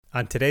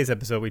On today's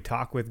episode, we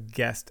talk with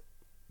guest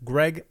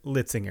Greg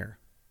Litzinger,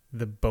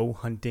 the bow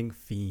hunting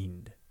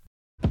fiend.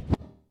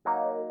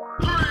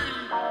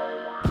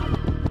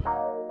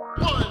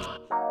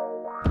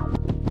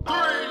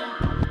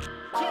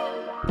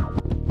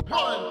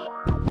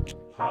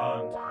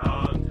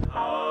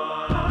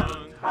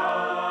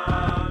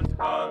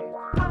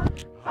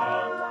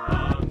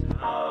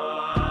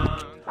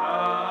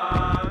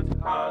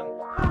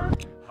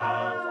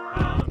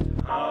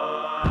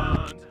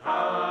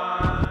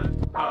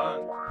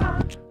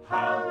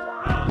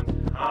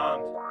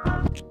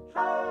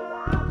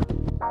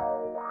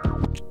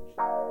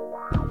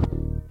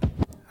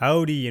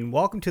 Howdy, and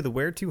welcome to the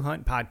Where to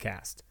Hunt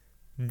podcast,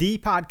 the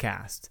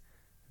podcast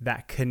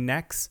that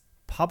connects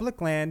public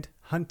land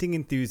hunting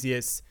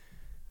enthusiasts.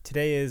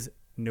 Today is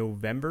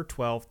November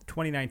 12th,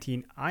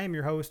 2019. I am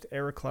your host,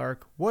 Eric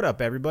Clark. What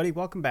up, everybody?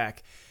 Welcome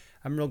back.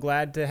 I'm real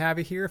glad to have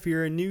you here. If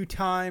you're a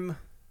new-time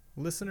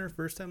listener,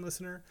 first-time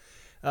listener,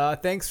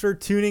 thanks for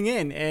tuning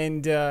in.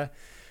 And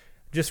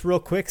just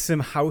real quick, some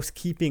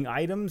housekeeping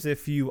items.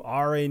 If you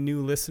are a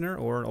new listener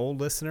or an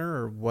old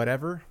listener or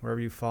whatever, wherever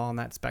you fall on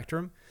that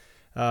spectrum,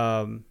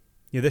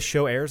 this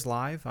show airs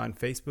live on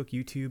Facebook,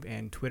 YouTube,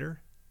 and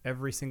Twitter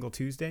every single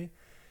Tuesday.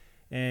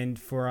 And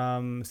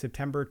from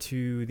September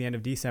to the end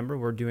of December,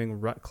 we're doing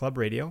Rut Club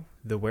Radio,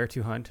 the Where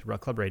to Hunt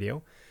Rut Club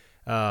Radio.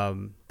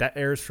 That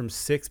airs from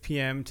 6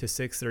 p.m. to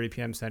 6:30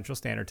 p.m. Central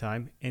Standard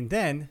Time. And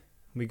then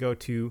we go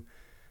to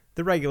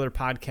the regular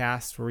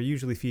podcast where we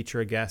usually feature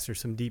a guest or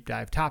some deep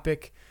dive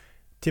topic,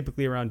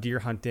 typically around deer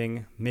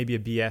hunting, maybe a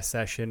BS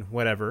session,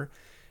 whatever.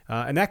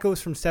 And that goes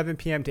from 7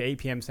 p.m. to 8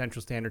 p.m.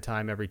 Central Standard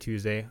Time every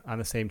Tuesday on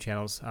the same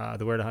channels,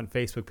 the Where to Hunt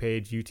Facebook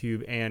page,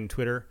 YouTube, and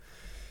Twitter.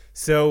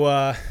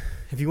 So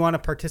if you want to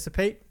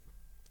participate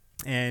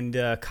and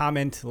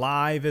comment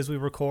live as we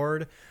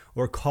record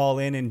or call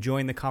in and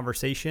join the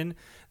conversation,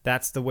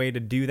 that's the way to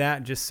do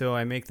that. Just so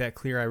I make that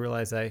clear, I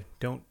realize I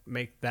don't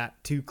make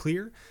that too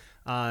clear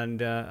on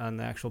the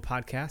actual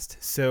podcast.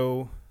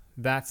 So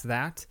that's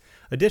that.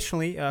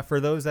 Additionally, for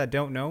those that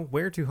don't know,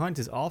 Where to Hunt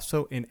is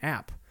also an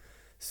app.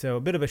 So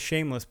a bit of a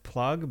shameless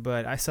plug,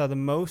 but I saw the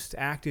most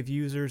active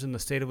users in the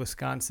state of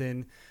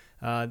Wisconsin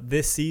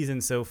this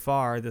season so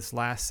far, this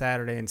last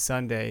Saturday and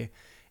Sunday.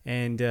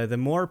 And the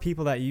more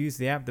people that use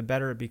the app, the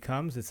better it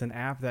becomes. It's an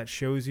app that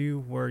shows you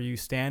where you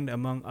stand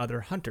among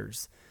other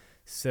hunters.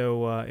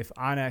 So if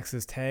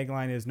onX's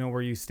tagline is know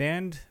where you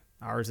stand,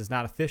 ours is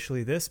not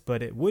officially this,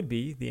 but it would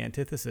be the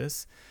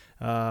antithesis,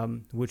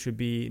 which would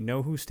be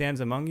know who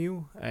stands among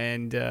you.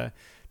 And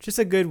just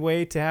a good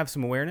way to have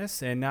some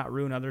awareness and not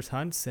ruin others'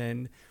 hunts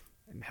and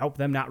help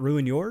them not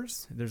ruin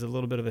yours. There's a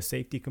little bit of a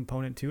safety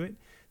component to it.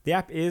 The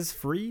app is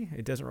free.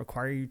 It doesn't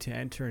require you to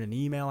enter an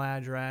email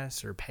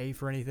address or pay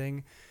for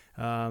anything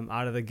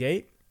out of the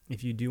gate.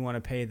 If you do want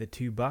to pay the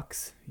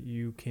 $2,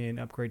 you can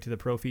upgrade to the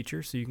pro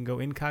feature, so you can go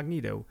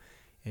incognito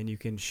and you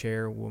can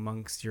share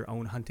amongst your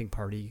own hunting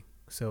party.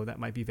 So that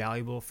might be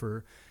valuable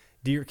for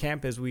deer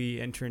camp as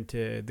we enter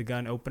into the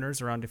gun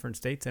openers around different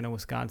states. I know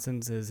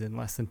Wisconsin's is in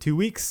less than 2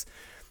 weeks.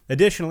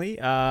 Additionally,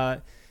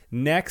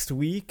 next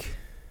week,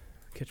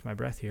 catch my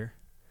breath here,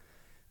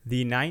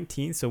 the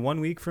 19th, so 1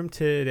 week from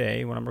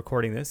today when I'm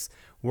recording this,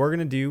 we're going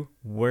to do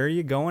Where Are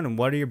You Going and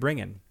What Are You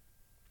Bringing?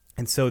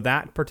 And so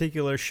that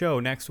particular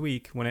show next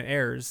week when it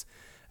airs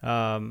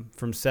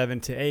from 7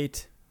 to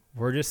 8,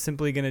 we're just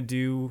simply going to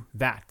do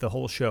that, the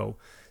whole show.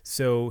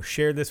 So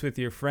share this with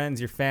your friends,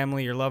 your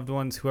family, your loved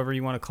ones, whoever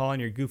you want to call in,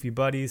 your goofy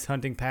buddies,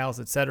 hunting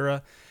pals,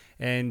 etc.,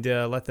 and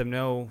let them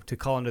know to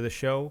call into the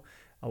show.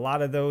 A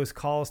lot of those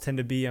calls tend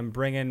to be, I'm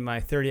bringing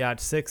my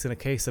 30-06 and a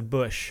case of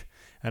Bush,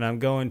 and I'm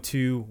going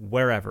to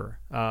wherever.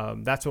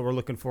 That's what we're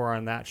looking for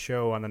on that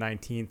show on the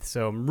 19th.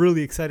 So I'm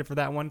really excited for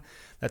that one.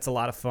 That's a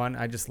lot of fun.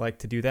 I just like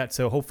to do that.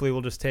 So hopefully we'll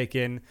just take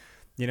in,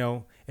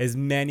 as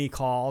many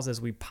calls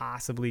as we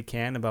possibly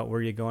can about where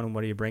you're going and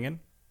what are you bringing.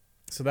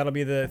 So that'll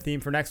be the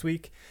theme for next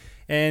week.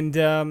 And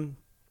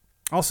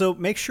also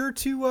make sure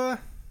to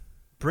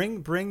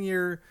bring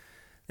your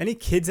any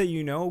kids that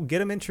you know, get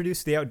them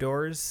introduced to the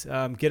outdoors,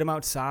 get them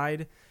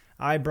outside.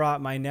 I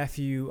brought my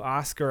nephew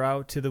Oscar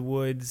out to the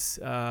woods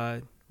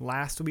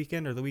last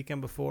weekend or the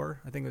weekend before.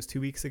 I think it was 2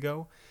 weeks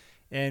ago.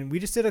 And we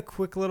just did a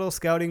quick little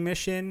scouting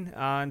mission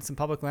on some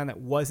public land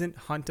that wasn't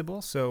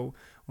huntable. So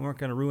we weren't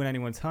going to ruin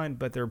anyone's hunt,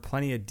 but there were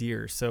plenty of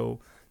deer. So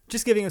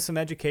just giving us some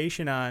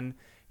education on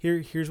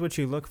here's what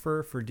you look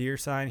for deer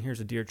sign. Here's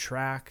a deer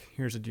track.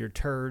 Here's a deer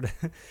turd.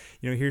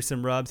 Here's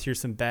some rubs.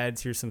 Here's some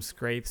beds. Here's some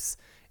scrapes.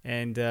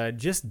 And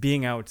just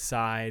being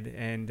outside.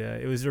 And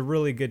it was a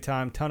really good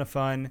time, ton of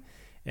fun.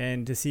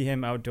 And to see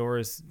him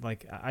outdoors,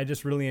 I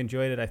just really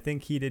enjoyed it. I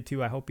think he did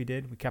too. I hope he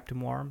did. We kept him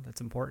warm. That's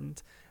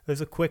important. It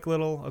was a quick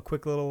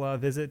little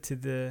visit to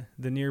the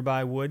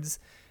nearby woods,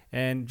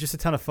 and just a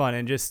ton of fun.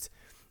 And just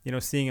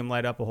seeing him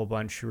light up a whole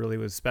bunch really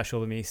was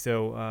special to me.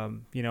 So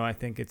I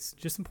think it's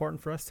just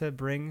important for us to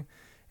bring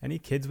any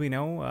kids we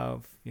know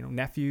of,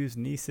 nephews,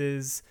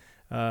 nieces,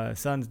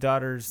 sons,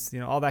 daughters,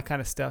 all that kind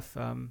of stuff.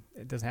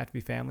 It doesn't have to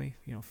be family,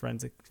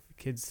 friends,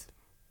 kids,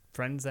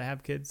 friends that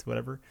have kids,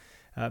 whatever.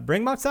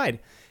 bring them outside.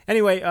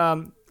 Anyway,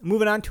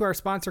 moving on to our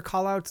sponsor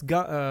call-outs.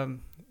 Oh,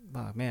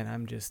 man,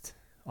 I'm just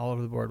all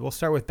over the board. We'll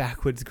start with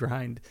Backwoods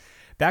Grind.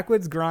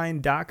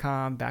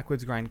 BackwoodsGrind.com,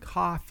 Backwoods Grind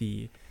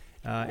Coffee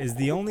is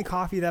the only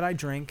coffee that I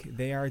drink.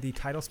 They are the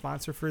title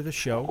sponsor for the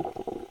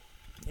show,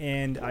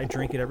 and I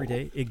drink it every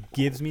day. It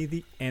gives me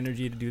the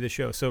energy to do the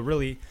show. So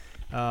really,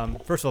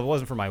 first of all, if it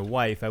wasn't for my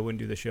wife, I wouldn't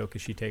do the show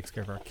because she takes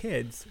care of our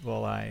kids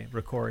while I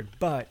record.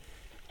 But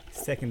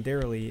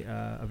secondarily,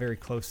 a very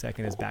close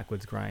second is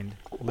Backwoods Grind.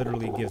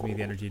 Literally gives me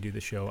the energy to do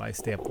the show. I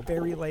stay up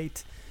very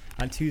late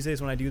on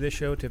Tuesdays when I do this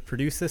show to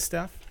produce this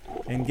stuff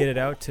and get it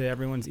out to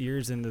everyone's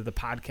ears into the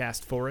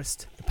podcast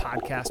forest, the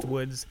podcast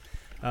woods.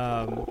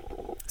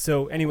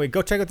 So anyway,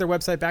 go check out their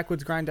website,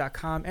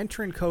 backwoodsgrind.com.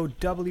 Enter in code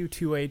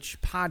W2H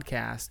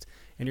podcast,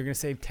 and you're going to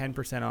save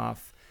 10%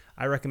 off.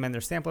 I recommend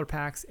their sampler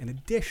packs. And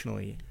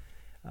additionally,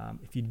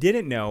 if you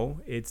didn't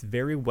know, it's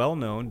very well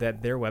known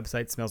that their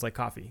website smells like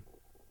coffee.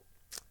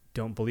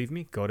 Don't believe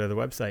me? Go to the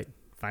website.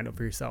 Find out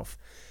for yourself.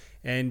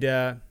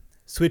 And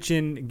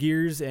switching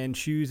gears and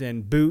shoes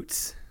and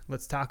boots,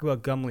 let's talk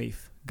about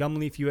Gumleaf.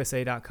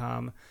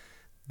 GumleafUSA.com.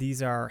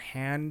 These are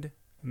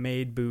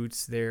handmade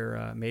boots.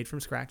 They're made from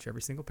scratch,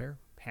 every single pair,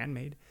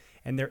 handmade.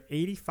 And they're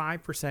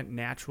 85%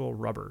 natural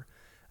rubber.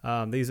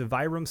 They use a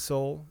Vibram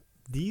sole.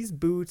 These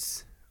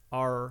boots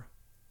are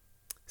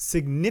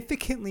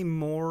significantly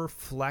more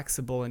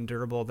flexible and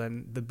durable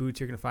than the boots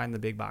you're going to find in the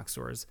big box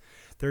stores.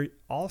 They're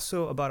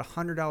also about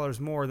 $100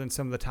 more than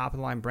some of the top of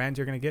the line brands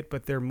you're going to get,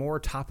 but they're more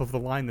top of the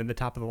line than the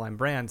top of the line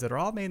brands that are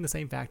all made in the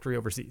same factory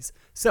overseas.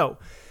 So,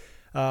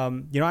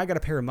 I got a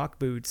pair of muck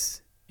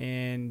boots,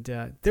 and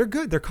they're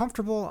good. They're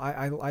comfortable.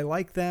 I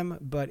like them,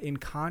 but in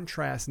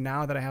contrast,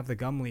 now that I have the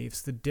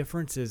Gumleafs, the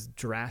difference is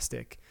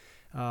drastic.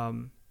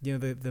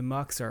 The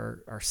mucks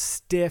are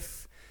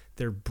stiff.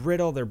 They're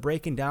brittle. They're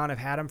breaking down. I've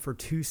had them for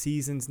 2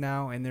 seasons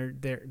now, and they're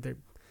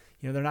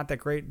not that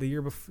great.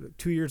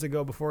 2 years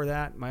ago before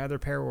that, my other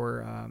pair were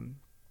a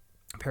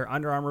pair of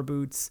Under Armour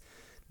boots,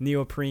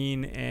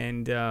 neoprene,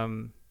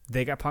 and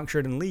they got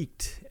punctured and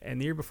leaked. And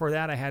the year before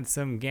that, I had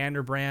some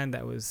Gander brand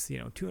that was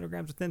 200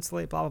 grams of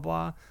Thinsulate, blah blah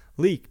blah,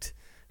 leaked,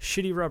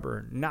 shitty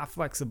rubber, not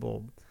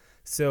flexible.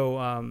 So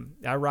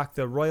I rock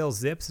the Royal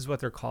Zips, is what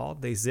they're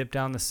called. They zip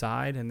down the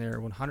side, and they're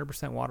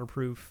 100%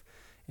 waterproof,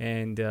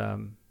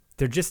 and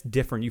they're just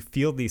different. You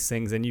feel these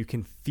things, and you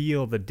can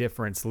feel the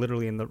difference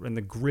literally in the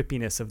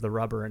grippiness of the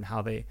rubber and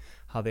how they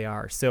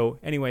are. So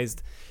anyways,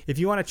 if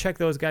you want to check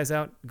those guys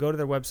out, go to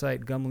their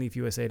website,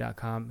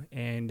 gumleafusa.com.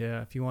 And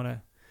if you want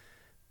to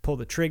pull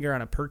the trigger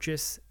on a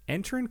purchase,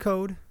 enter in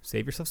code,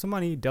 save yourself some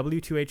money,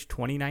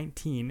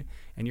 W2H2019,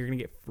 and you're going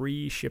to get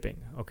free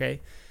shipping.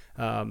 Okay.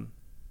 And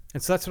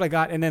so that's what I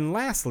got. And then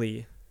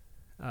lastly,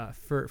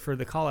 for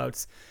the call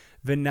outs,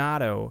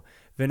 Venado.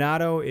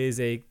 Venado is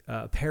a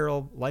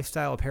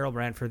lifestyle apparel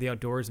brand for the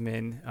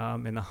outdoorsman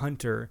and the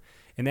hunter,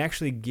 and they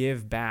actually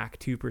give back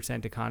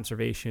 2% to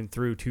conservation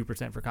through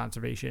 2% for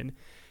conservation.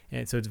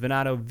 And so it's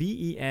Venado,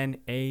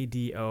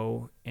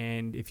 Venado.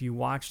 And if you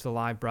watch the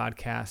live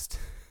broadcast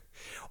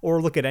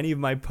or look at any of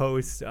my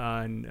posts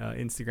on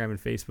Instagram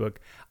and Facebook,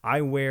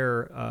 I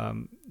wear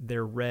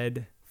their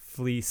red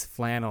fleece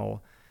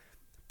flannel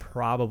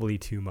probably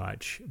too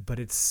much, but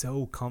it's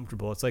so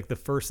comfortable. It's like the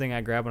first thing I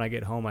grab when I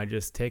get home. I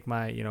just take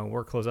my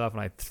work clothes off,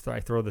 and I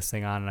throw this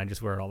thing on, and I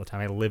just wear it all the time.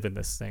 I live in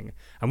this thing.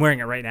 I'm wearing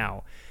it right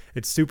now.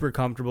 It's super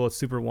comfortable. It's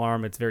super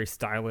warm. It's very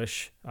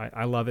stylish.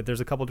 I love it.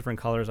 There's a couple different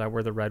colors. I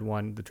wear the red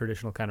one, the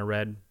traditional kind of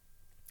red.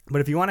 But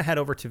if you want to head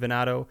over to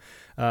Venado,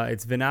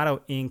 it's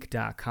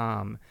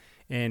venadoinc.com,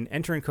 and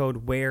enter in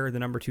code WHERE, the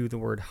number 2, the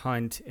word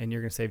hunt, and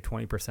you're going to save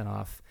 20%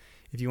 off.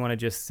 If you want to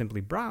just simply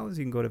browse,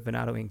 you can go to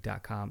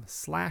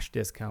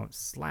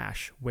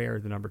venadoinc.com/discount/where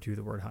the number 2,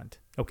 the word hunt.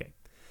 Okay.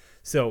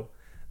 So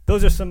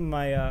those are some of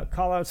my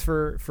call outs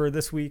for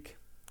this week.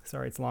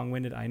 Sorry, it's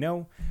long-winded. I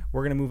know.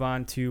 We're going to move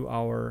on to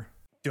our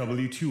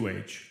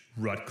W2H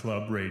Rut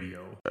Club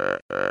Radio.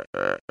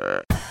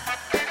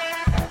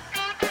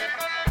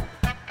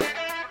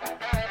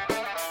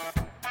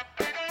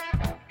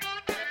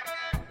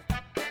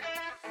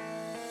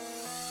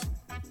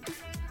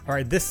 All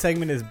right, this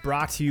segment is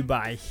brought to you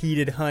by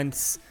Heated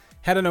Hunts.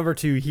 Head on over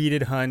to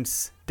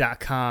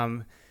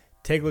heatedhunts.com.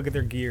 Take a look at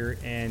their gear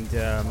and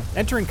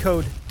enter in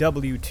code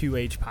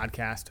W2H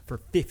podcast for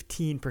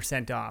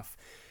 15% off.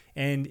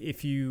 And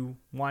if you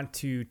want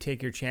to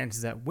take your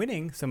chances at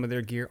winning some of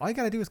their gear, all you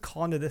got to do is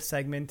call into this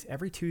segment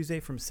every Tuesday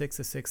from 6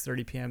 to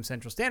 6:30 p.m.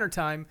 Central Standard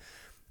Time.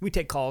 We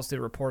take calls to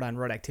report on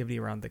rut activity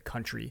around the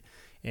country.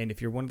 And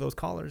if you're one of those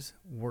callers,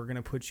 we're going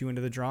to put you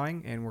into the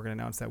drawing, and we're going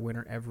to announce that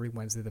winner every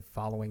Wednesday the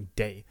following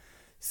day.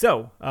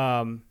 So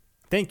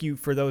thank you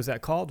for those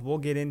that called. We'll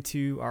get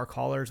into our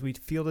callers. We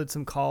fielded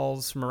some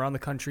calls from around the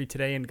country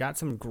today and got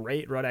some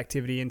great rut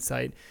activity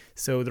insight.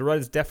 So the rut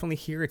is definitely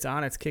here. It's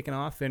on. It's kicking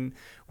off. And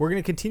we're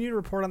going to continue to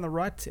report on the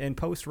rut and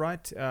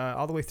post-rut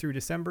all the way through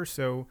December.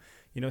 So,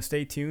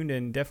 stay tuned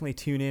and definitely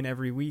tune in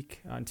every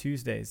week on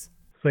Tuesdays.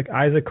 It's like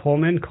Isaac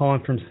Coleman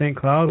calling from St.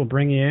 Cloud. We'll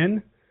bring you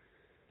in.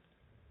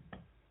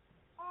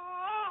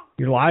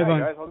 You're live on.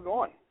 Hey guys, how's it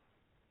going?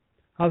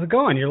 How's it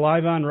going? You're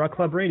live on Rut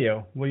Club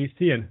Radio. What are you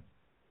seeing?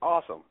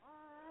 Awesome.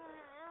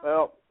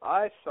 Well,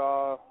 last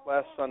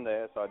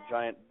Sunday, I saw a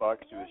giant buck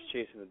who was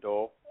chasing a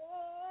doe.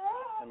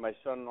 And my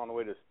son, on the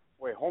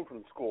way home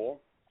from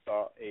school,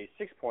 saw a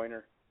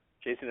 6-pointer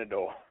chasing a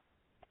doe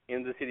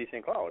in the city of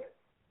St. Cloud.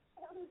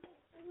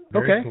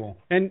 Very Okay. cool.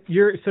 And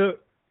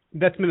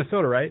that's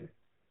Minnesota, right?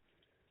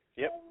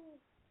 Yep.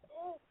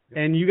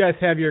 And you guys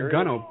have your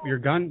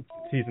gun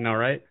season now,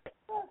 right?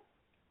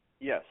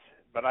 Yes,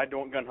 but I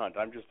don't gun hunt.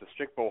 I'm just a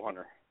strict bow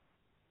hunter.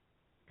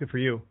 Good for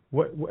you.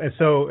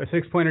 So a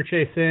 6-pointer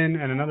chase in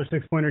and another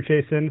 6-pointer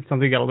chase in.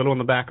 Something you got a little in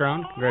the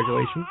background.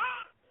 Congratulations.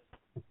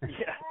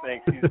 Yeah,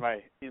 thanks.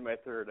 He's my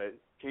third. I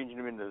changed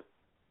him into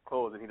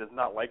clothes, and he does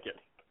not like it.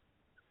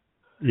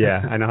 Yeah,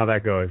 I know how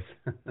that goes.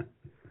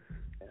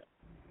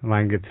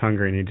 Mine gets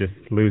hungry and he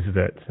just loses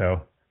it.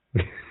 So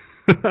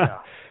Yeah,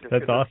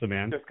 that's awesome,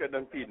 man. Just got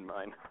done feeding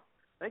mine.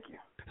 Thank you.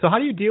 So how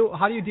do you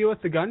deal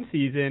with the gun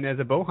season as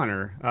a bow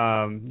hunter?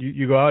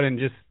 You go out and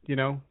just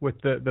with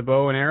the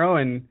bow and arrow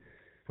and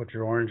put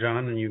your orange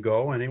on and you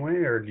go anyway,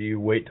 or do you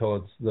wait till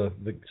it's the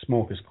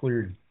smoke is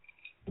cleared?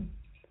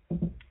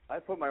 I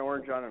put my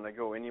orange on and I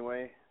go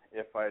anyway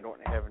if I don't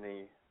have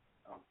any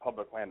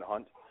public land to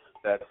hunt.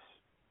 That's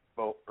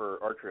bow or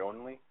archery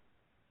only.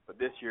 But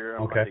this year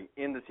I'm hunting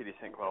in the city of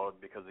St. Cloud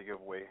because they give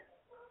away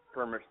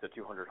permits to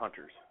 200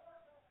 hunters.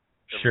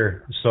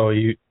 Sure. So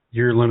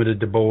you're limited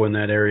to bow in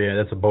that area.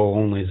 That's a bow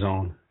only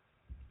zone.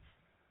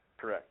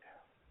 Correct.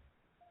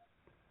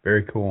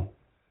 Very cool.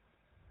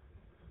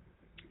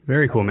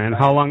 Very cool, man.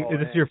 How long is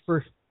this your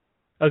first?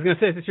 I was gonna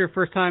say, is this your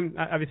first time?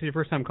 Obviously, your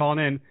first time calling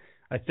in,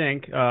 I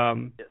think.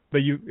 Yes. But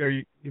you've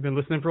been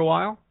listening for a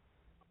while.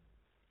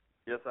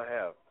 Yes, I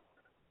have.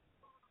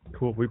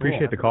 Cool. We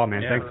appreciate the call,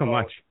 man. Yeah. Thanks so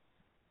much.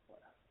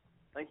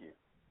 Thank you.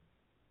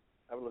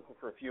 I've been listening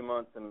for a few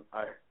months, and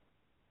I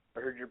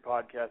heard your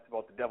podcast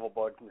about the devil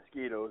bugs and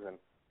mosquitoes, and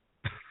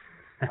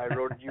I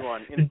wrote you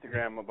on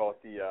Instagram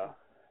about the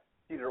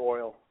cedar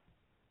oil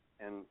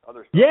and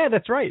other stuff. Yeah,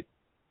 that's right.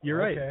 You're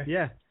right. Okay.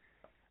 Yeah.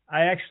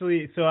 I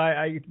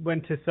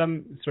went to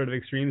some sort of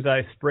extremes.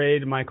 I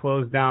sprayed my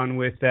clothes down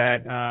with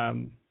that,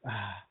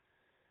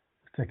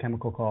 what's that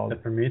chemical called? The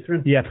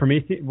permethrin? Yeah,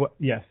 Prometheus.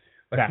 Yes.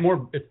 that.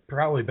 It's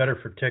probably better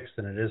for ticks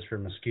than it is for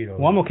mosquitoes.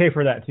 Well, I'm okay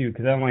for that too,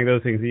 because I don't like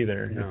those things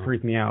either. No. They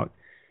freak me out.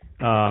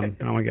 I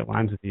don't want to get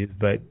Lyme's disease,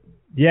 but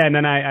yeah. And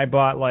then I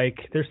bought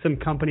there's some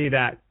company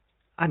that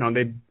I don't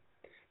know.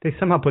 They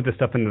somehow put this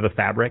stuff into the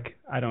fabric.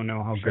 I don't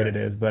know how good it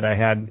is, but I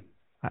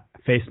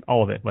faced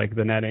all of it, like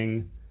the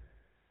netting,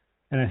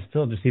 and I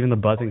still just even the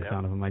buzzing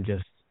sound of them.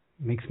 It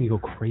makes me go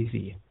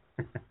crazy.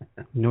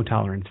 No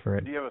tolerance for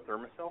it. Do you have a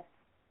thermocell?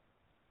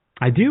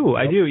 I do,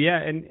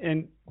 yeah.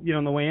 And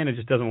on the way in, it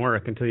just doesn't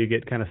work until you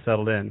get kind of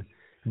settled in.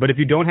 But if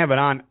you don't have it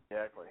on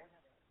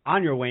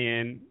your way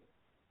in,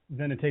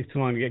 then it takes too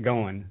long to get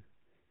going,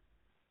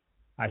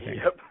 I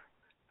think. Yep.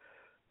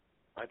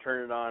 I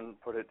turn it on,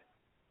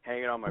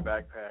 hang it on my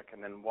backpack,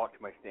 and then walk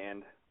to my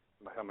stand.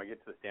 By the time I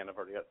get to the stand, I've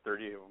already got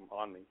 30 of them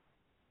on me.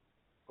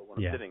 But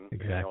when I'm sitting,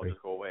 they'll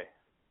just go away.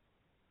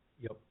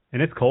 Yep.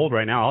 And it's cold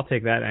right now. I'll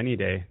take that any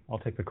day. I'll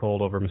take the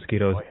cold over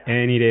mosquitoes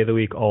any day of the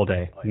week, all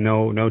day.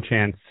 No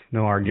chance,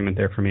 no argument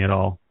there for me at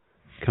all.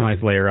 Can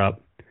always layer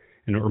up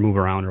or move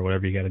around or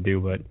whatever you got to do.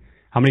 But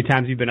how many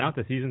times have you been out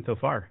this season so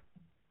far?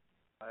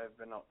 I've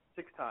been out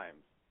 6 times.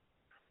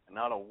 And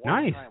not a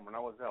one time when I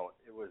was out.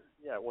 It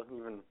wasn't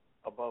even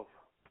above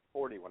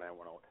 40 when I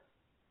went out.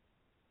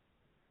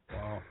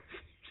 Wow.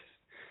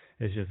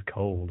 It's just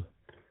cold.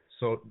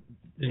 So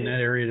in that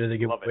area, do they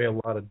give away a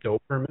lot of doe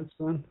permits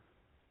then?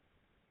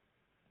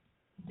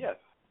 Yes.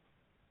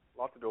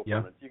 Lots of doe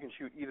permits. You can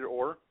shoot either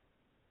or.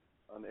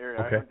 On the area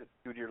I went, it's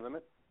 2-deer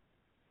limit.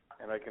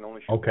 And I can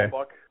only shoot one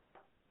buck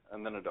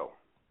and then a doe.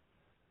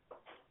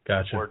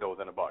 Gotcha. Or a doe,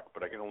 then a buck.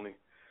 But I can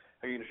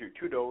shoot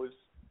 2 does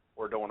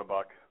or a doe and a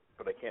buck,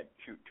 but I can't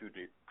shoot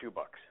two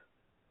bucks.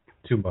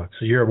 2 bucks.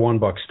 So you're a 1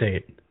 buck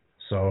state.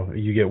 So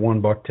you get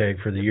 1 buck tag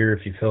for the year.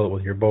 If you fill it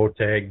with your bow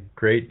tag,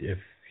 great. If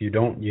you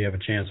don't, you have a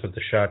chance with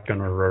the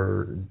shotgun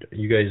or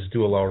you guys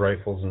do allow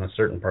rifles in a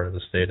certain part of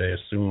the state, I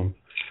assume.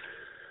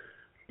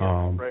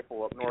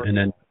 Rifle up north, and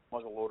then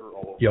muzzle loader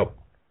all over. Yep.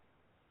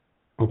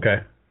 Okay.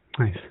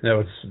 Nice.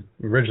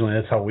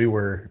 That's how we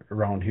were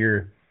around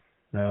here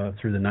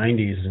through the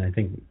 90s, and I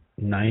think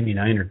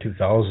 99 or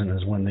 2000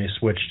 is when they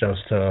switched us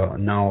to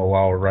now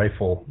allow a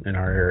rifle in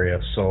our area.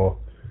 So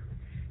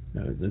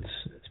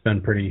it's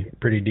been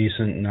pretty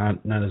decent.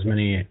 Not as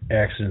many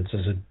accidents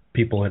as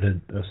people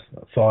had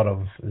thought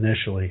of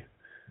initially,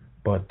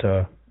 but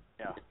for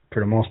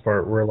the most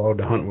part, we're allowed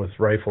to hunt with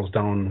rifles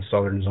down in the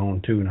southern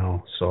zone too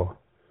now. So.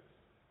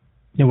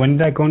 Yeah, when did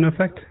that go into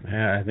effect?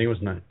 Yeah, I think it was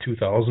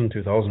 2000,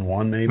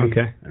 2001 maybe.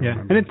 Okay, yeah.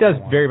 And it does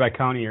vary by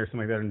county or something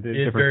like that, and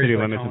different city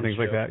limits and things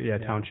like that. Yeah,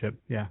 township,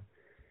 yeah.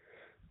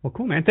 Well,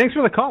 cool, man. Thanks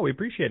for the call. We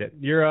appreciate it.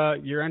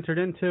 You're entered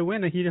in to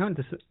win a heated hunt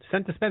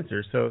sent to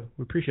Spencer, so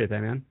we appreciate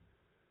that, man.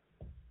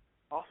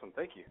 Awesome.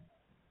 Thank you.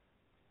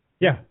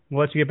 Yeah, we'll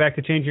let you get back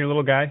to changing your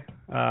little guy.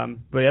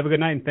 But have a good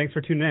night, and thanks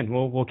for tuning in.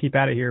 We'll keep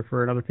at it here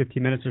for another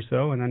 15 minutes or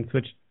so, and then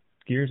switch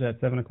gears at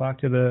 7 o'clock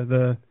to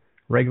the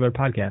regular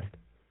podcast.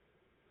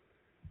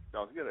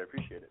 Sounds good. I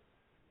appreciate it.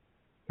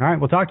 All right,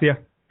 we'll talk to you.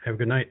 Have a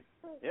good night.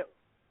 Yep.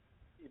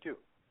 You too.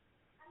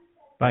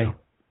 Bye.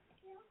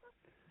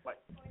 Bye.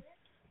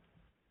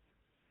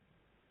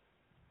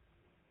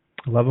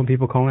 I love when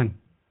people call in.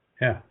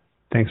 Yeah.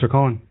 Thanks for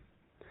calling.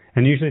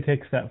 And usually it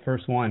takes that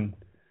first one,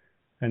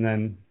 and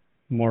then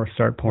more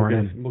start pouring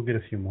in. We'll get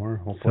a few more,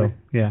 hopefully.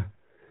 So, yeah.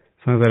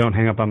 As long as I don't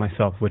hang up on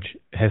myself, which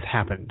has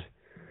happened.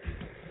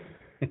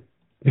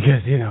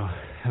 Because,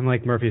 I'm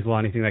like Murphy's Law,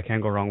 anything that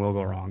can go wrong will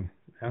go wrong.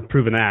 I've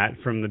proven that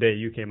from the day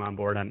you came on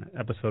board on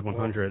episode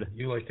 100. Well,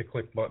 you like to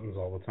click buttons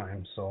all the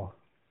time, so.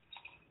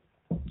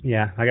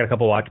 Yeah, I got a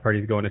couple watch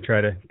parties going to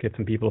try to get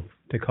some people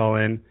to call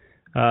in.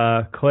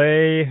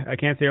 Clay, I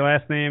can't say your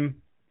last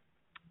name.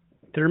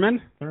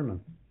 Thurman?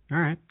 Thurman. All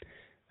right.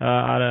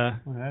 Out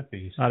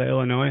of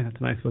Illinois. That's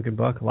a nice looking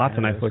buck. Lots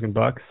of nice looking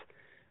bucks.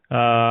 What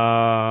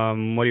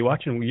are you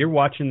watching? You're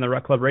watching the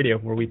Rut Club Radio,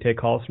 where we take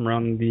calls from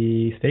around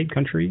the state,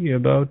 country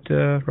about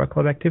Rut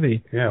Club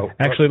activity. Yeah.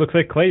 Actually, it looks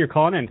like Clay, you're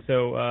calling in.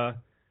 So,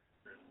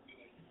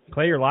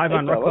 Clay, you're live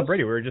on Rut Club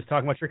Radio. We were just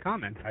talking about your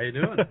comment. How you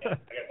doing?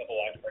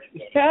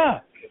 Yeah,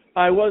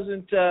 I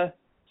wasn't sure.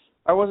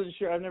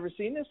 I've never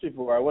seen this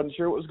before. I wasn't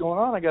sure what was going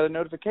on. I got a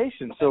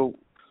notification. So,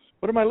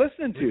 what am I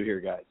listening to here,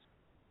 guys?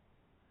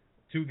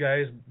 Two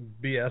guys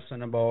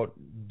BSing about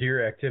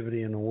deer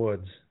activity in the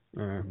woods.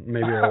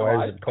 Maybe our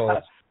wives would call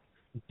it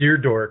deer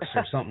dorks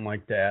or something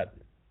like that.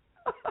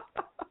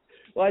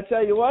 Well, I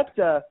tell you what,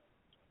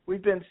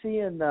 we've been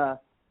seeing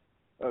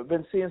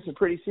some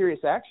pretty serious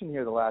action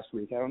here the last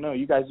week. I don't know.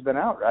 You guys have been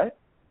out, right?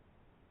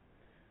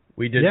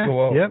 We did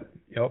go out. Yep.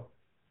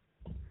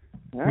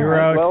 We were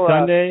out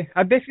Sunday.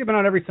 I've basically been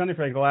out every Sunday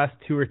for like the last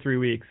 2 or 3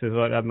 weeks is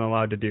what I'm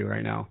allowed to do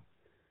right now.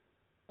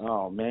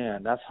 Oh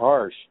man, that's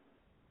harsh.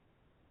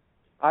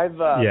 I've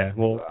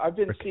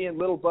been seeing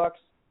little bucks.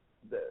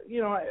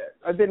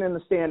 I've been in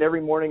the stand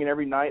every morning and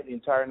every night the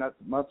entire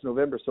month of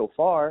November so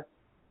far.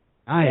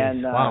 Nice.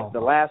 And the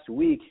last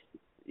week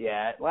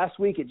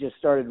it just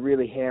started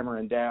really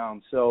hammering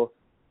down. So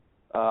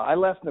I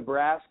left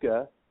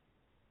Nebraska.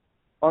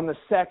 On the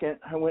 2nd,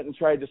 I went and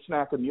tried to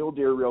smack a mule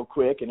deer real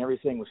quick, and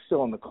everything was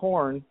still in the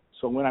corn.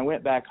 So when I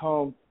went back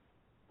home,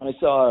 I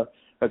saw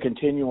a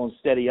continual and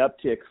steady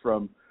uptick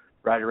from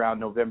right around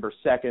November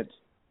 2nd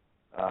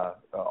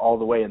all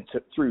the way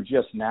through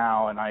just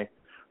now. And I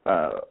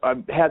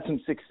had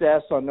some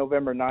success on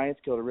November 9th,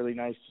 killed a really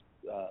nice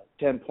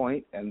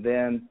 10-point, and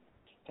then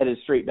headed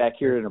straight back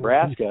here to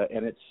Nebraska,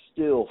 and it's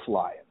still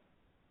flying.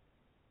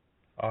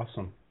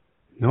 Awesome.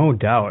 No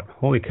doubt.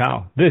 Holy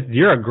cow.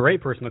 You're a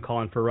great person to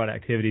call in for rut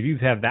activity. If you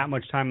have that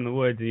much time in the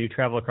woods and you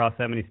travel across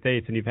that many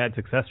states and you've had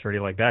success already,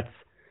 like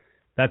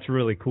that's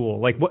really cool.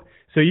 Like what?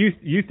 So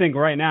you think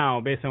right now,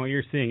 based on what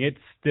you're seeing, it's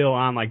still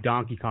on like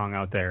Donkey Kong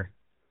out there?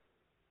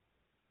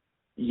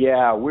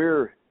 Yeah,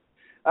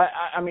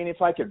 I mean,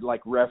 if I could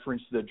like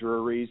reference the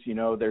Drurys,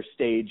 their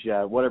stage,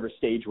 whatever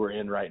stage we're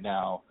in right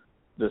now,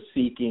 the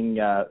seeking,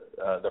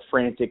 the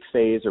frantic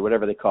phase or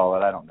whatever they call it.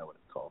 I don't know what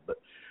it's called, but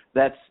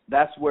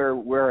that's where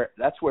we're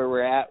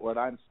at. What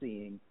I'm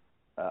seeing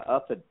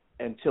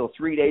until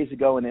 3 days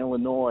ago in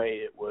Illinois,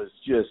 it was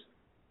just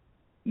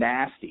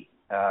nasty.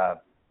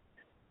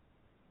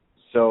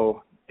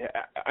 So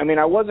I mean,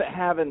 I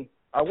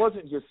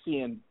wasn't just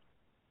seeing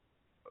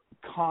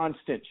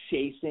constant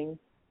chasing,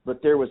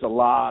 but there was a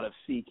lot of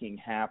seeking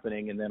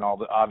happening, and then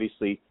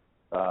obviously,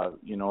 I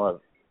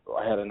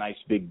had a nice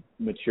big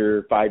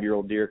mature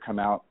 5-year-old deer come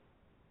out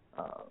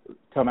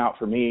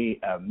for me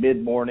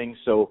mid-morning.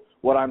 So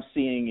what I'm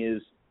seeing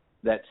is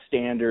that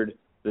standard: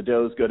 the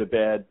does go to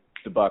bed,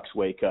 the bucks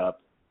wake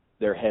up,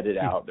 they're headed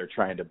out, they're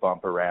trying to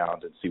bump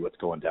around and see what's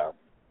going down.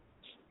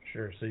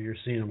 Sure. So you're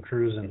seeing them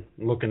cruising,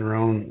 looking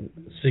around,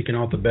 seeking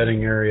out the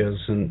bedding areas,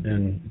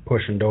 and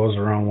pushing does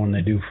around when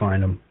they do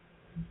find them.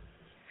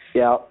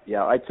 Yeah.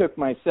 I took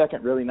my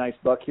second really nice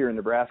buck here in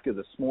Nebraska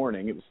this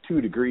morning. It was 2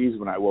 degrees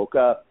when I woke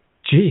up.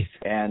 Jeez.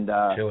 And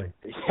chilly.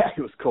 Yeah,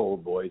 it was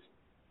cold, boys.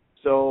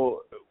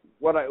 So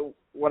what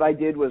I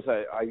did was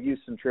I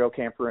used some trail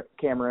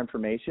camera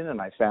information, and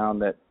I found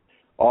that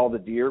all the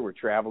deer were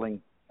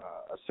traveling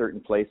a certain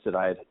place that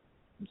I had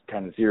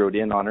kind of zeroed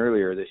in on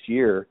earlier this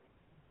year,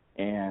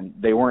 and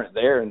they weren't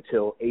there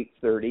until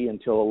 8:30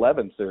 until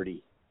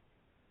 11:30.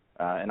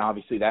 And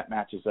obviously that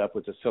matches up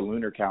with the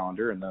lunar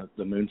calendar and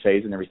the moon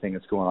phase and everything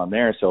that's going on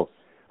there. So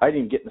I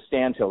didn't get in the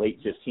stand till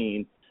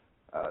 8:15,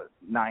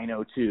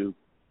 9:02.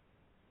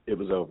 It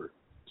was over.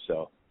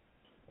 So.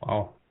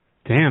 Wow.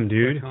 Damn,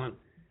 dude.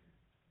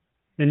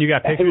 And you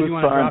got pictures you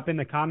want to drop in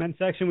the comment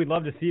section? We'd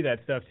love to see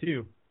that stuff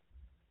too.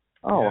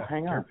 Oh, yeah,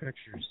 hang on.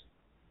 Pictures.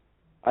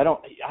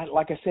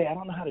 Like I say, I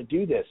don't know how to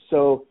do this.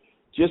 So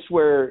just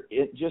where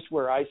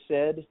I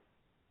said,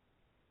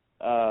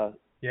 where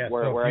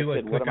I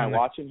said, what am I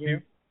watching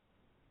here?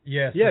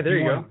 Yeah, so yeah, there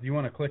you go. If you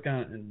want to click on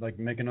it and like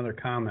make another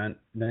comment,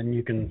 then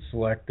you can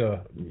select I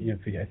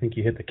think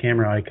you hit the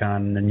camera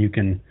icon, and then you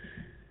can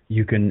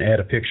you can add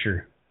a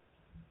picture.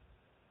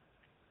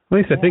 At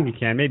least I think you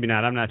can. Maybe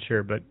not. I'm not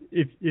sure. But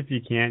if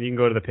you can, you can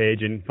go to the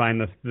page and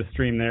find the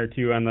stream there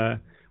too on the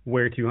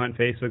Where to Hunt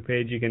Facebook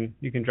page. You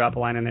can drop a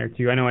line in there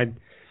too. I know I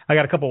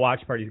got a couple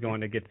watch parties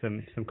going to get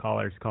some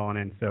callers calling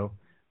in. So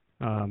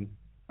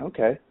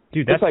okay,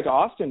 dude, that's like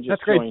Austin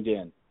just joined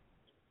in.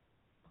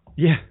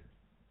 Yeah.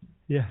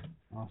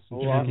 Awesome.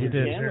 Oh, Austin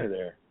Chandler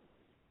there.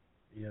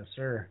 Yes,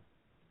 sir.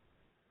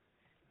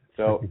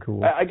 So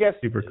cool. I guess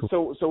super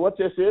cool. So what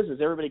this is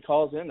everybody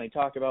calls in, they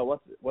talk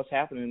about what's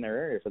happening in their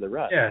area for the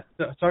rut. Yeah,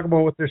 talk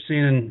about what they're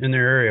seeing in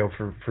their area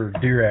for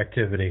deer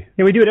activity.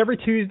 Yeah, we do it every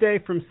Tuesday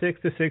from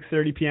 6 to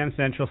 6:30 p.m.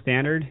 Central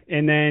Standard,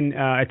 and then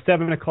at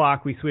 7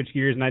 o'clock we switch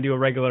gears and I do a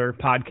regular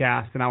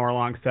podcast, an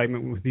hour-long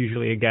segment with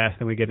usually a guest,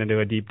 and we get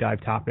into a deep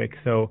dive topic.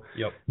 So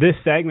this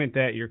segment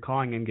that you're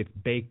calling in gets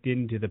baked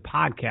into the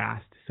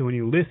podcast. So when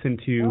you listen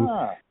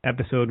to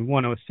episode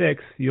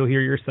 106, you'll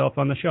hear yourself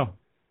on the show.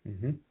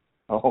 Mm-hmm.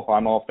 Oh,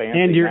 I'm all fancy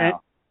and you're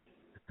now.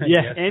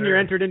 Yes, and you're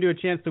entered into a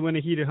chance to win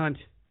a heated hunt,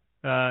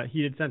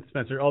 heated scent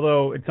dispenser.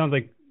 Although it sounds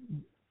like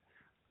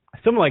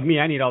someone like me,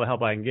 I need all the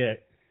help I can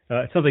get.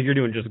 It sounds like you're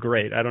doing just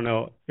great. I don't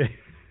know. I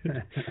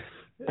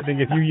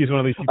think if you use one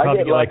of these, you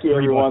probably get like 3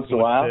 every once in a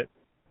while.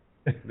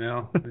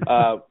 No.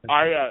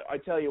 I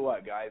tell you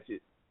what, guys,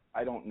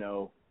 I don't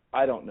know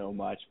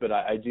much, but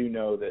I do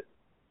know that.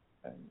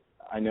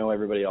 I know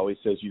everybody always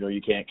says,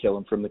 you can't kill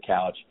them from the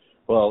couch.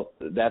 Well,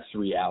 that's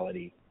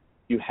reality.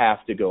 You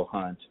have to go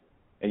hunt,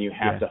 and you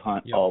have to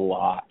hunt a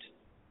lot.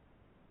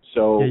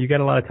 So you got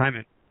a lot of time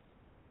in.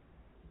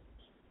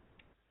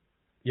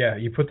 Yeah,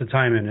 you put the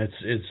time in.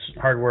 It's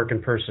hard work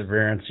and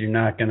perseverance. You're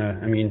not gonna.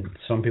 I mean,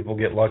 some people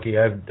get lucky.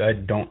 I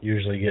don't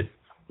usually get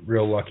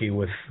real lucky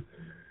with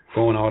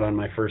going out on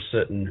my first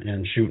sit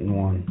and shooting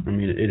one. I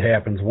mean, it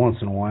happens once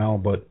in a while,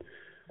 but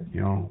I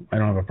don't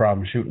have a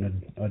problem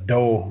shooting a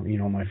doe.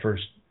 My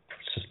first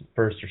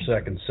or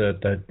second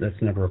sit. That's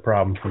never a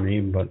problem for me,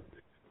 but.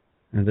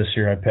 And this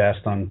year I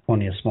passed on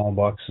plenty of small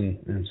bucks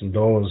and some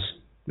does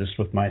just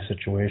with my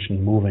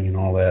situation, moving and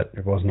all that.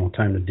 There was no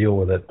time to deal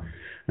with it.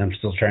 And I'm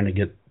still trying to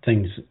get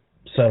things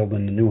settled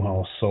in the new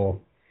house, so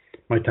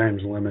my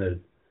time's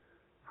limited.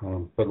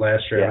 But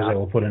last year I was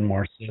able to put in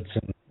more sits,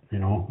 and,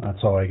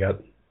 that's how I got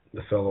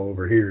the fellow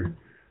over here.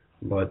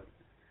 But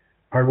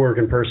hard work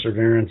and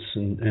perseverance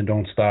and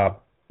don't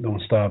stop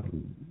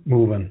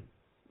moving.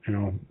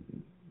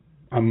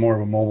 I'm more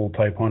of a mobile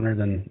type hunter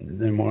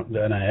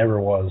than I ever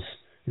was.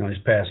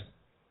 These past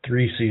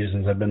 3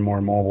 seasons, I've been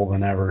more mobile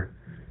than ever,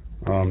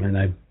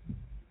 and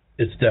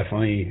it's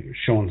definitely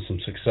shown some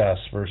success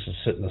versus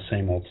sitting the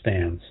same old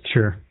stands.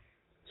 Sure.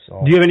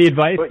 So, do you have any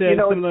advice to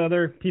some of the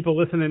other people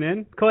listening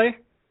in, Clay?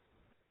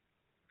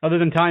 Other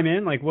than time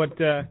in, like what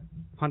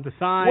hunt the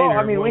sign? Well, or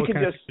I mean, what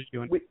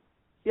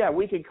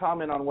we could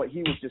comment on what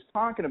he was just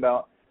talking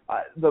about.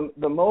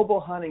 The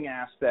mobile hunting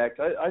aspect.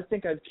 I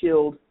think I've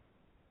killed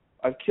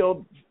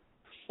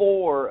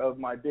 4 of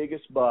my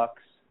biggest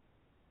bucks.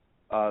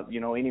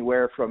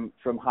 Anywhere from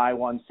high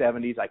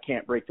 170s. I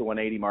can't break the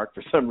 180 mark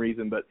for some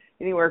reason, but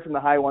anywhere from the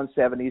high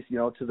 170s,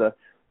 to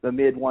the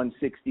mid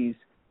 160s.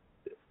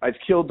 I've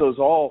killed those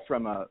all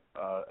from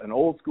an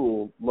old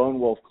school lone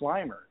wolf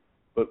climber.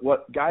 But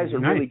what guys are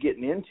really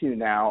getting into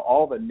now,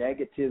 all the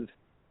negative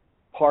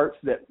parts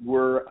that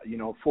were,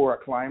 for a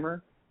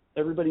climber,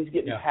 everybody's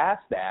getting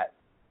past that,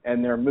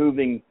 and they're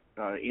moving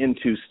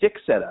into stick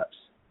setups,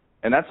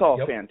 and that's all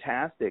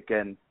fantastic.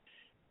 And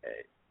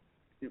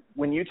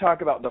when you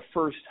talk about the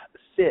first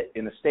sit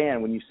in a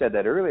stand, when you said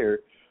that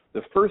earlier,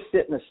 the first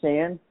sit in a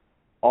stand,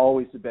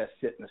 always the best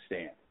sit in a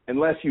stand,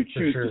 unless you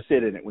choose to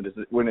sit in it when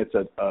it's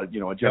a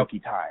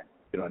junky time.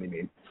 You know what I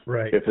mean?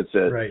 Right. If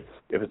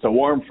it's a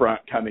warm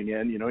front coming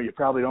in, you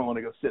probably don't want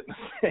to go sit in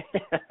the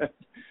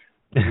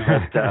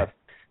stand.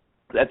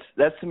 But,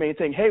 that's the main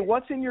thing. Hey,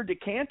 what's in your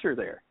decanter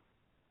there?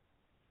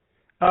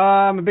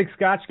 I'm a big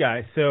Scotch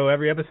guy, so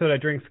every episode I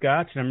drink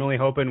Scotch, and I'm really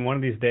hoping one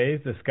of these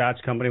days the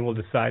Scotch company will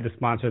decide to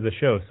sponsor the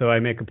show. So I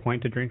make a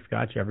point to drink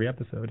Scotch every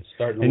episode.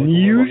 And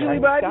usually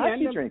by the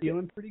end, I'm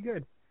feeling pretty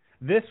good.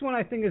 This one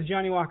I think is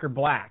Johnny Walker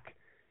Black.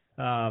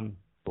 Black?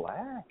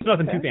 It's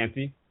nothing too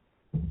fancy.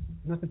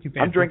 Nothing too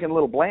fancy. I'm drinking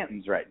Little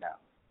Blanton's right now.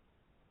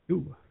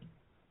 Ooh.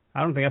 I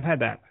don't think I've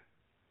had that.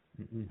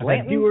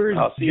 Blanton's?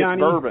 Johnny,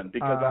 it's bourbon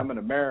because I'm an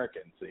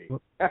American, see.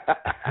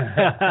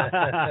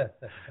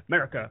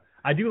 America.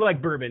 I do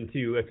like bourbon,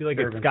 too. I feel like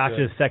it's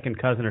Scotch's second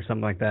cousin or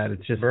something like that.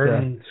 It's just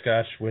bourbon,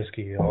 Scotch,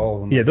 whiskey, all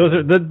of them. Yeah, those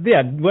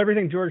are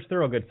everything George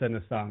Thorogood said in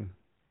the song.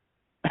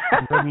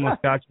 Bourbon with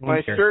Scotch.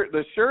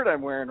 The shirt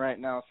I'm wearing right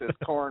now says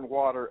corn,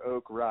 water,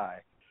 oak, rye.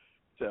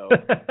 So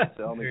that's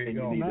the only thing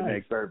you need to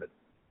make bourbon.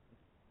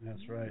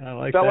 That's right. I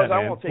like Fellas, that,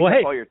 man. I won't take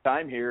up all your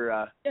time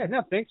here.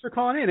 Thanks for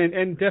calling in.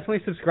 And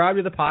definitely subscribe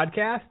to the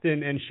podcast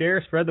and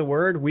share, spread the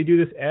word. We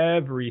do this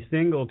every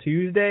single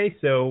Tuesday,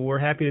 so we're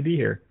happy to be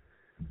here.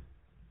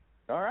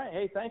 All right.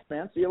 Hey, thanks,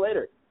 man. See you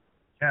later.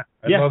 Yeah,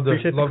 I'd love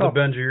to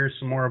bend your ears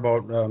some more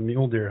about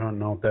mule deer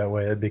hunting out that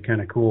way. That'd be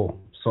kind of cool.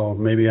 So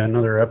maybe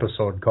another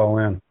episode, call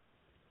in.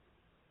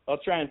 I'll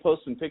try and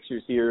post some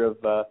pictures here of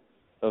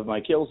of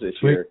my kills this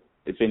Sweet. year.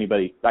 If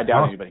anybody, I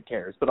doubt anybody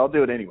cares, but I'll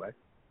do it anyway.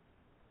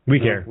 We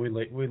care. We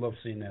love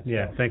seeing that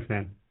Yeah, stuff. thanks,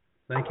 man.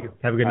 Thank you.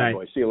 Have a good All right, night.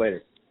 boys. See you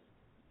later.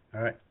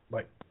 All right.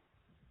 Bye.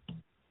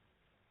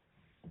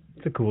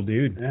 It's a cool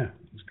dude. Yeah,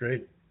 it's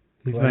great.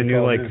 He's Glad my you new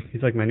called in.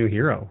 he's like my new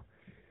hero.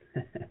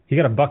 He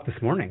got a buck this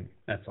morning,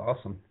 That's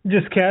awesome.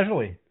 just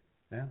casually.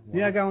 Yeah.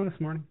 Yeah, I got one this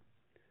morning.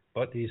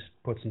 But he's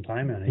put some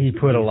time in. He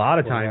put a lot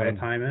of Put a time lot in. of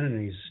time in,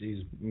 and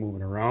he's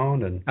moving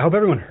around, and I hope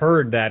everyone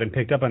heard that and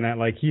picked up on that.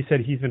 Like he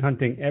said, he's been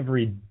hunting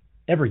every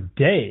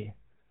day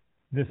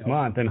this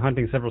month and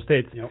hunting several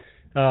states. Yep.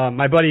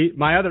 My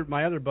other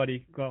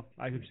buddy. Well,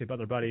 I should say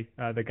other buddy.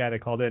 The guy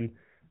that called in.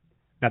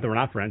 Not that we're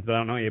not friends, but I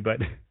don't know you. But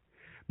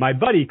my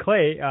buddy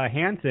Clay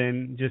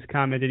Hansen just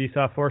commented he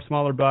saw 4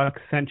 smaller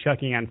bucks scent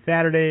chucking on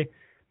Saturday.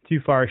 Too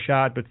far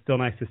shot, but still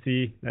nice to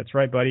see. That's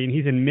right, buddy. And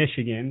he's in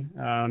Michigan,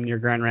 near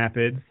Grand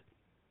Rapids.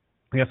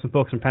 We have some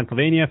folks from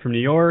Pennsylvania, from New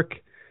York,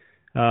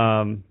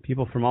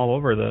 people from all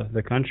over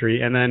the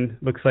country. And then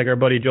looks like our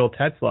buddy Joel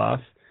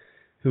Tetzloff,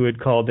 who had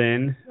called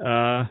in,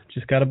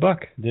 just got a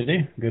buck. did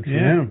he? Good for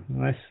Yeah, him.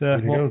 nice. Way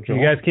to go, Joel.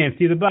 You guys can't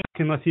see the buck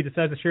unless he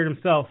decides to share it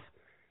himself.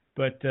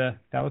 But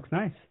that looks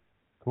nice.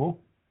 Cool.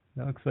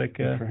 That looks like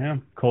Good for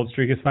him. cold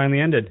streak has finally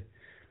ended.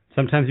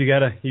 Sometimes you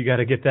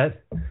gotta get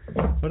that.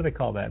 What do they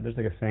call that? There's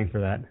like a saying for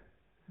that.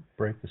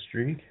 Break the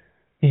streak.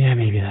 Yeah,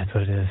 maybe that's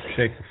what it is.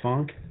 Shake the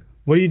funk.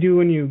 What do you do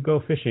when you go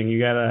fishing?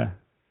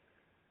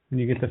 When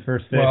you get the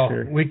first fish. Well,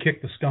 or we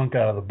kicked the skunk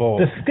out of the boat.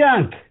 the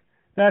skunk.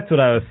 That's what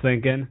I was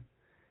thinking.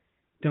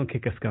 Don't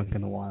kick a skunk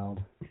in the wild.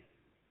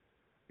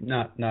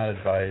 Not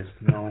advised.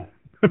 No.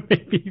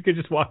 Maybe you could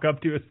just walk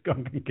up to a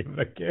skunk and give it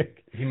a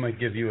kick. He might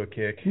give you a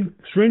kick.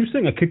 Strangest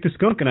thing, I kicked a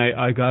skunk and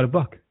I got a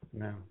buck.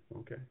 No.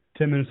 Okay.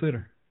 10 minutes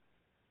later.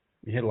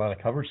 You hit a lot of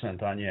cover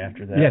scent on you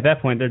after that. Yeah, at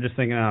that point they're just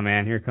thinking, oh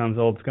man, here comes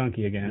old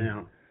Skunky again.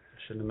 Yeah.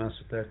 Shouldn't have messed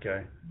with that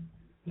guy.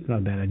 It's not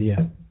a bad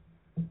idea.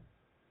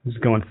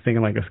 Just going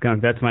thinking like a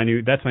skunk. That's my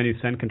new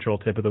scent control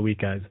tip of the week,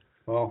 guys.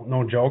 Well,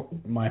 no joke.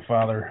 My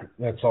father,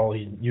 that's all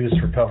he used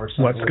for cover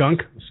scent. What, was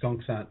skunk?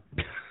 Skunk scent.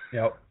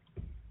 Yep.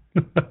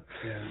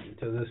 Yeah.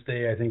 To this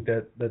day, I think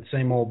that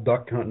same old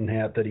duck hunting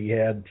hat that he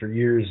had for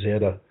years, he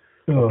had a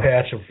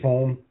patch of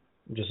foam,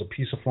 just a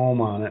piece of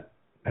foam on it,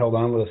 held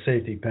on with a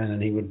safety pin,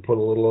 and he would put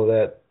a little of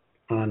that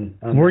on.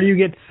 Where do you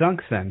get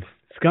skunk scent?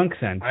 Skunk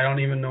scent. I don't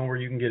even know where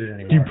you can get it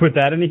anymore. Do you put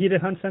that in a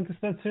heated hunt scent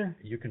dispenser?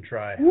 You can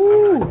try.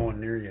 Woo! I'm not going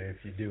near you if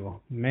you do.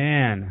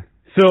 Man.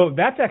 So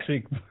that's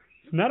actually,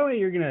 not only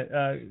you're going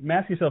to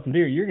mask yourself from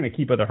deer, you're going to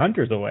keep other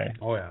hunters away.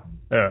 Oh,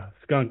 yeah.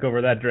 Skunk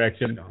over that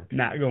direction, Skunk.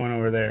 not going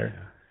over there.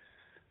 Yeah.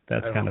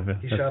 That's kind of a...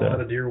 He shot a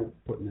lot of deer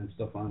putting that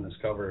stuff on his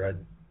cover. It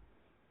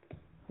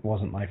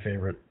wasn't my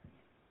favorite.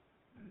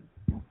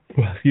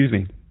 Excuse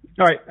me.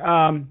 All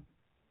right.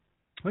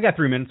 We got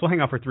 3 minutes. We'll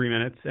hang out for 3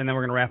 minutes, and then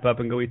we're going to wrap up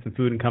and go eat some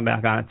food and come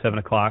back on at 7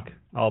 o'clock.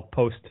 I'll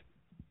post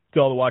to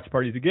all the watch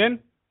parties again,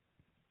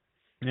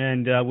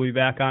 and we'll be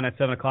back on at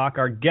 7 o'clock.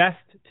 Our guest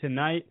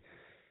tonight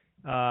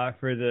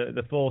for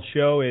the full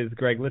show is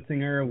Greg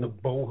Litzinger. The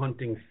bow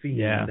hunting fiend.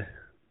 Yeah.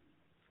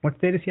 What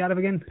state is he out of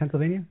again?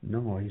 Pennsylvania?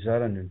 No, he's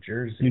out of New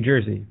Jersey. New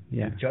Jersey,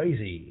 yeah. New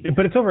Jersey.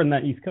 But it's over on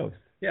that East Coast.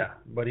 Yeah,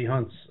 but he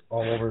hunts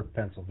all over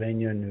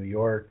Pennsylvania, New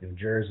York, New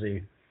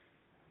Jersey.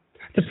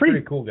 It's a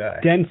pretty cool guy.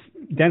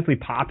 Densely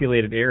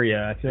populated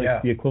area. I feel like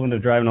Yeah. the equivalent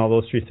of driving all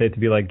those three states would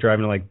be like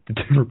driving to like the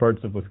different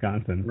parts of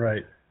Wisconsin.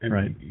 Right. And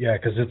Right. Yeah,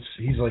 because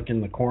he's like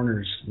in the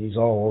corners. He's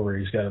all over.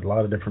 He's got a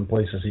lot of different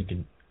places he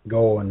can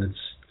go, and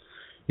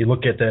you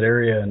look at that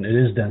area, and it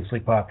is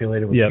densely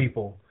populated with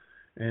people.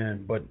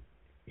 But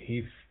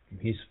he's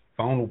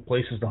found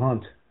places to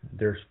hunt.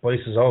 There's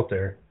places out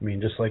there. I mean,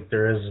 just like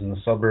there is in the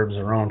suburbs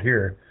around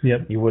here.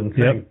 Yep. You wouldn't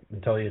think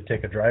until you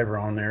take a drive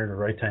around there at the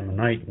right time of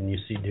night, and you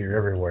see deer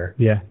everywhere.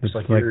 Yeah. Just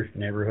like your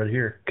neighborhood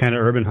here. Kind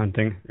of urban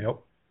hunting. Yep.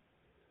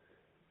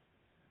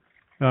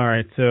 All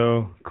right,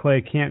 so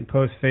Clay can't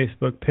post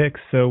Facebook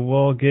pics, so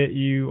we'll get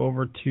you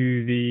over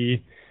to the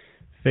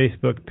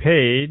Facebook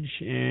page,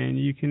 and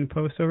you can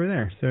post over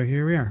there. So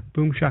here we are.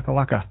 Boom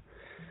shakalaka.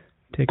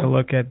 Take a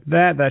look at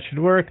that. That should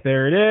work.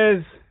 There it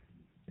is.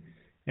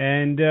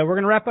 And we're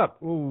going to wrap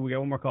up. Ooh, we got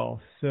one more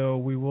call. So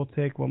we will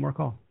take one more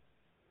call.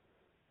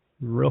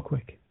 Real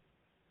quick.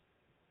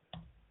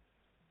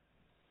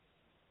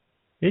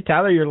 Hey,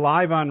 Tyler, you're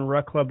live on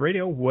Rut Club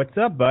Radio. What's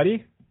up,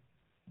 buddy?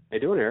 How you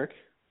doing, Eric?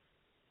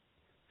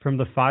 From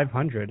the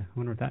 500. I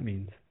wonder what that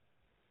means.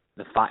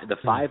 The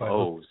five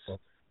O's.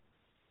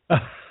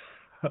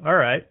 All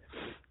right.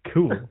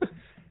 Cool.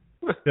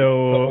 The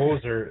So,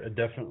 O's are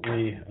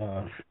definitely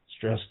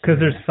stressed. because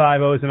there's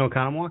 5 O's in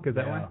Oconomowoc, is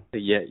that why?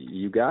 Yeah,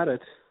 you got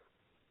it.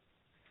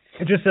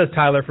 It just says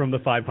Tyler from the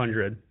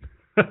 500.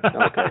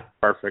 Okay,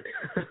 perfect.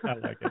 I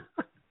like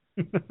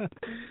it.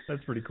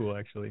 That's pretty cool,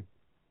 actually.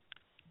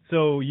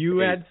 So you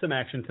had some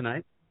action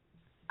tonight.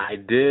 I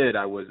did.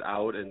 I was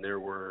out, and there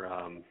were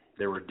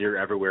deer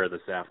everywhere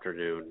this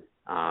afternoon.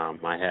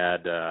 I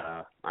had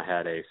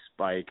a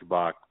spike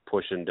buck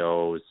pushing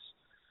does,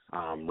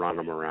 run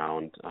them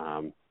around.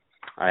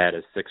 I had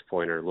a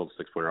 6-pointer, a little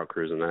 6-pointer out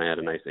cruising, and then I had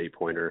a nice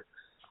 8-pointer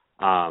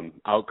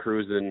Out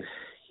cruising,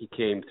 he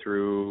came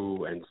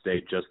through and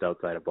stayed just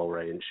outside of bow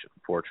range,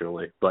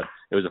 unfortunately. But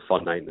it was a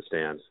fun night in the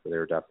stands.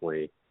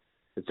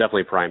 It's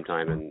definitely prime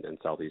time in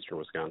southeastern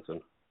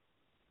Wisconsin.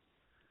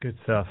 Good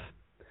stuff.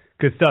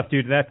 Good stuff,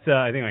 dude. That's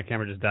I think my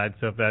camera just died,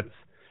 so if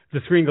the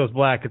screen goes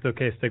black, it's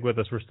okay. Stick with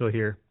us. We're still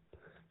here.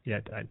 Yeah,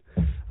 it died.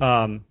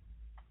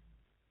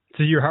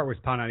 So your heart was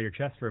pounding out of your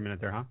chest for a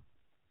minute there, huh?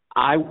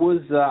 I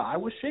was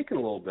shaking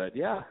a little bit,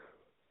 yeah.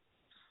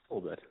 A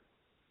little bit.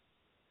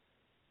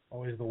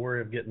 Always the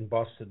worry of getting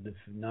busted, if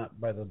not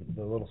by the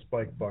little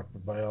spike buck,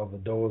 but by all the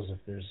does. If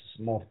there's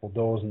multiple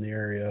does in the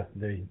area,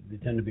 they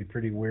tend to be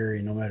pretty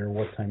wary no matter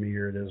what time of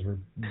year it is, where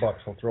bucks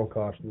will throw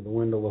caution to the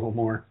wind a little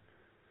more.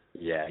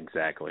 Yeah,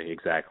 exactly.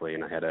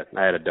 And I had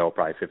a doe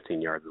probably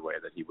 15 yards away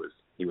that he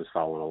was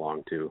following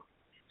along too.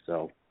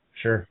 So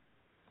sure.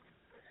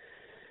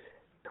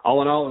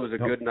 All in all, it was a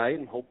good night,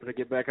 and hoping to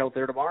get back out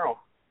there tomorrow.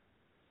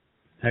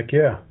 Heck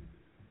yeah.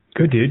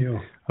 Good, dude.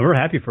 We're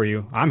happy for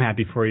you. I'm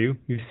happy for you.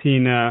 You've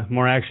seen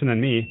more action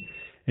than me,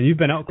 and you've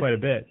been out quite a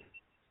bit.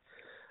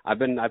 I've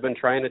been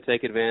trying to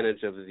take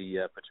advantage of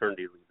the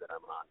paternity leave that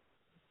I'm on.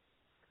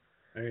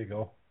 There you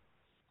go.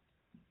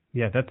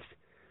 Yeah,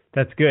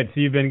 that's good.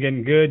 So you've been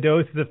getting good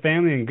doses of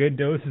family and good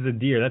doses of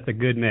deer. That's a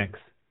good mix.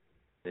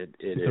 It's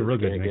a real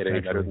good mix, get any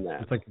actually. better than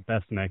that. It's like the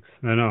best mix.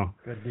 I know.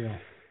 Good deal.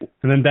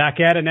 And then back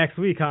at it next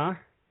week, huh?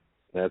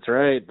 That's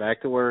right.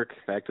 Back to work.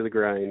 Back to the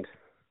grind.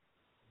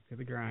 To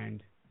the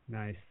grind.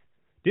 Nice.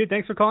 Dude,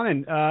 thanks for calling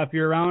in. If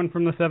you're around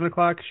from the 7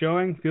 o'clock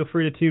showing, feel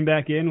free to tune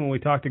back in when we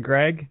talk to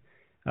Greg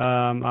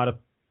out of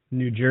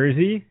New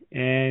Jersey.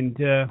 And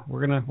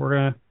we're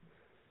gonna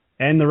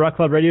end the Rut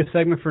Club Radio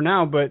segment for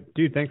now. But,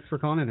 dude, thanks for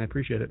calling in. I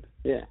appreciate it.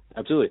 Yeah,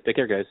 absolutely. Take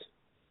care, guys.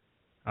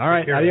 All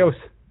right. Adios.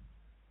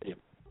 Yep.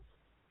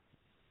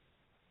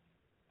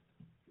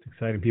 It's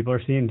exciting. People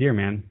are seeing deer,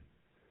 man.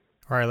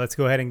 All right, let's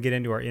go ahead and get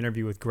into our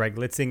interview with Greg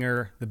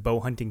Litzinger, the bow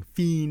hunting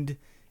fiend,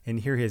 and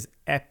hear his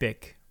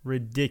epic,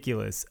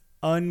 ridiculous,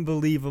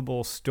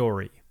 unbelievable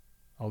story.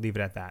 I'll leave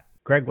it at that.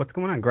 Greg, what's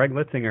going on? Greg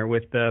Litzinger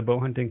with the bow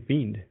hunting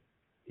fiend.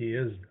 He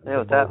is. Hey,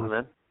 what's happening,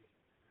 man?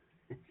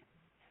 This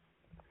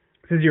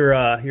is your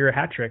a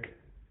hat trick.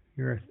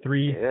 You're a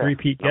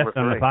three-peat guest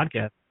on the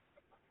podcast.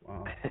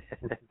 Wow.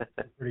 We're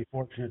pretty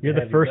fortunate. You're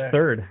the first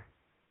third.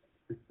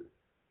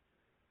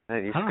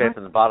 Hey, you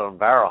scraping the bottom of the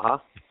barrel, huh?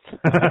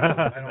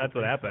 That's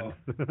what happened.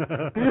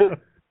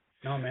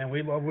 No, man,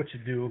 we love what you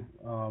do.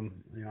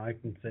 I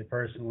can say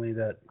personally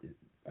that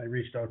I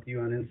reached out to you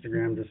on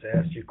Instagram, just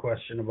asked you a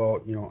question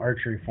about,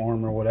 archery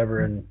form or whatever,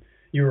 and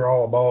you were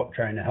all about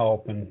trying to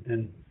help,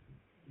 and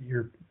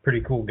you're a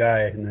pretty cool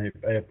guy, and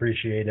I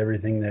appreciate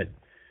everything that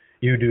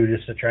you do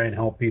just to try and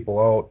help people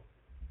out,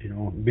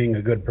 being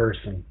a good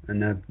person,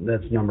 and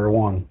that's number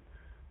one.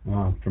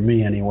 For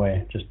me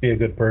anyway, just be a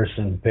good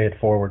person, pay it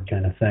forward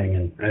kind of thing,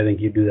 and I think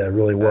you do that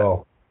really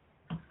well.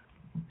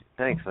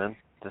 Thanks, man.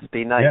 Just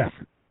be nice. Yeah.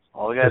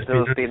 All we gotta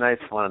do is be nice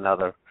to one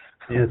another.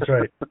 Yeah, that's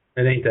right.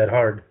 It ain't that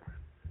hard.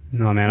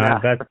 No, man,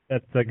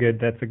 that's a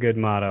good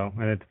motto,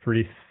 and it's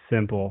pretty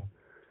simple.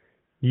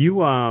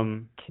 You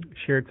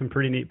shared some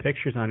pretty neat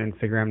pictures on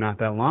Instagram not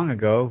that long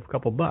ago, a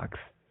couple bucks.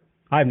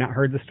 I have not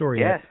heard the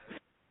story yet.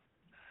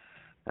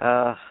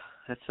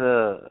 It's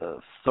a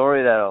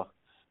story that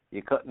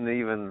you couldn't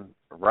even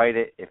write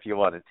it if you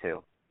wanted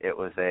to. It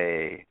was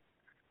a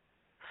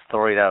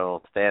story that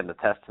will stand the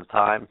test of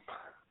time.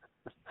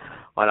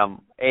 When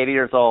I'm 80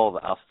 years old,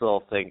 I'll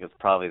still think it's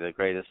probably the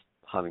greatest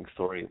hunting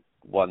story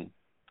one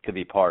could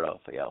be part of.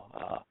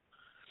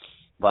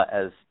 But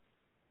as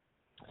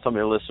some of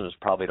your listeners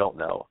probably don't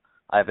know,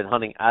 I've been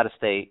hunting out of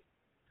state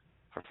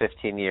for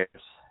 15 years,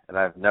 and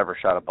I've never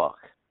shot a buck.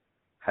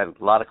 Had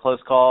a lot of close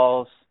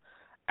calls.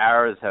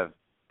 Arrows have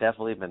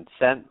definitely been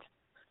sent,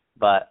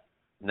 but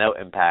no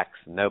impacts,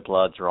 no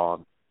blood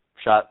drawn.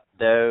 Shot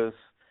does,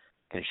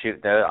 can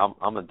shoot doe.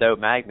 I'm a doe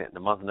magnet in the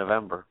month of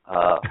November.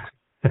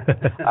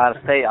 Out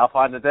of state, I'll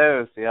find the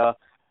does,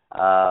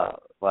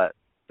 but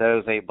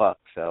those ain't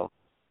bucks. So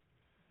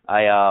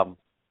I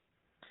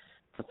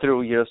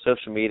through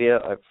social media,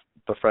 I've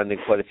befriended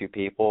quite a few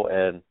people,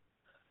 and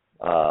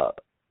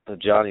the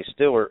Johnny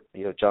Stewart,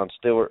 John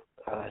Stewart,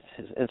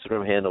 his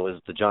Instagram handle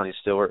is the Johnny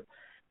Stewart,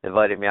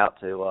 invited me out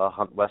to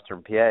hunt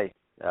Western PA,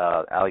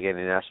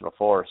 Allegheny National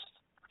Forest.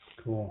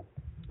 Cool.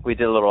 We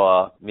did a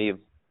little him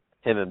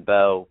and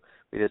Bo.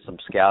 We did some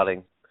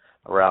scouting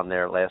around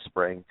there last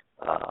spring.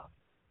 It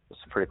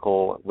was pretty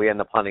cool. We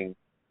ended up hunting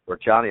where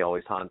Johnny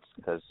always hunts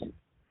because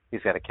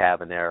he's got a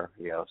cabin there,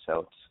 so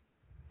it's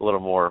a little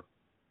more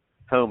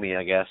homey,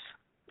 I guess.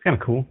 It's kind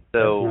of cool.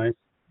 So, nice.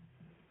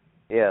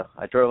 Yeah,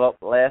 I drove up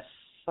last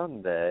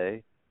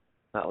Sunday,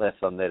 not last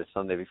Sunday, the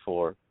Sunday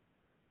before,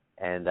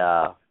 and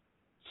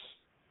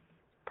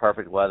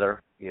perfect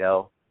weather, it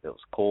was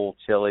cool,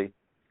 chilly,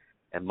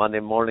 and Monday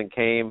morning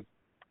came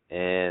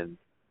and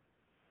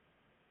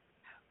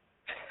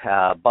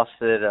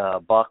busted a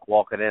buck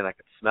walking in. I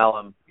could smell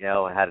him,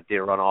 and had a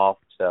deer run off.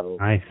 So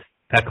nice.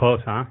 That close,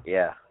 huh?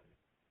 Yeah.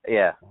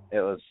 It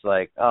was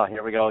like, oh,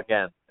 here we go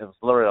again. It was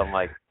literally, I'm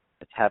like,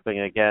 it's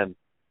happening again.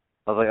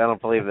 I was like, I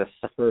don't believe this.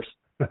 The first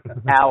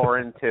hour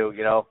into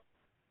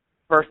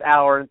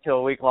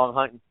a week-long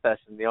hunting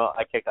session,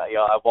 I kick out,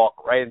 I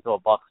walk right into a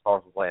buck's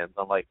parcel lands.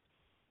 I'm like,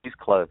 he's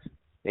close.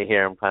 You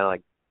hear him kind of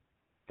like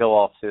go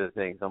off through the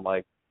things. I'm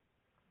like,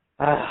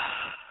 5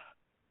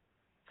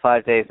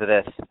 days of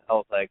this. I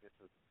was like,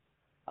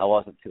 I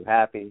wasn't too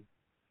happy.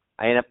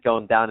 I ended up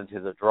going down into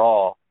the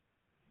draw,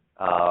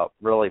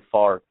 really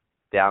far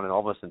down and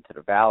almost into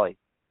the valley,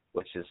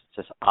 which is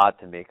just odd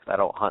to me because I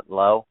don't hunt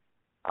low.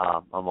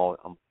 I'm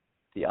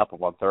the upper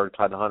 1/3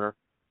 kind of hunter.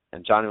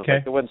 And Johnny was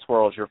like, the wind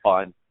swirls, you're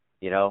fine.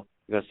 You're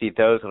going to see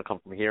does going to come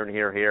from here and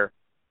here and here.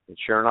 And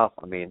sure enough,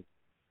 I mean,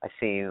 I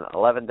seen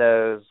 11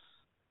 does.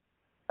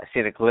 I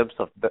seen a glimpse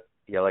of,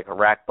 like a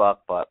rack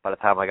buck, but by the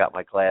time I got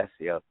my glass,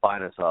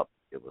 finers up,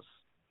 it was,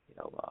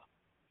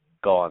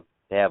 gone.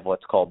 They have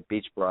what's called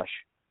beach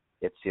brush.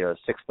 It's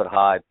 6 foot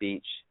high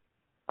beech,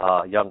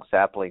 young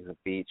saplings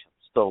of beech,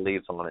 still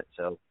leaves on it.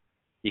 So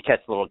you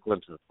catch little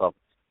glimpses of stuff.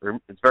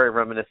 It's very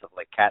reminiscent of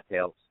like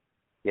cattails,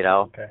 You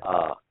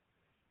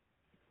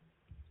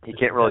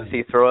can't really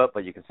see through it,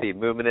 but you can see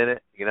movement in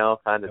it,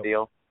 kind of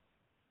deal.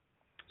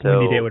 So,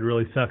 windy day would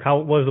really suck. How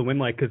was the wind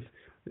like? Because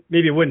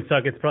maybe it wouldn't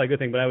suck. It's probably a good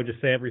thing, but I would just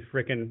say every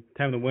freaking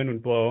time the wind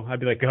would blow, I'd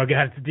be like, oh,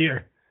 God, it's a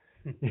deer.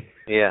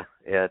 Yeah.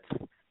 They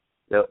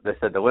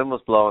said the wind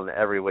was blowing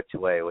every which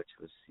way, which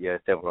was,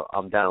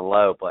 I'm down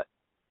low, but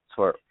it's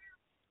where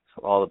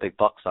all the big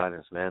buck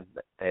signers, man.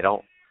 They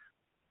don't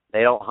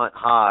hunt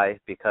high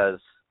because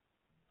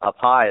up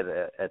high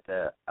at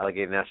the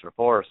Allegheny National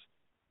Forest,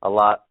 a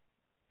lot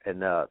in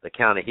the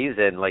county he's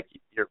in, like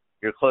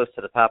you're close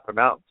to the top of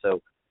the mountain,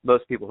 so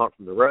most people hunt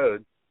from the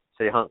road,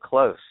 so you hunt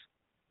close,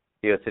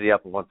 to the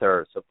upper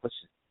 1/3. So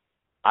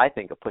I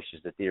think it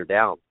pushes the deer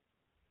down,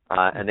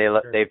 and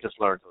they've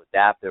just learned to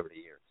adapt over the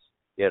years.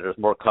 There's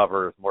more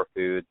cover, there's more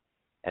food,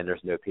 and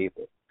there's no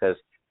people because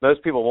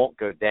most people won't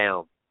go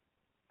down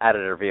out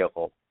of their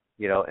vehicle,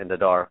 in the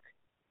dark.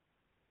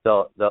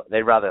 So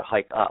they'd rather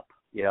hike up,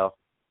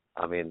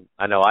 I mean,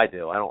 I know I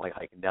do. I don't like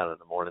hiking down in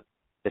the morning.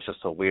 It's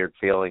just a weird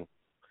feeling.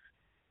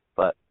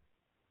 But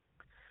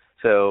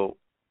so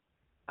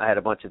I had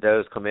a bunch of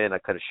does come in. I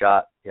could have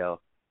shot,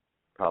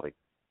 probably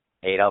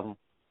 8 of them.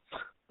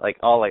 When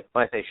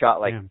I say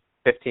shot,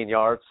 15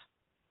 yards.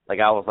 I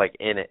was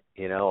in it,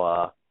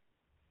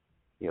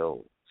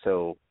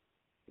 So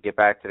get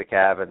back to the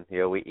cabin.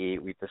 We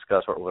eat. We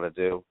discuss what we're going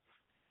to do.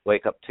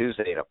 Wake up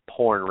Tuesday to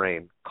pouring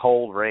rain,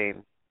 cold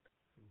rain.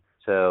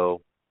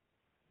 So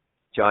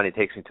Johnny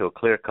takes me to a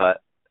clear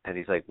cut, and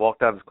he's like, walk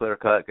down this clear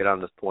cut, get on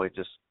this point,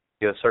 just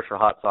search for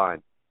hot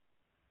sign.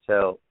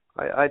 So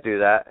I do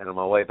that, and on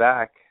my way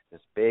back,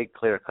 this big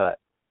clear cut,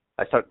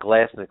 I start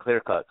glassing the clear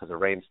cut because the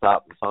rain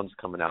stopped and the sun's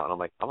coming out, and I'm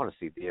like, I want to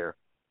see deer.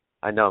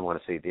 I know I'm going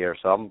to see deer,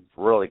 so I'm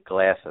really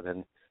glassing,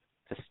 and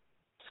it's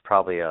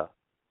probably a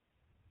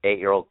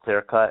 8-year-old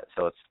clear cut,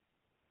 so it's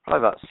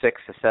probably about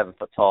 6 to 7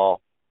 foot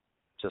tall,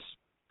 just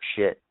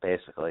shit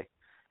basically,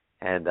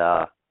 and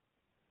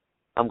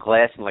I'm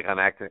glassing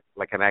I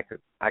can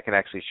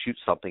actually shoot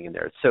something in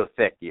there. It's so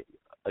thick,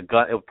 a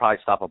gun it would probably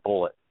stop a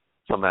bullet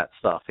from that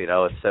stuff.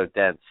 It's so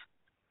dense.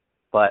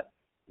 But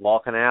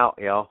walking out,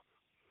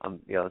 I'm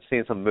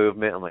seeing some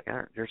movement. I'm like,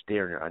 there's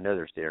deer in here. I know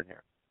there's deer in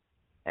here,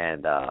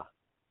 and I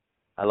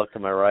look to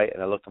my right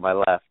and I look to my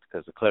left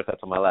because the clear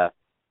cut's on my left,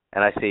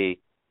 and I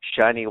see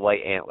shiny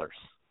white antlers,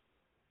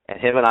 and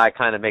him and I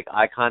kind of make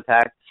eye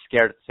contact,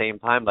 scared at the same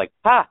time, like,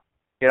 ha!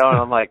 And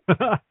I'm like,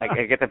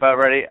 I get the boat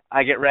ready,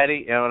 I get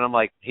ready, and I'm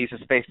like, he's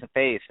just face to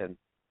face, and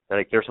they're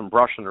like, there's some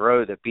brush on the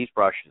road, that beach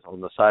brush is on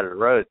the side of the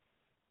road.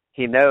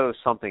 He knows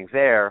something's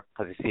there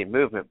because he's seeing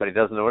movement, but he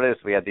doesn't know what it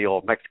is. We had the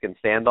old Mexican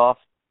standoff,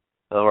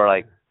 so we're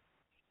like,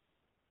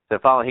 so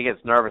finally he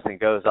gets nervous and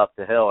goes up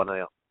the hill, and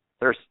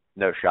there's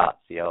no shots,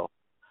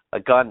 a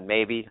gun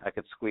maybe I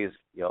could squeeze,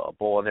 a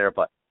bull in there,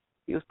 but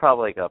he was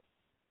probably like a,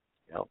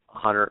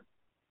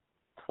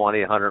 120,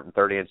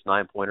 130 inch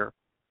 9-pointer.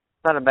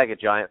 Not a mega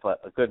giant, but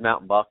a good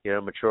mountain buck,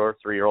 mature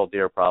 3-year-old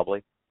deer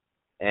probably.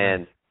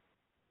 And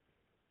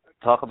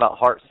talk about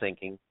heart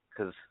sinking,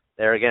 because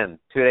there again,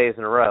 2 days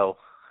in a row,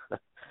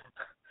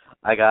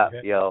 I got,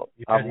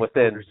 I'm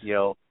within,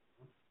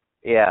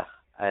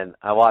 and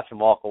I watched him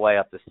walk away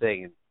up this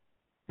thing,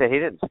 and he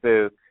didn't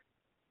spook,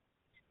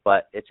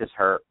 but it just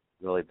hurt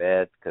really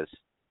bad because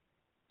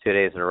 2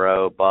 days in a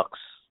row, bucks,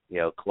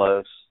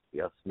 close,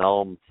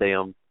 smell them, see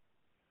them,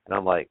 and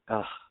I'm like,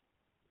 oh,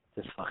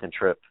 this fucking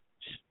trip.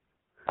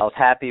 I was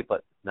happy,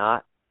 but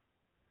not.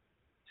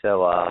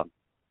 So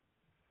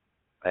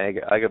I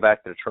go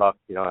back to the truck.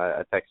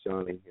 I text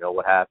him,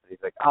 what happened.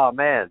 He's like, oh,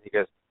 man. He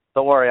goes,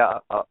 don't worry. I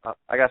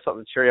got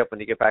something to cheer you up when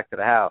you get back to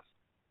the house.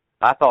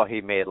 I thought he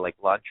made, lunch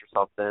or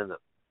something.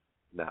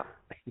 No.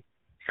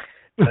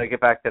 When I get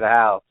back to the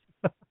house,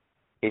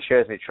 he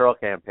shows me trail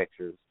cam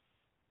pictures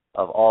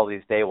of all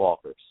these day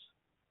walkers.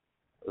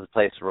 The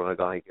place we're going to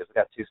go. He goes, I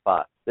got 2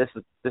 spots. This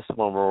is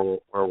one where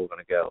we're going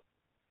to go.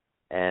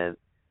 And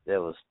there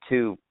was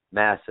 2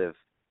 massive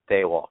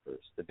day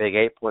walkers, the big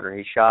 8-pointer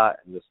he shot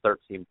and this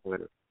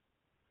 13-pointer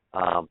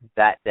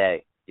that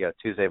day,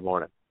 Tuesday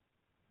morning.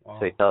 Wow.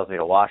 So he tells me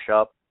to wash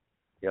up,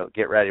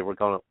 get ready. I'm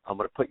going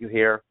to put you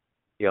here,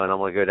 and I'm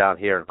going to go down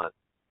here and hunt.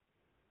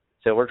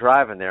 So we're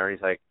driving there, and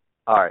he's like,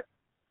 all right,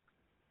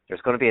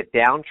 there's going to be a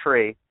down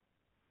tree,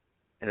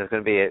 and there's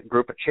going to be a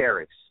group of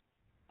cherries.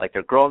 Like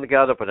they're growing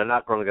together, but they're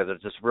not growing together.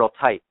 They're just real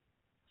tight.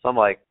 So I'm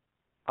like,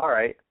 all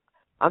right.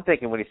 I'm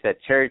thinking when he said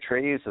cherry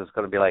trees, it was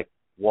going to be like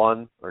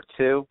 1 or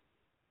 2.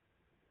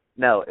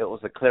 No, it was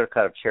a clear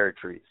cut of cherry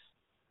trees.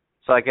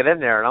 So I get in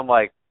there, and I'm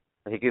like,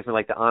 he gives me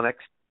like the Onyx,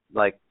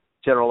 like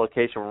general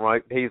location.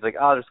 Right? He's like,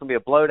 oh, there's going to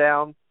be a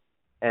blowdown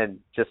and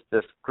just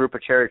this group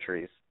of cherry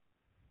trees.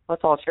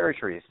 That's all cherry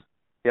trees.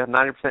 You have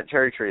 90%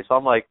 cherry trees. So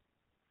I'm like,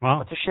 wow.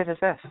 What the shit is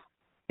this?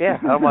 Yeah,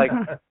 I'm like,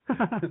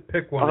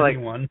 pick one,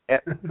 anyone.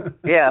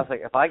 Yeah, I was like,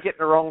 if I get in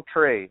the wrong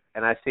tree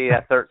and I see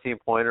that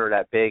 13-pointer or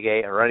that big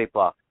 8 or any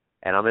buck,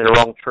 and I'm in the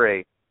wrong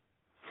tree,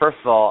 first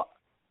of all,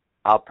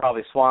 I'll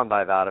probably swan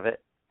dive out of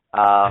it.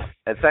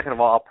 And second of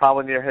all, I'll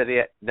probably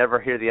never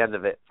hear the end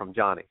of it from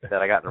Johnny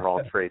that I got in the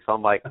wrong tree. So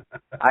I'm like,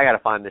 I got to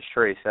find this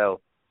tree. So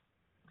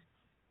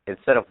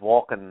instead of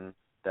walking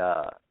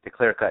the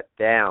clear cut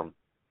down,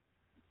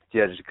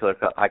 the clear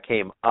cut, I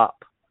came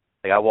up.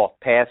 Like I walked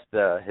past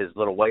his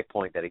little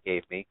waypoint that he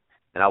gave me,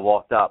 and I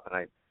walked up,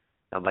 and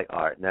I'm like,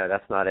 all right, no,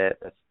 that's not it.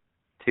 That's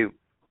 2.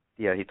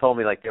 He told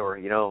me like they were,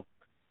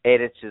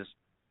 8 inches,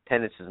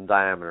 10 inches in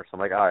diameter. So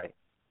I'm like, all right.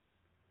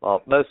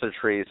 Well, most of the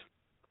trees,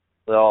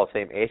 they're all the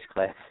same age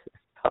class,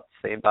 about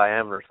the same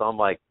diameter. So I'm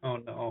like, oh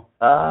no.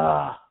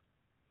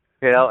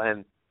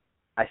 And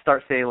I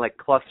start seeing like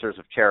clusters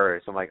of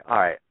cherries. I'm like, all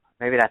right,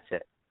 maybe that's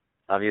it.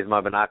 I'm using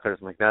my binoculars.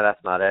 I'm like, no,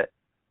 that's not it.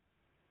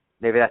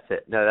 Maybe that's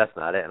it. No, that's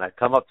not it. And I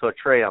come up to a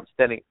tree. I'm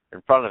standing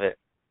in front of it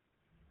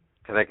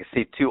because I can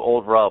see 2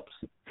 old rubs,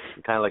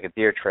 kind of like a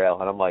deer trail.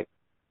 And I'm like,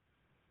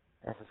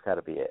 this has got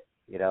to be it,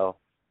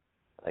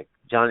 Like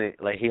Johnny,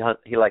 like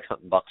he likes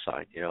hunting buck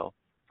sign, So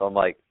I'm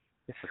like,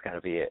 this has got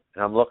to be it.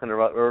 And I'm looking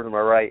over to my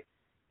right,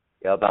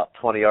 about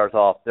 20 yards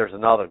off. There's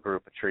another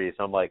group of trees.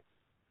 I'm like,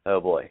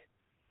 oh boy.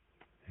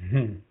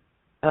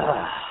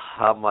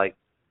 I'm like,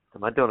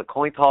 am I doing a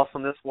coin toss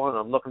on this one?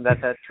 I'm looking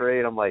at that tree,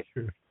 and I'm like,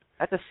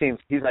 that just seems.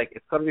 He's like,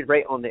 it's going to be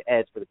right on the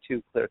edge where the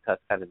 2 clear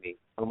cuts kind of meet.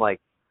 I'm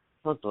like,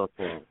 it's not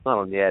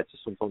on the edge.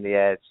 This one's on the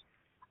edge.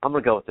 I'm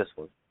going to go with this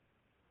one.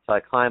 So I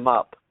climb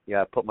up.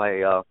 I put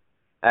my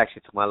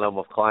actually took my Lone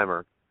Wolf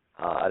Climber.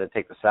 I didn't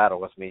take the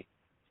saddle with me,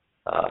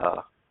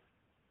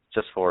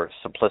 just for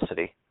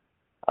simplicity.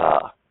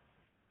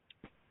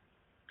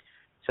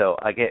 So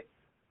I get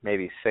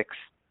maybe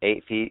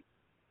 6-8 feet,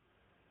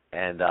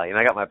 and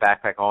I got my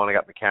backpack on. I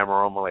got my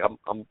camera on. I'm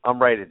like,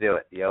 I'm ready to do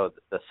it.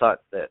 The sun,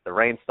 the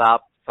rain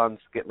stopped. Sun's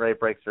getting ready to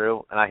break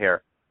through, and I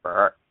hear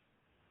burr,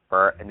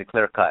 burr in the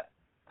clear cut,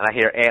 and I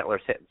hear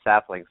antlers hitting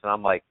saplings, and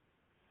I'm like,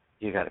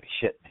 you got to be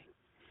shitting me.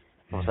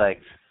 I was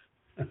like,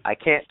 I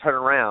can't turn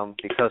around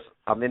because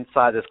I'm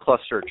inside this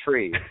cluster of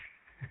trees.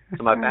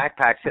 So my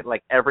backpack's hitting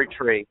like every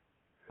tree.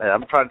 And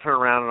I'm trying to turn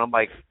around, and I'm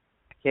like,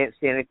 I can't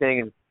see anything,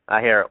 and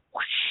I hear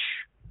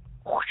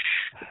whoosh,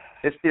 whoosh.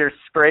 This deer's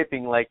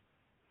scraping like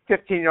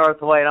 15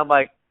 yards away, and I'm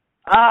like,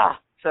 ah!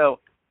 So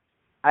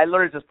I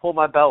literally just pulled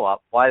my bow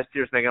up. Why this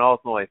deer's making all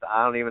this noise?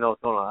 I don't even know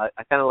what's going on.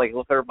 I kind of like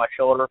look over my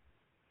shoulder.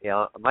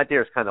 My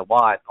deer's kind of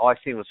wide. All I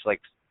seen was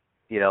like,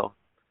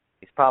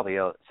 he's probably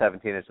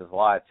 17 inches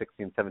wide,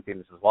 16, 17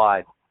 inches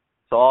wide.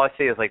 So all I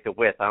see is like the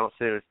width. I don't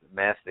see the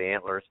mass of the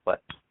antlers,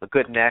 but a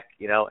good neck,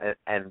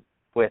 and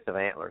width of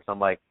antlers. I'm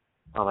like,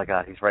 oh my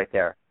God, he's right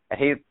there. And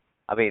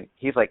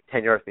he's like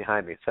 10 yards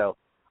behind me. So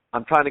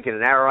I'm trying to get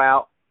an arrow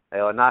out,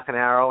 knock an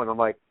arrow, and I'm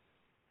like,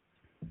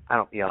 I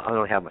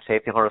don't have my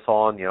safety harness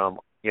on.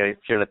 If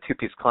you're in a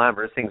 2-piece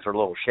climber, things are a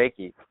little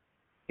shaky,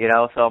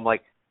 So I'm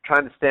like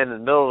trying to stand in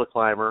the middle of the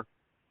climber.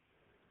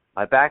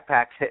 My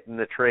backpack's hitting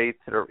the tree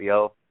to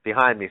the,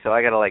 behind me, so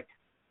I gotta like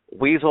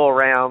weasel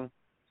around.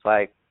 So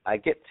I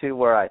get to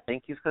where I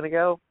think he's gonna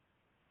go.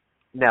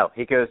 No,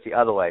 he goes the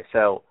other way.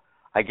 So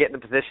I get in the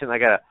position. I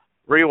gotta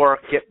rework,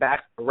 get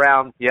back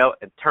around,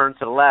 and turn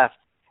to the left.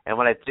 And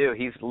when I do,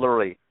 he's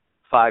literally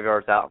 5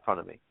 yards out in front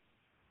of me.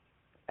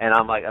 And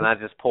I'm like, and I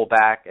just pull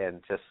back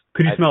and just.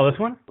 Could you smell this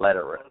one? Let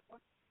it rip.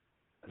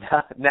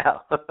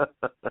 No.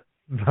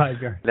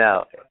 5 yards.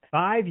 No.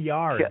 5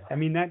 yards. Yeah. I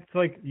mean, that's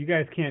like, you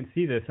guys can't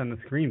see this on the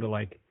screen, but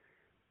like,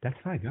 that's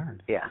 5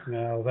 yards. Yeah.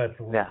 No, that's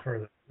a little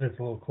further. It's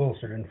a little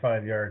closer than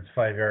 5 yards.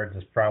 5 yards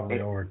is probably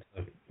over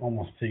to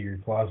almost to your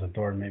closet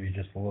door, maybe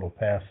just a little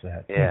past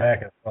that. Yeah. The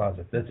back of the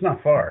closet. It's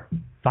not far.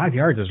 5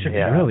 yards is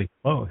really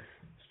close.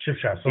 It's chip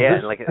shot. So yeah,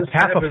 that's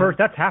half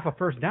a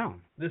first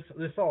down. This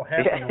all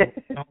happened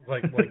sounds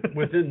like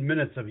within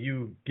minutes of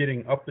you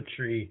getting up the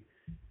tree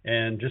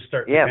and just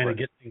start to kind of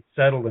get things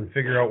settled and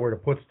figure out where to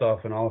put stuff,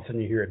 and all of a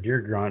sudden you hear a deer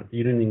grunt.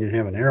 You didn't even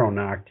have an arrow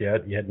knocked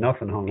yet. You had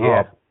nothing hung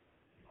up.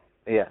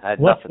 Yeah, I had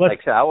nothing. Like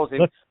I said, I was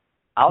going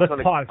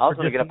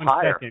to get up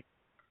higher.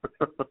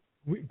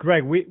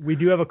 Greg, we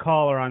do have a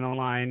caller on the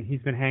line.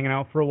 He's been hanging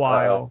out for a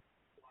while.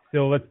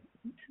 So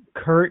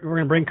we're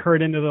going to bring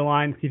Kurt into the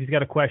line, see if he's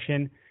got a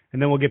question,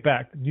 and then we'll get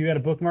back. Do you got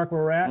a bookmark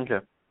where we're at?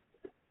 Okay.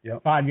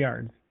 Yep. 5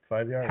 yards.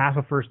 5 yards. Half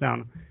a first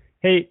down.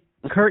 Hey,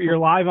 Kurt, you're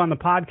live on the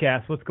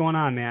podcast. What's going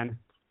on, man?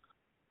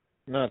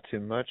 Not too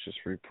much. Just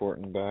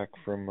reporting back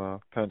from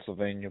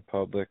Pennsylvania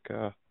Public.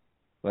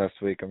 Last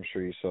week, I'm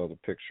sure you saw the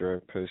picture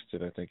I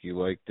posted. I think you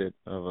liked it,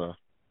 of a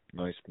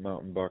nice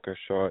mountain buck I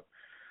shot.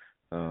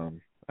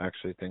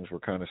 Actually, things were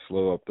kind of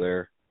slow up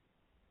there.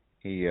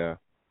 He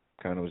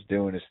kind of was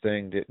doing his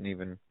thing. Didn't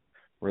even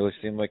really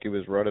seem like he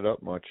was rutted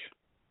up much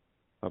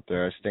up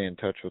there. I stay in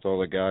touch with all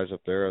the guys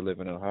up there. I live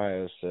in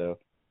Ohio, so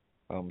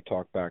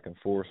talk back and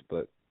forth,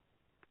 but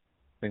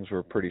things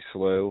were pretty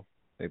slow.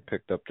 They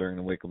picked up during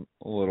the week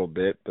a little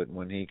bit, but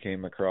when he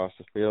came across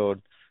the field,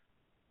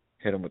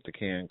 hit him with the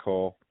can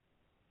call,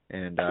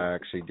 and I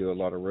actually do a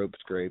lot of rope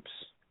scrapes.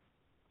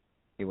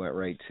 He went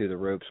right to the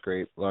rope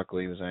scrape.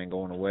 Luckily, he was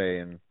angling away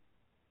and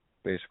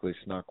basically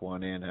snuck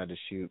one in. Had to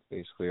shoot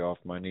basically off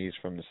my knees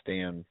from the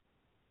stand,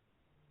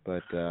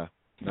 but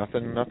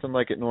nothing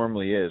like it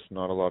normally is.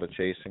 Not a lot of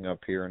chasing up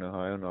here in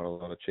Ohio. Not a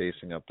lot of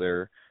chasing up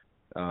there.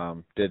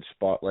 Did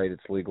spotlight,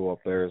 it's legal up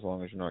there as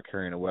long as you're not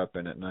carrying a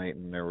weapon at night,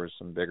 and there was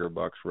some bigger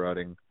bucks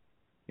rutting,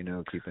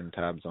 keeping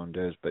tabs on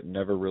those, but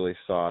never really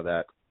saw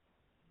that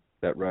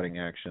rutting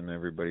action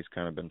everybody's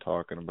kind of been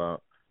talking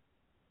about.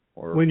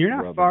 Or when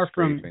you're not far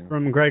from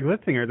Greg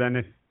Litzinger, then,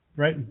 if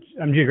right,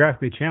 I'm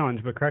geographically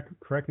challenged, but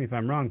correct me if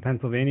I'm wrong,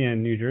 Pennsylvania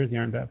and New Jersey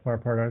aren't that far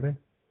apart, are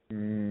they?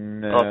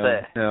 No,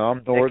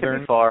 I'm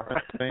northern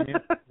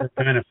Pennsylvania. They're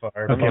kind of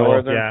far. I'm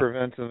northern for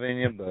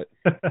Pennsylvania, but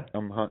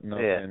I'm hunting up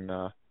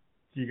in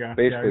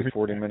basically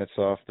 40 minutes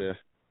off the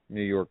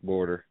New York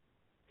border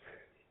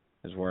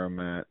is where I'm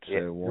at.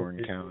 So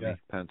Warren County,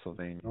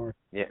 Pennsylvania.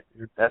 Yeah,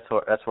 that's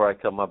where I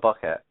killed my buck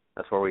at.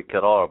 That's where we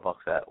killed all our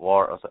bucks at.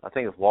 I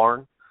think it's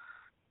Warren,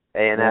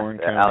 A&S,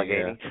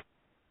 Allegheny.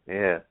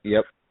 Yeah.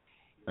 Yep.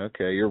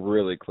 Okay, you're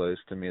really close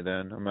to me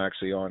then. I'm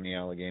actually on the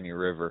Allegheny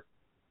River.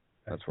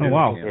 That's where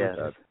wow.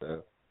 At,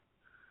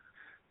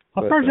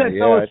 How far is that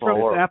fellas from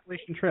the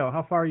Appalachian Trail?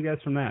 How far are you guys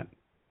from that?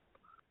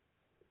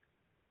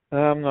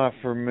 I'm not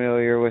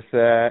familiar with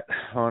that.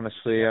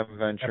 Honestly, I'm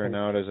venturing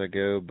out as I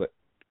go, but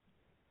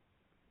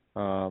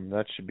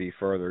that should be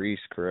farther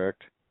east,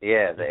 correct?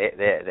 Yeah,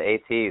 the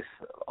AT's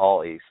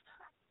all east.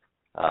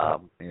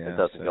 It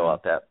doesn't go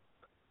up that.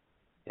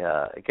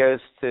 Yeah, it goes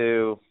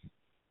to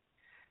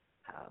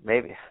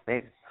maybe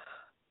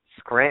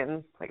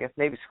Scranton. I guess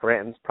maybe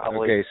Scranton's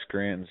probably. Okay,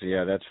 Scranton's.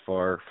 Yeah, that's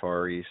far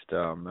east. That's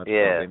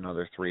probably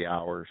another 3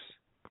 hours.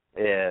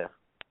 Yeah.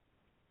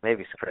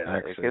 Maybe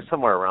Scranton. It's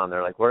somewhere around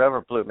there, like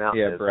wherever Blue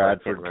Mountain is. Yeah,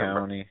 Bradford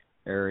County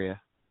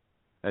area.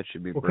 That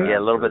should be Bradford. Yeah,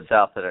 a little bit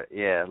south of there.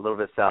 Yeah, a little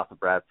bit south of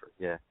Bradford.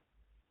 Yeah.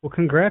 Well,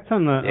 congrats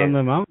on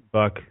the mountain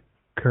buck,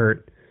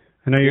 Kurt.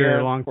 I know you're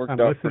a long-time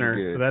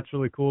listener, so that's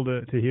really cool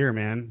to hear,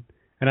 man.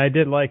 And I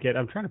did like it.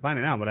 I'm trying to find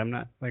it now, but I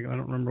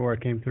don't remember where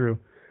it came through.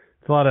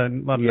 It's a lot of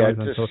noise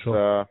on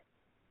social.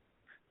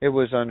 It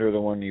was under the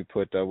one you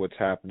put. What's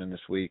happening this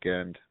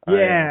weekend?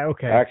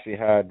 Okay. I actually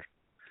had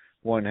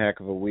one heck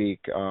of a week.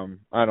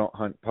 I don't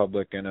hunt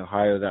public in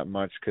Ohio that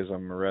much because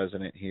I'm a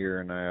resident here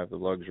and I have the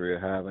luxury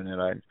of having it.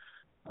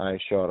 I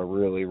shot a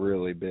really,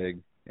 really big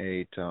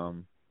 8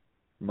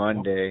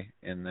 Monday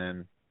and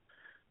then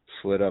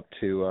slid up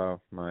to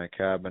my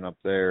cabin up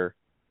there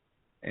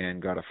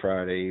and got a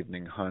Friday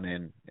evening hunt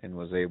in and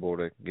was able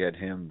to get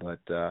him.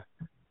 But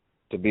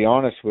to be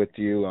honest with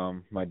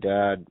you, my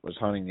dad was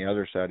hunting the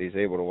other side. He's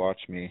able to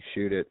watch me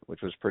shoot it,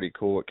 which was pretty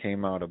cool. It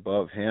came out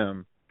above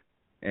him,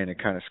 and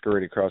it kind of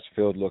scurried across the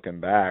field looking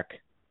back.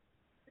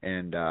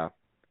 And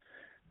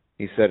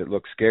he said it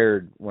looked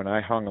scared. When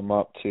I hung him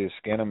up to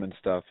skin him and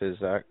stuff, his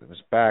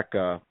back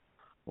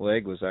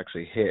leg was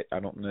actually hit. I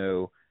don't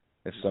know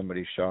if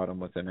somebody shot him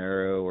with an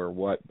arrow or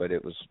what, but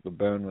the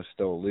bone was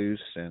still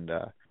loose, and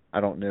I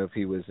don't know if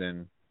he was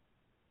in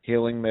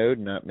healing mode,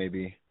 and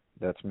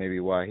that's maybe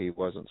why he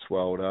wasn't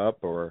swelled up,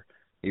 or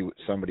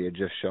somebody had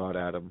just shot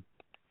at him.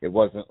 It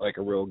wasn't like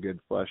a real good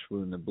flesh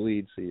wound to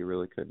bleed, so you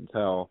really couldn't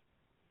tell.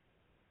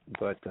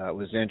 But it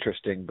was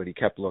interesting, but he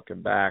kept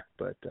looking back.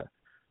 But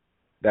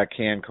that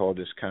can call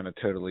just kind of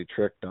totally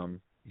tricked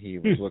him. He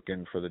was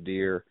looking for the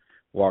deer,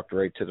 walked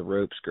right to the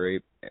rope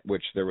scrape,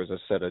 which there was a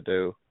set of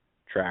doe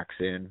tracks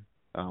in.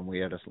 We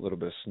had a little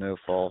bit of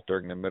snowfall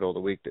during the middle of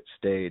the week that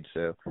stayed,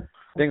 so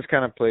things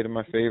kind of played in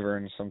my favor,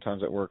 and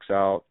sometimes it works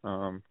out.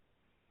 I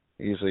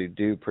usually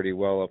do pretty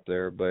well up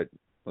there, but it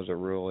was a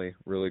really,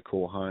 really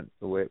cool hunt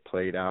the way it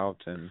played out,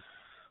 and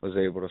was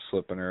able to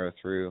slip an arrow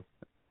through,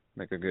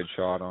 make a good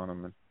shot on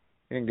him. And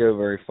he didn't go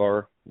very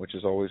far, which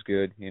is always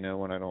good.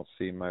 When I don't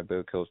see my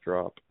bow kills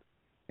drop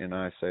in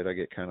eyesight, I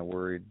get kind of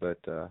worried, but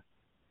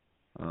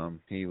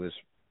he was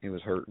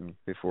hurting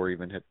before he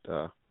even hit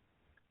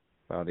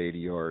about 80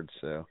 yards,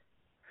 so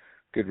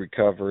good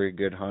recovery,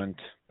 good hunt.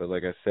 But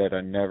like I said,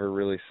 I never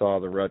really saw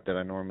the rut that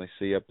I normally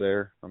see up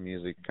there. I'm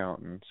usually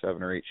counting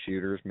 7 or 8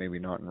 shooters, maybe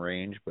not in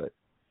range, but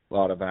a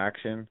lot of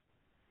action.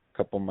 A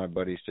couple of my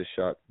buddies just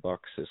shot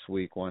bucks this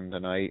week, one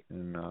tonight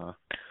and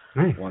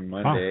one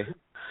Monday. Wow.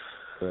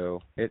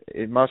 So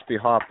it must be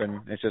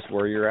hopping. It's just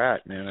where you're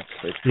at, man. It's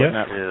putting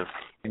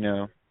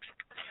that,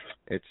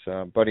 it's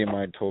a buddy of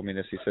mine told me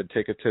this. He said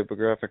take a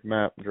topographic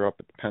map, drop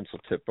a pencil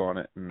tip on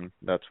it, and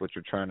that's what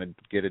you're trying to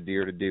get a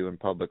deer to do in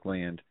public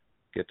land.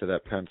 Get to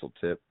that pencil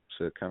tip,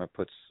 so it kind of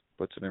puts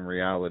it in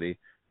reality.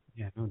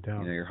 Yeah, no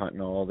doubt. You're hunting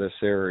all this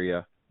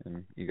area,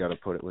 and you got to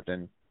put it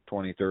within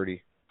 20,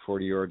 30,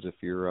 40 yards if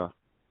you're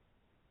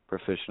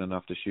proficient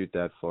enough to shoot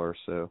that far.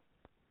 So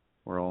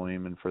we're all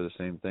aiming for the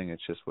same thing.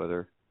 It's just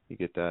whether you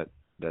get that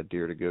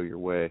deer to go your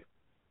way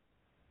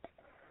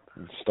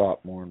and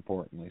stop, more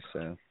importantly.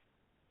 So.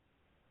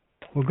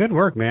 Well, good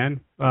work, man.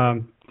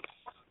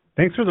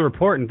 Thanks for the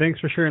report, and thanks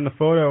for sharing the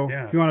photo.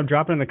 Yeah. If you want to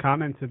drop it in the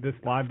comments of this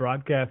live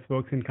broadcast,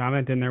 folks can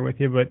comment in there with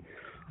you. But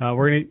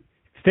we're going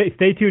to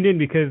stay tuned in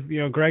because,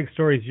 Greg's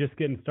story is just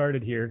getting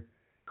started here.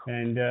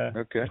 And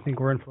okay. I think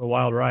we're in for a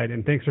wild ride.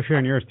 And thanks for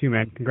sharing yours, too,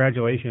 man.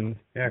 Congratulations.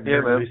 Yeah,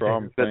 man. No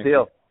problem. Good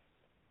deal.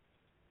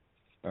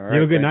 All right.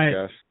 You have a good night.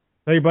 Guys.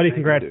 Tell your buddy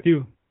congrats,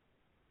 too.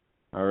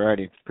 All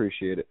righty.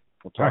 Appreciate it.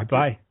 We'll talk. All right,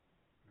 bye.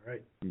 All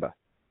right. Bye.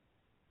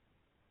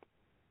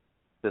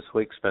 This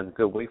week's been a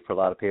good week for a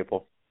lot of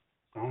people.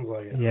 Sounds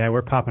like it. Yeah,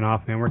 we're popping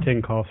off, man. We're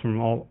taking calls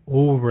from all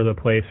over the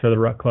place for the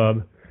Rut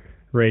Club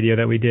radio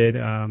that we did,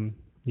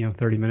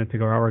 30 minutes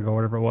ago, or hour ago,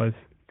 whatever it was.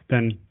 It's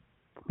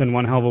been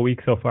one hell of a week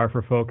so far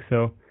for folks.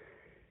 So,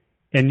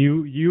 and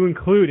you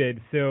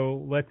included.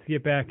 So let's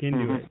get back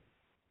into it.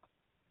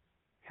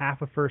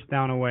 Half a first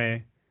down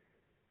away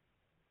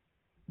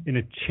in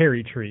a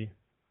cherry tree.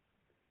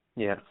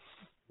 Yeah.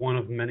 One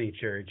of many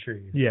cherry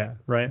trees. Yeah,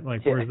 right.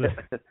 Like, where's the?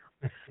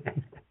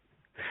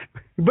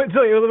 But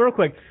so real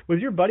quick, was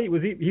your buddy?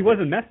 Was he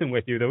wasn't messing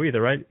with you though either,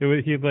 right?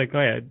 He's like,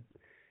 oh yeah,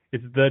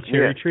 it's the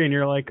cherry tree, and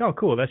you're like, oh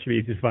cool, that should be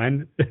easy to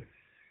find.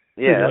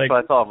 Yeah, that's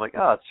what I thought. I'm like,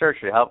 oh, it's cherry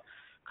tree. How?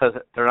 Because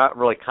they're not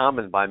really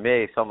common by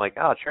me, so I'm like,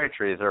 oh, cherry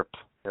trees they're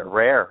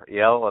rare,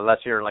 unless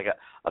you're in like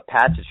a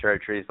patch of cherry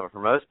trees. But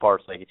for most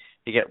parts, like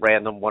you get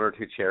random one or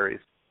two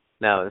cherries.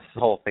 No, this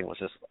whole thing was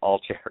just all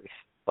cherries.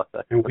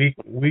 And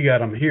we got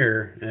them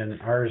here, and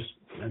ours.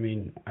 I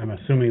mean, I'm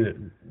assuming that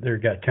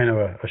they've got kind of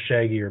a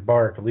shaggier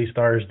bark. At least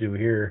ours do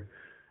here,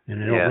 and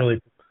they don't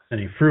really produce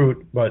any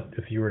fruit. But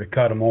if you were to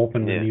cut them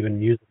open and even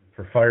use them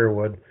for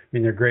firewood, I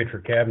mean, they're great for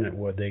cabinet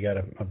wood. They got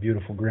a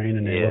beautiful grain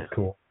and they look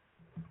cool,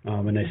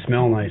 and they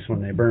smell nice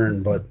when they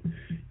burn. But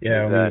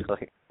yeah,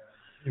 exactly.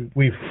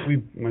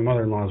 My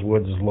mother-in-law's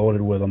woods is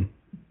loaded with them.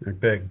 They're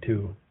big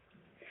too.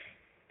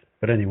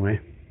 But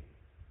anyway.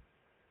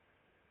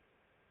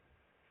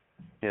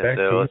 Yeah,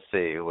 so let's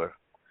see. We're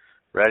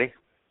ready?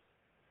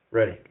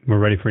 Ready. We're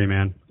ready for you,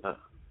 man.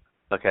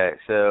 Okay,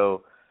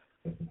 so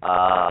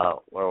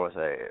where was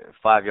I?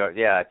 5 yards.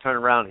 Yeah, I turned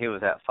around. He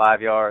was at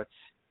 5 yards.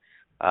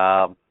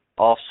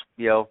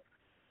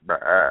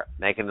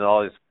 Making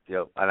all these,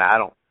 and I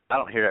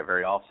don't hear that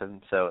very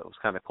often, so it was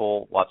kind of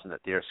cool watching the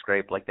deer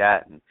scrape like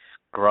that and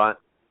grunt.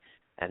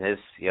 And his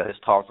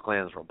tarsal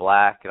glands were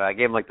black. And I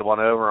gave him like the one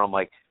over. I'm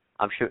like,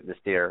 I'm shooting this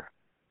deer.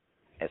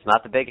 It's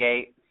not the big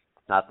 8.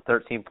 Not the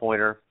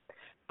 13-pointer,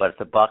 but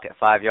it's a buck at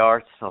 5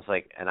 yards. I was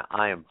like, and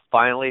I am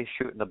finally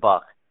shooting the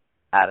buck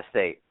out of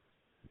state.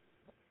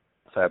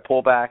 So I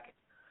pull back,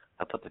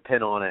 I put the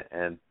pin on it,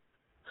 and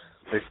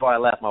before I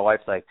left, my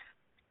wife's like,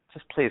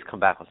 just please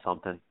come back with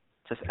something.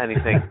 Just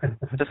anything.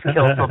 Just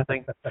kill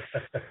something.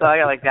 So I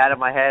got like that in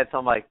my head, so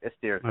I'm like, this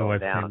deer's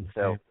going down.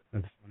 So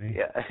that's funny.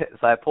 Yeah,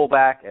 so I pull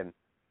back, and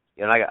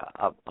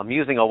I'm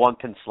using a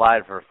 1-pin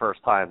slide for the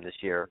first time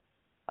this year,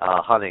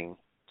 hunting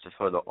just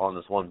on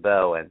this one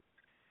bow, and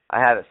I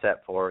had it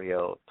set for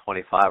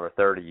 25 or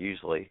 30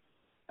 usually,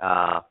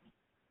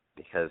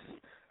 because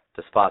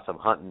the spots I'm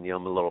hunting,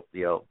 I'm a little,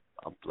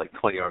 I'm like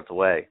 20 yards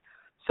away.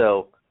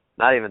 So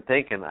not even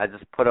thinking, I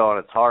just put it on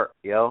its heart,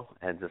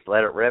 and just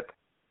let it rip,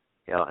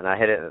 and I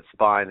hit it in its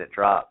spine, it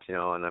drops,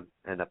 and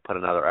I put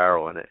another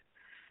arrow in it.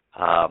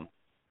 So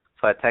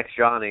I text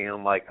Johnny, and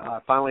I'm like, oh, I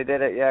finally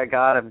did it. Yeah, I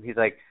got him. He's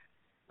like,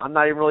 I'm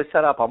not even really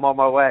set up. I'm on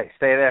my way.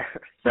 Stay there.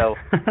 So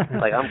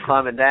like I'm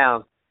climbing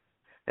down.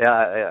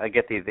 Yeah, I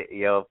get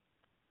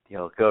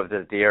go over to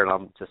the deer, and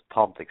I'm just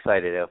pumped,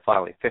 excited.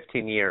 Finally,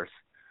 15 years,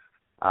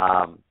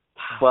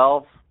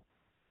 12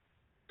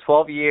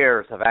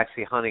 years of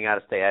actually hunting out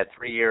of state. I had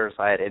 3 years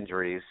I had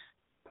injuries,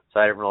 so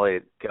I didn't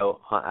really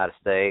go hunt out of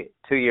state.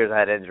 2 years I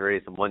had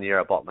injuries, and 1 year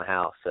I bought my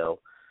house, so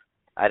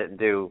I didn't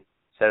do.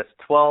 So it's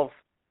 12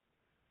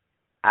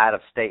 out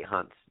of state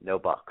hunts, no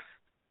bucks,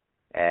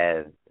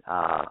 and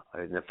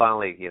then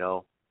finally,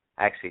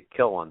 actually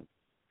kill one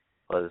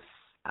was.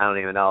 I don't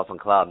even know. I was on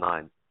cloud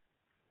 9.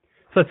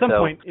 So at some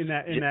point in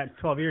that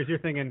 12 years, you're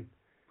thinking,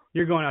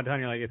 you're going out to hunt,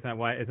 you're like, it's not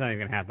even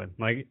going to happen.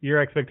 Like, your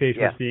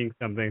expectation of seeing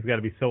something has got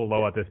to be so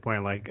low at this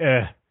point. Like,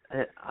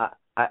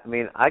 I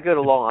mean, I go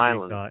to Long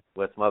Island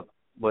with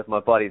my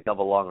buddy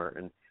Double Lunger,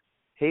 and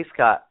he's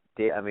got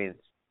deer. I mean,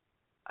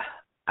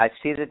 I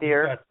see the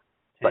deer,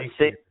 but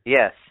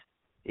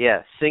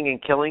seeing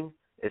and killing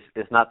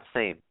is not the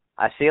same.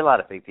 I see a lot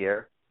of big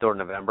deer during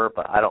November,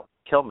 but I don't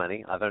kill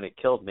many. I've only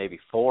killed maybe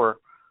 4.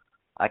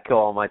 I kill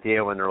all my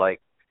deer when they're like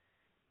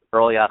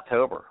early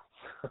October,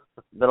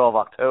 middle of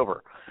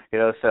October,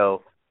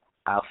 so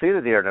I'll see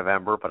the deer in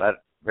November, but I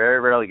very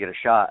rarely get a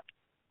shot.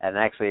 and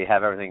actually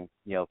have everything,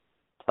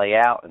 play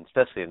out, and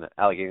especially in the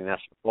Allegheny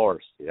National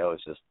Forest,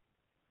 it's just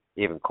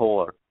even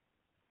cooler.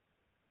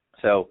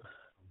 So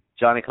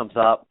Johnny comes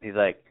up, he's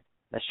like,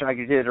 let's drag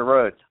you to the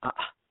road.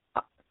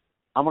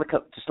 I'm going to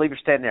come, just leave your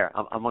stand there.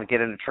 I'm going to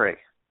get in the tree.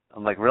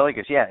 I'm like, really? He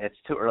goes, yeah, it's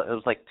too early. It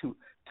was like 2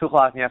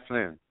 o'clock in the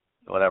afternoon,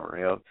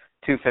 whatever,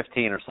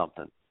 2:15 or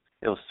something.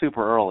 It was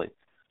super early.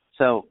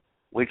 So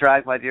we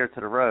drag my deer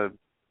to the road.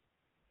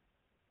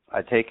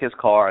 I take his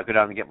car, I go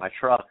down and get my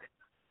truck,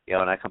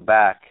 and I come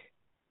back.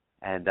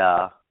 And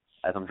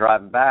as I'm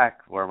driving back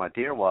where my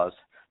deer was,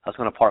 I was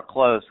going to park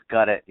close,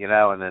 gut it,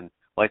 and then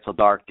wait till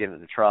dark, get in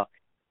the truck.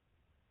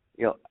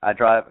 I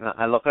drive and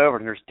I look over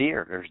and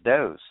there's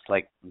does,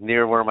 like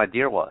near where my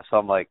deer was. So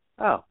I'm like,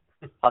 oh,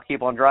 I'll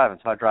keep on driving.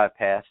 So I drive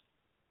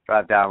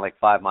down like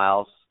 5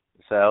 miles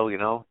or so,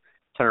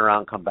 turn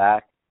around, come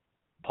back,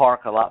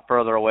 park a lot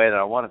further away than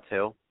I wanted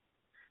to.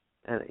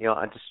 And,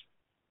 I just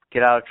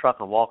get out of the truck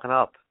and walking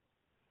up.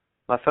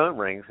 My phone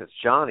rings. It's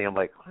Johnny. I'm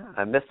like,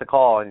 I missed the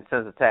call, and he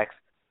sends a text.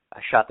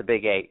 I shot the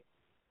big 8.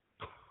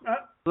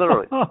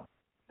 Literally.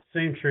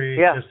 Same tree,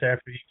 yeah. Just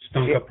after you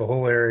stunk up the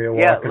whole area,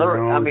 walking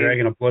around,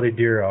 dragging a bloody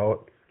deer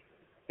out.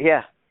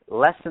 Yeah,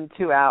 less than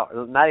 2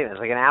 hours. Not even. It's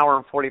like an hour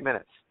and 40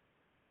 minutes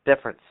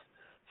difference.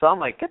 So I'm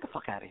like, get the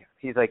fuck out of here.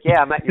 He's like, yeah,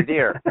 I'm at your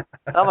deer.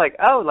 I'm like,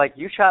 oh, like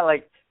you shot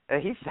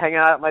and he's hanging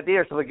out at my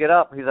deer. So we get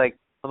up. He's like,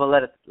 I'm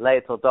going to lay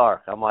it till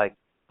dark. I'm like,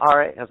 all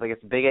right. I was like,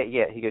 it's a big 8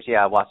 yet. He goes,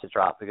 yeah, I watched it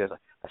drop. He goes,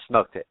 I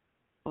smoked it.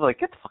 I'm like,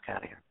 get the fuck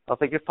out of here. I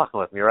was like, you're fucking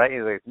with me, right?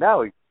 He's like,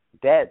 no, he's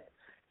dead.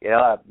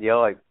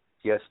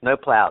 Snow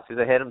plows. As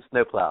I hit him,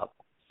 snow plows.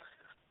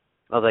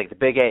 I was like, the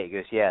big 8. He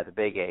goes, yeah, the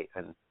big 8.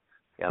 And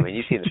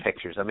you've seen the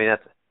pictures. I mean,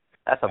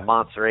 that's a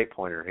monster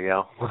 8-pointer,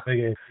 The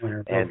big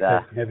 8-pointer. And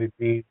heavy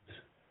beams.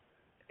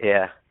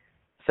 Yeah.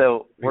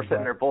 So we're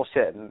sitting there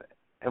bullshitting,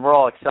 and we're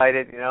all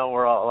excited.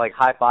 We're all like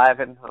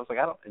high-fiving. I was like,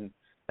 and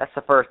that's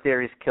the first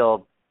deer he's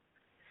killed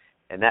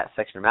in that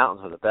section of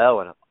mountains with a bow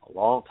in a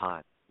long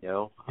time. He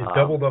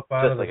doubled up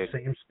out of the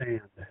same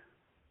stand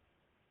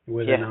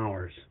within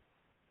hours.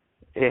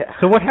 Yeah.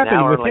 So what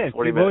happened with him?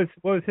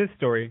 What was his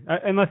story?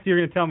 Unless you're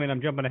going to tell me and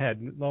I'm jumping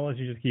ahead. I'll let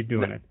you just keep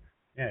doing it.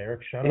 Yeah,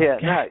 Eric, shut up.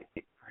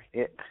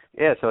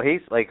 Yeah, so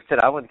he's, like I said,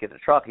 I went to get the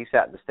truck. He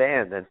sat in the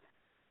stand, and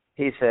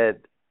he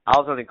said, I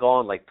was only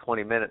gone like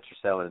 20 minutes or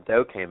so, and the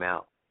doe came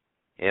out.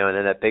 And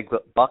then that big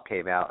buck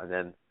came out, and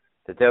then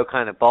the doe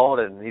kind of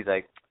bolted, and he's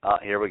like, oh,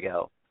 here we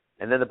go.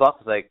 And then the buck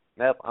was like,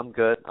 nope, I'm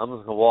good. I'm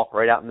just going to walk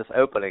right out in this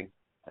opening.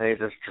 And he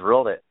just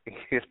drilled it.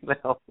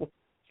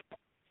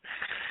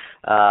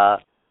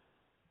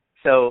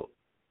 So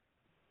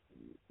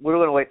we were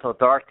going to wait till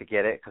dark to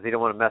get it because he didn't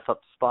want to mess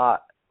up the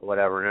spot or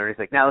whatever. And he's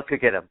like, now let's go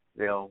get him.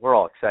 We're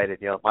all excited.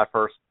 My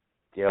first,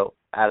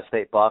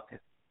 out-of-state buck,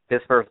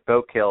 his first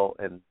bow kill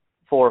in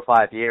 4 or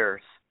 5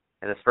 years,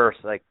 and his first,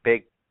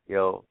 big,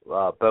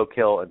 bow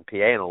kill in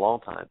PA in a long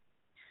time.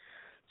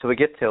 So we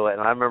get to it,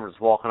 and I remember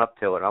just walking up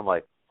to it, and I'm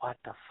like, what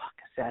the fuck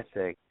is that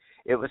thing?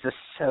 It was just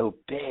so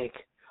big.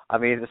 I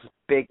mean, this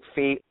big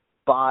feet,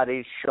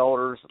 body,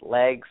 shoulders,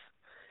 legs,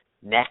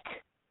 neck,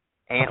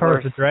 antlers. How far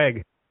was the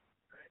drag?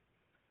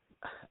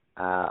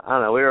 I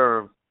don't know. We were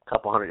a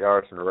couple 100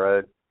 yards from the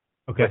road,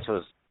 okay. Which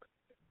was,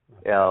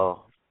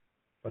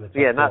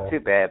 not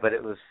too bad. But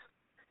it was,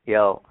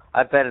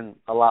 I've been in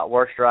a lot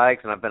worse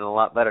drags, and I've been in a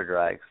lot better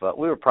drags. But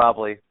we were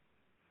probably,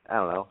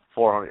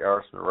 400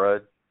 yards from the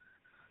road.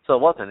 So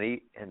it wasn't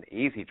an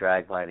easy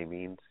drag by any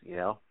means,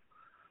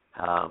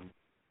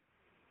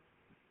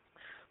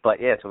 But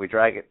yeah, so we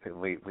drag it,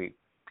 and we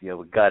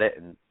gut it,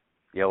 and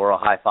we're all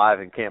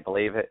high-fiving, can't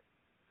believe it.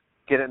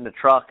 Get it in the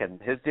truck,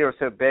 and his deer was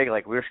so big,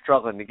 we were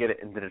struggling to get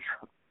it into the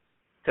truck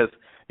because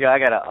I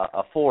got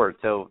a Ford,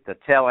 so the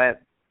tail end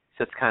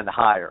sits kind of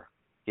higher,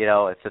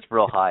 it sits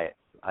real high,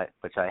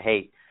 which I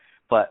hate.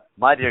 But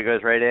my deer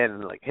goes right in,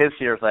 and his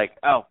deer's like,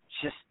 oh,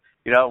 just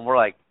and we're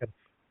like, it's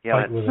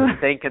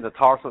stinking, the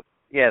tarsal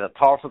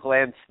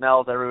gland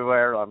smells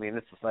everywhere. I mean,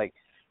 it's just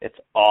it's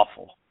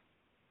awful.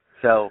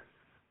 So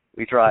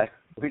we drive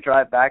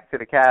back to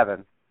the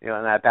cabin, and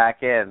I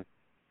back in,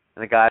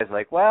 and the guy's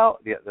like, well,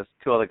 there's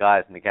 2 other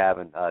guys in the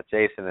cabin,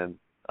 Jason and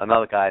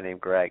another guy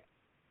named Greg,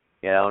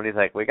 and he's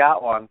like, we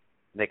got one.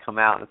 And they come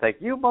out, and it's like,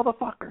 you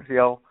motherfuckers,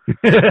 and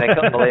they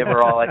couldn't believe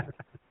we're all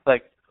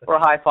we're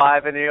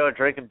high-fiving,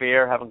 drinking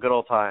beer, having a good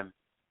old time.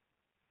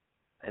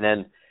 And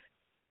then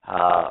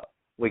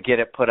we get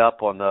it put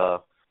up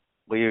on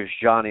we use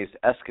Johnny's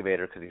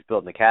excavator because he's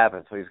building the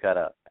cabin, so he's got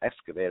an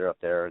excavator up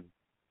there. And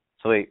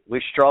so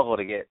we struggle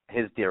to get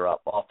his deer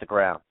up off the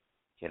ground,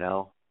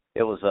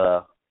 It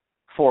was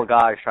 4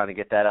 guys trying to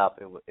get that up.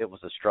 It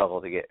was a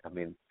struggle to get. I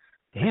mean,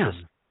 damn, it's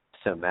just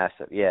so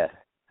massive, yeah.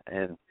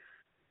 And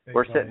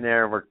we're sitting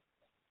there, and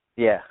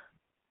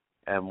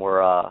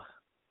we're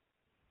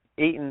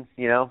eating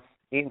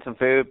some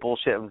food,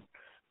 bullshitting.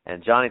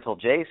 And Johnny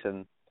told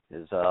Jason,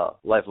 his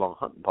lifelong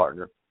hunting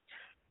partner,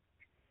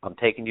 I'm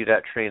taking you to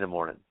that tree in the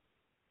morning.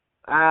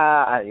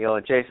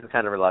 And Jason's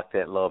kind of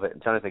reluctant a little bit.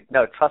 And Johnny's like,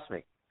 no, trust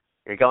me.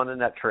 You're going in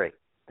that tree.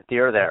 The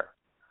deer are there.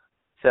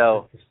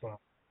 So,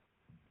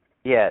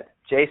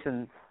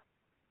 Jason,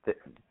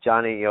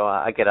 Johnny,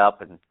 I get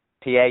up and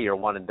PA, you're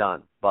one and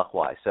done,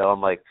 buck-wise. So I'm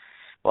like,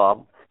 well,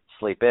 I'll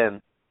sleep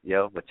in,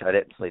 which I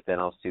didn't sleep in.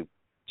 I was too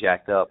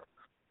jacked up.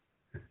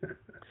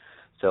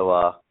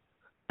 So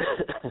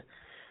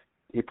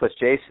he puts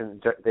Jason,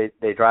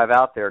 they drive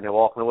out there and they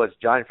walk in the woods.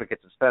 Johnny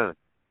forgets his phone,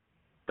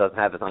 doesn't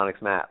have his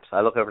Onyx maps.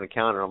 I look over the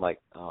counter, I'm like,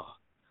 oh.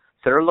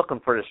 So they're looking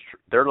for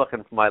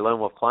my Lone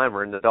Wolf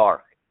Climber in the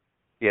dark,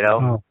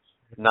 Oh.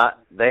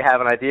 They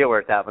have an idea where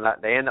it's at,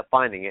 but they end up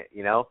finding it,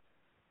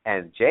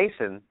 And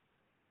Jason,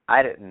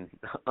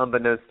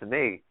 unbeknownst to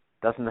me,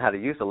 doesn't know how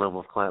to use a Lone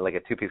Wolf Climber, like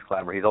a two-piece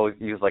climber. He's always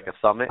used like a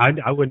Summit.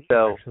 I wouldn't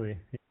actually.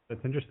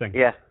 That's interesting.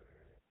 Yeah.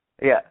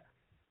 Yeah.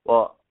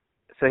 Well,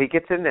 so he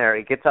gets in there,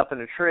 he gets up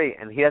in a tree,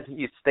 and he doesn't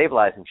use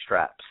stabilizing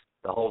straps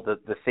to hold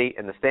the seat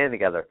and the stand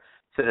together.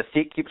 So the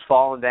seat keeps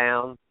falling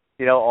down,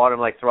 on him,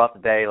 like, throughout the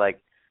day.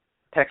 Like,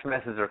 text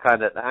messages are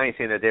kind of, I ain't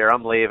seen a deer,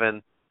 I'm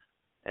leaving.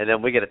 And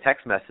then we get a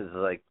text message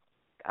like,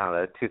 I don't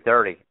know,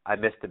 2:30, I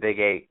missed a big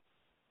 8,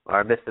 or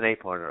I missed an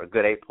 8-pointer, a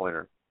good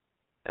 8-pointer.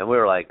 And we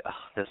were like, oh,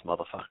 this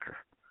motherfucker,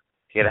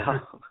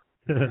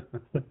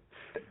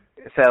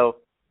 So,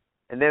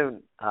 and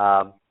then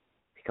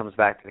he comes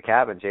back to the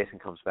cabin. Jason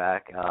comes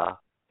back.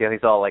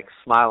 He's all like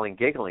smiling,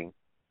 giggling,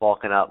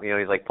 walking up.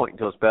 He's like pointing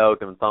to his bow,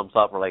 giving thumbs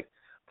up. We're like,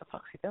 what the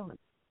fuck's he doing?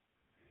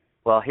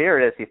 Well, here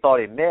it is. He thought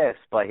he missed,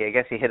 but I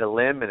guess he hit a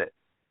limb and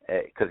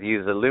because he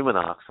used a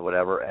Luminox or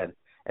whatever, and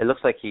it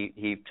looks like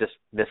he just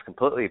missed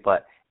completely.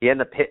 But he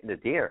ended up hitting the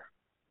deer,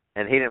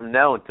 and he didn't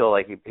know until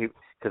like because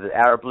the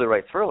arrow blew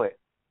right through it.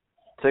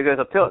 So he goes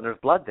up to it, and there's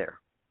blood there.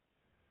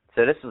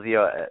 So this was he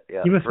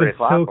must 3 be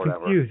o'clock so or whatever.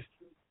 confused.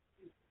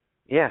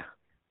 Yeah.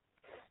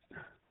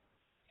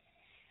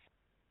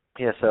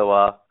 Yeah.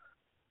 So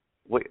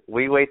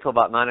we wait till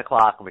about 9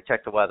 o'clock and we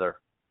check the weather.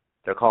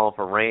 They're calling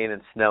for rain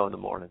and snow in the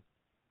morning.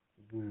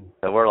 Mm.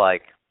 So we're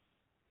like,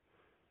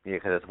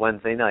 because it's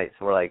Wednesday night,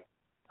 so we're like,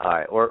 all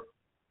right,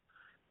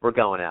 we're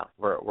going out.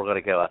 We're going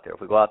to go out there.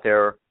 If we go out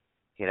there,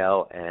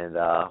 and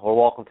we're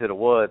walking through the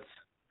woods,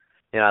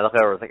 I look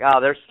over, it's like, oh,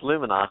 there's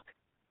Luminox,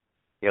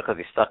 because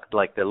he stuck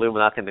like the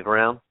Luminox in the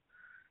ground,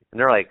 and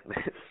they're like,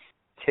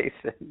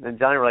 Jason and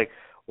Johnny were like,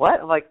 what?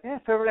 I'm like, yeah,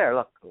 it's over there.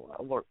 Look,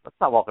 let's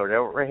not walk over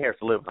there. We're right here. It's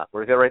the Luminox.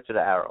 We're going to go right to the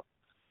arrow.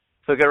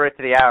 So we go right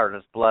to the arrow, and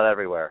there's blood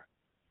everywhere,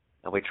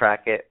 and we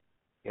track it,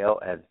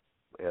 and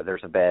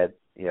there's a bed,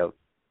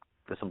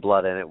 there's some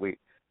blood in it. We,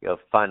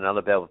 find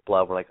another bed with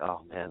blood. We're like,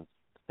 oh man,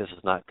 this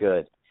is not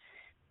good.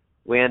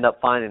 We end up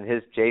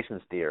finding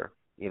Jason's deer.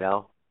 It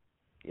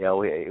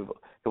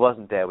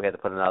wasn't dead. We had to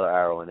put another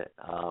arrow in it.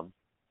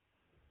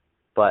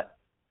 But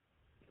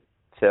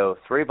so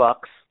 $3,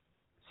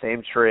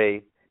 same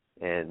tree,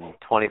 in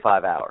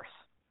 25 hours,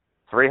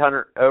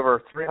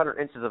 over 300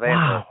 inches of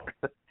antler,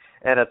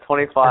 and a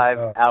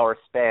 25-hour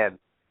span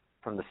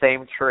from the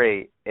same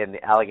tree in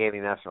the Allegheny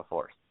National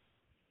Forest.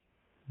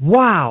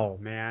 Wow,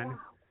 man.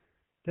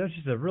 That was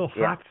just a real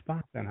hot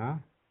spot then, huh?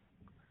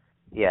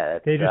 Yeah.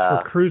 They just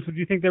were cruising. Do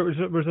you think there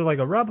was there like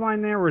a rub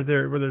line there? Were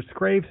there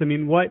scrapes? I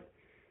mean, what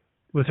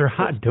was there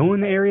hot doe in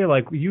the area?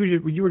 Like you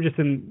were just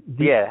in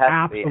the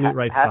absolute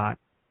right spot.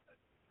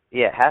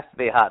 Yeah, it has to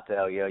be hot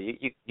doe.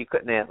 You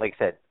couldn't, like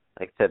I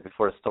said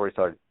before the story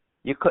started,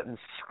 you couldn't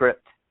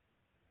script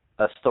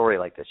a story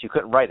like this. You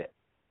couldn't write it.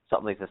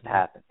 Something like this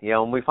happened.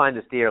 When we find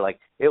this deer, like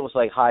it was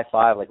like high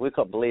five, like we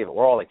couldn't believe it.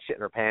 We're all like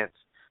shitting our pants,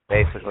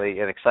 basically,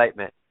 in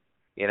excitement.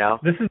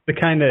 This is the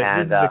kind of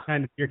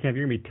deer camp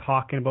you're gonna be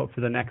talking about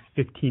for the next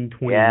 15,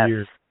 20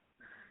 years.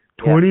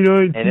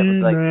 2019, and it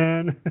was like,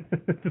 man.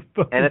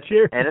 and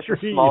it's a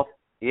small,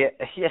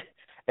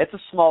 it's a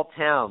small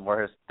town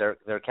where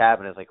their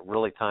cabin is like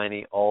really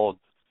tiny, old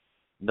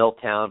mill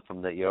town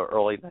from the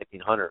early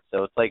 1900s.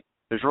 So it's like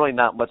there's really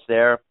not much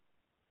there.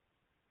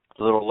 It's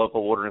a little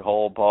local watering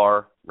hole,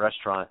 bar,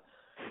 restaurant.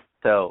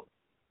 So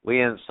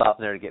we ended up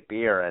stopping there to get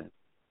beer, and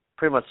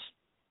pretty much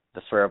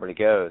that's where everybody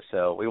goes.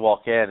 So we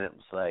walk in, and it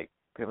was like,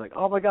 people were like,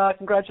 oh my God,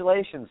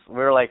 congratulations. We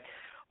were like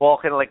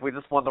walking like we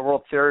just won the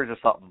World Series or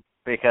something,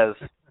 because,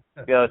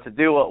 to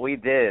do what we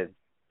did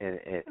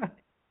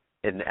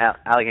in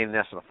Allegheny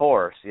National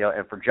Forest,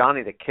 and for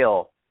Johnny to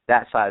kill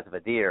that size of a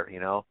deer,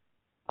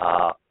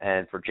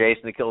 and for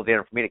Jason to kill a deer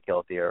and for me to kill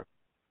a deer,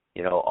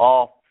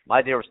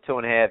 my deer was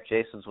 2.5,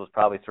 Jason's was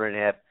probably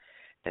 3.5,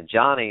 and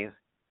Johnny,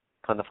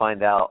 come to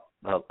find out,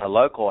 a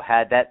local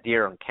had that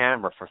deer on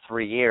camera for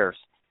 3 years.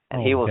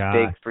 And he was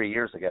big 3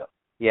 years ago.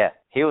 Yeah,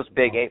 he was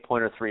big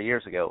 8-pointer 3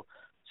 years ago.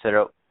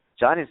 So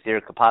Johnny's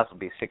deer could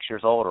possibly be 6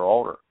 years old or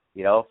older.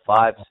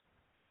 5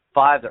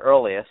 the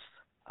earliest.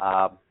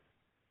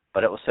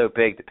 But it was so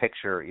big, the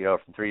picture,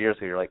 from 3 years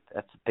ago, you're like,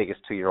 that's the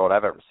biggest 2-year-old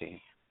I've ever seen.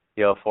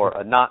 For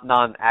a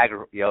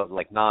non-agri,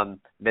 like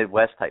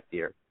non-Midwest type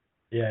deer.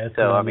 Yeah,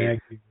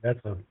 that's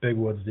a big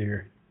woods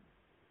deer.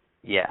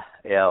 Yeah,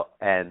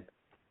 and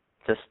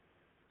just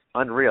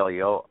unreal,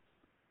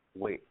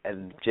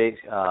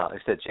 I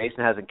said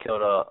Jason hasn't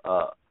killed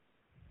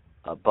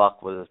a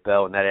buck with his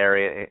bow in that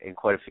area in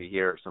quite a few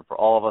years, and for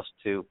all of us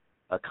to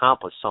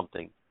accomplish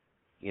something,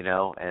 and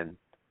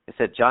I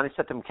said Johnny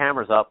set them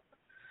cameras up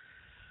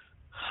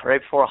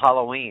right before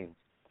Halloween,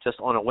 just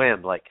on a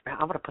whim, like, man,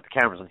 I'm going to put the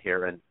cameras in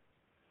here. And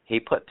he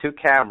put 2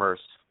 cameras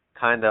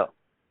kind of,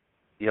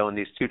 in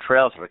these 2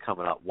 trails that are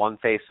coming up, one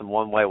facing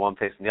one way, one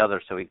facing the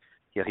other. So he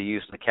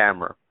used the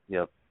camera,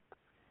 2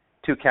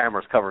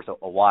 cameras covers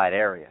a wide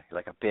area,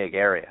 like a big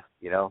area,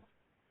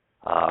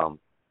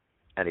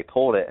 and he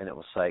pulled it, and it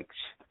was like,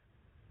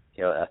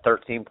 a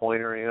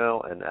 13-pointer,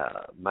 and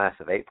a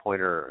massive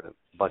 8-pointer,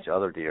 a bunch of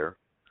other deer.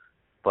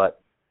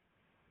 But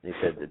he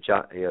said that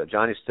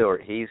Johnny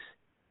Stewart, he's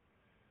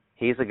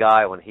a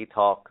guy when he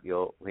talks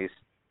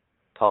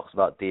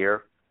about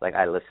deer, like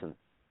I listen.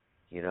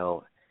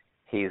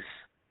 He's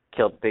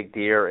killed big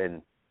deer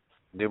in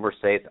numerous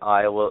states: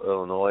 Iowa,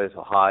 Illinois,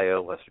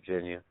 Ohio, West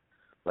Virginia,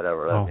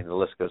 whatever. Oh. I mean, the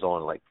list goes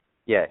on. Like,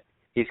 yeah,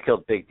 he's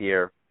killed big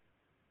deer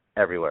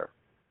everywhere,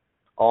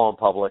 all in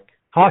public.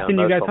 How often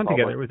do you guys hunt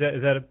public. together? Was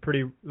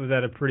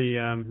that a pretty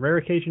rare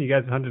occasion? You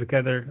guys hunted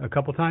together a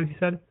couple times, you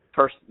said?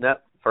 First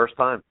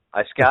time.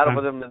 I scouted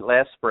with him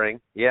last spring,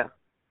 yeah.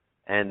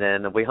 And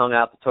then we hung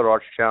out the Total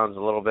Archery Challenge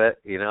a little bit,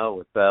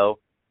 with Bo.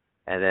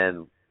 And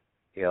then,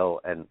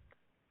 and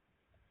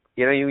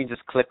you can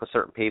just click with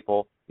certain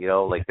people,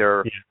 like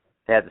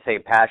they have the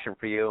same passion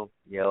for you,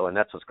 and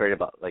that's what's great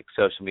about like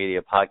social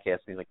media,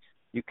 podcasting. Like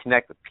you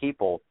connect with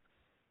people,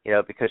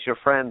 because your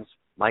friends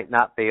might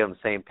not be on the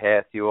same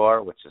path you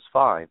are, which is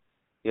fine.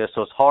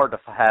 So it's hard to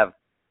have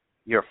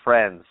your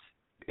friends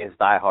be as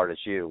diehard as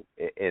you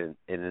in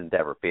an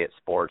endeavor, be it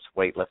sports,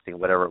 weightlifting,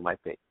 whatever it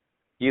might be.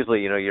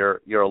 Usually,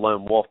 you're a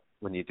lone wolf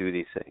when you do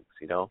these things,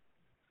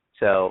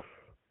 So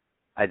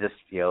I just,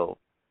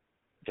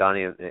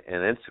 Johnny and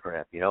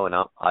Instagram, and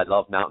I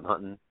love mountain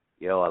hunting.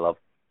 I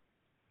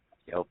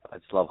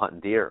just love hunting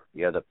deer.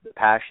 The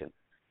passion.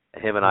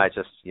 And him and I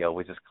just,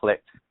 we just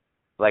clicked.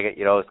 Like,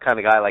 it's kind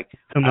of guy like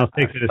someone else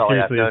takes it as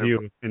seriously as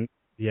you. And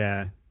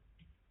yeah.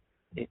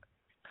 And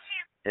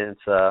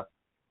it's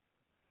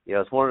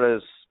it's one of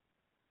those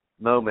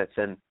moments,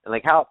 and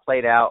like how it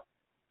played out.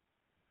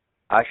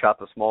 I shot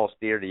the smallest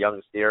deer, the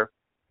youngest deer,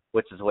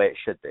 which is the way it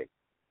should be.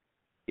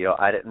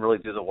 I didn't really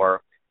do the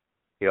work.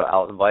 I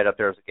was invited up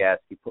there as a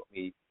guest. He put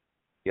me,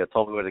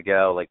 told me where to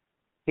go. Like,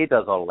 he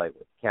does all the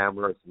with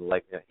cameras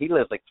and he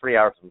lives like 3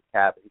 hours from his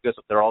cabin. He goes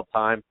up there all the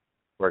time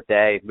for a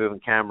day, moving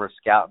cameras,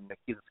 scouting.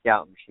 He's a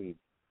scouting machine.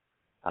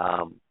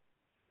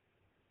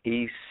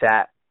 He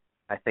sat,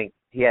 I think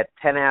he had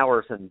 10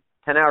 hours of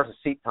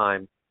seat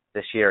time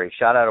this year. He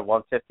shot out of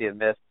 150 and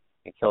missed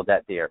and killed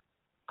that deer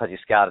because he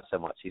scouted so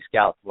much. He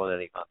scouts more than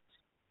he hunts.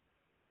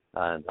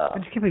 And I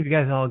just can't believe you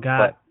guys all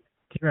got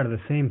deer out of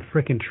the same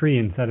freaking tree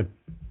inside of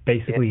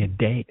basically a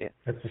day. Yeah.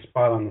 That's a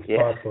spot on the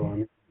spot, though. I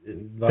mean,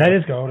 that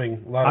is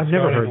scouting. I've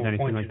never heard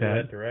anything like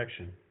that.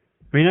 Direction.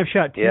 I mean, I've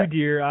shot 2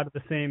 deer out of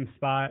the same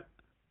spot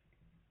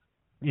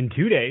in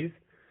 2 days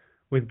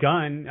with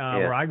gun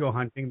where I go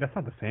hunting. That's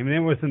not the same.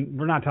 And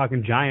we're not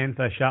talking giants.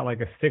 I shot like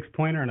a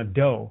 6-pointer and a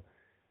doe,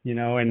 and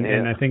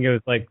I think it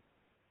was like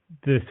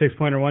the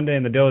 6-pointer one day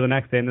and the doe the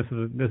next day. And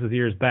this is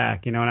years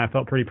back, and I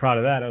felt pretty proud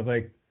of that. I was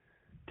like,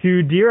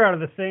 2 deer out of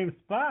the same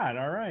spot.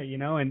 All right,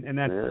 and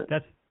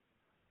that's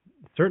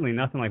certainly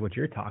nothing like what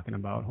you're talking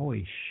about.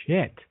 Holy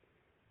shit.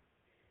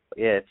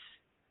 Yeah,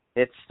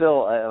 it's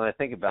still, when I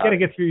think about it.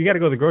 You got to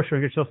go to the grocery store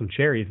and get yourself some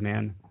cherries,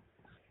 man.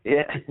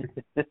 Yeah.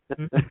 I'm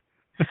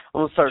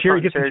going to start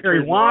get some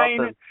cherry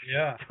wine.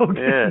 Yeah. Get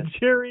some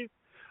cherries.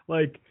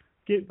 Like,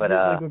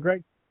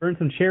 Greg, burn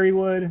some cherry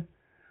wood.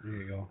 There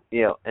you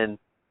go.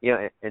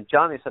 And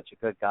Johnny's such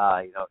a good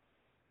guy.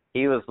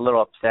 He was a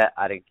little upset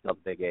I didn't kill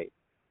Big 8.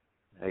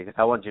 He goes,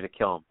 I want you to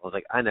kill him. I was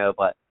like, I know,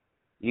 but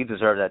you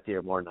deserve that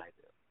deer more than I do.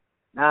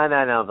 No.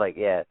 I was like,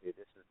 yeah, dude,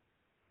 this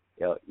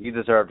is, you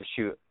deserve to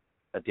shoot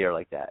a deer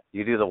like that.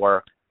 You do the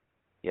work.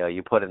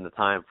 You put in the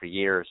time for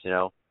years,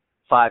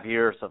 5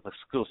 years of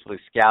exclusively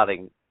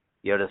scouting,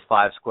 just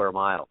 5 square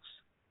miles.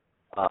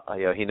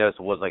 He knows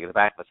the woods like the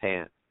back of his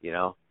hand,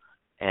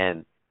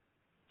 and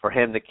for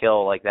him to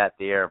kill like that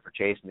deer, and for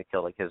Jason to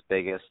kill like his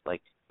biggest,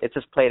 like it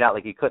just played out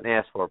like he couldn't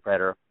ask for a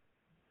better,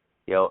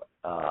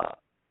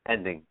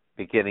 ending,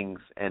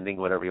 beginnings, ending,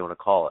 whatever you want to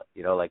call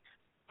it. Like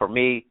for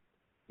me,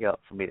 I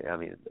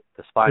mean,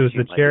 the spine. It was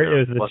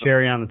the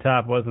cherry on the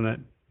top, wasn't it?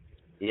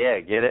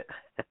 Yeah, get it?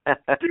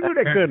 Dude,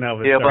 I couldn't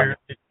help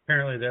it.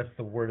 Apparently that's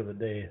the word of the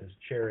day is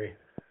cherry.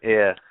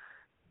 Yeah.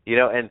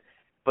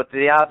 But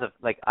the odds of,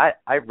 like,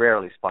 I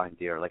rarely spine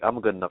deer. Like, I'm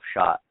a good enough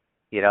shot,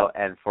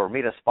 and for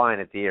me to spine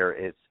a deer,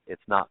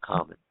 it's not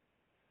common.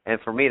 And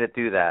for me to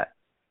do that,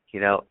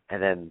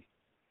 and then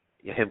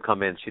him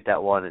come in, shoot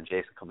that one, and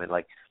Jason come in,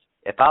 like,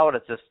 if I would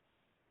have just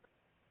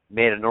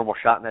made a normal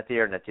shot in that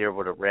deer and that deer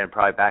would have ran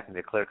probably back into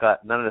the clear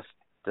cut, none of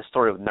this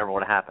story would never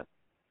would have happened.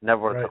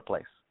 Never would have took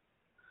place.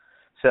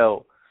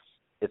 So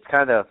it's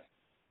kind of,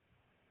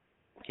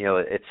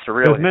 it's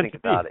surreal when you think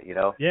about it,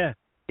 Yeah.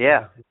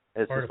 Yeah.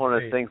 It's just one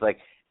of those things like,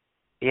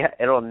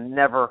 it'll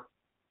never,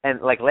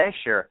 and like last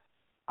year,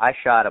 I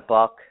shot a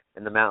buck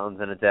in the mountains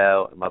and a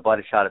doe, and my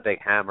buddy shot a big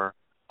hammer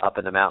up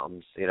in the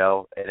mountains, in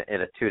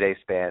a 2-day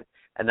span.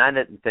 And I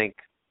didn't think,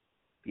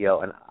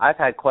 and I've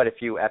had quite a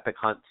few epic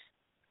hunts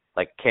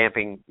like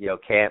camping,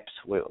 camps.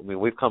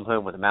 We've come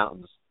home with the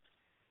mountains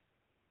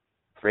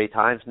 3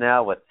 times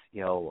now with,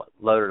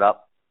 loaded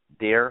up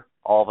deer,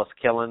 all of us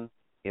killing,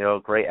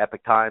 great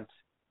epic times.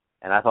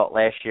 And I thought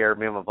last year,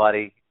 me and my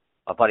buddy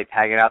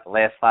hanging out the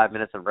last 5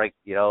 minutes of break,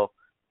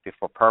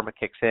 before perma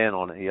kicks in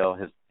on,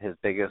 his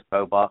biggest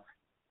bow buck.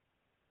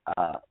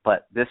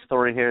 But this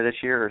story here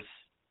this year is,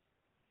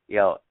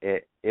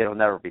 it'll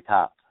never be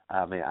topped.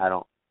 I mean,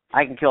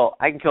 I can kill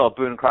a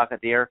Boone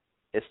Crockett deer.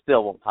 It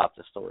still won't top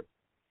this story.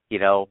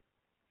 Yeah.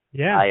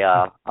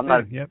 I'm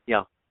not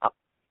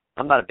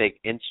a big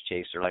inch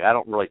chaser. Like, I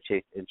don't really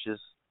chase inches,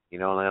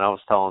 and I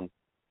was telling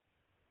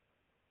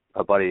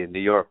a buddy in New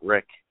York,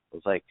 Rick, it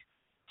was like,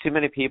 too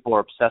many people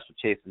are obsessed with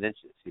chasing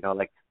inches,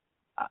 like,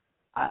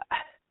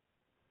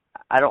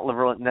 I don't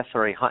really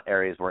necessarily hunt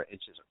areas where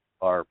inches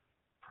are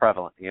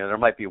prevalent. There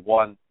might be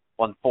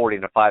 140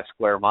 in a 5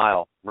 square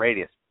mile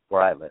radius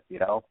where I live,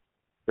 There's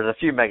a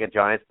few mega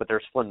giants, but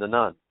they're slim to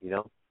none,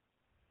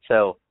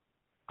 So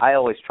I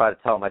always try to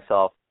tell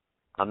myself,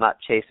 I'm not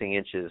chasing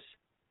inches,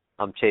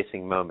 I'm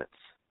chasing moments,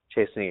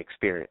 chasing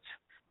experience.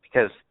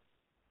 Because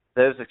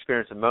those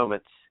experience and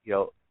moments,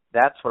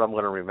 that's what I'm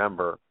going to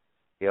remember,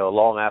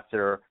 long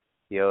after,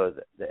 the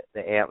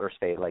antlers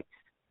fade, like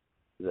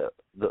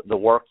the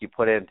work you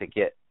put in to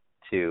get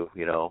to,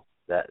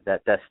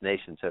 that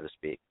destination, so to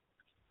speak,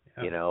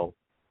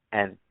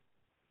 and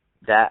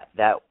that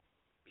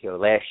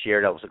last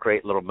year, that was a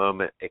great little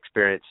moment,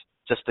 experience,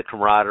 just the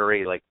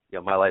camaraderie, like,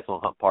 my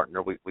lifelong hunt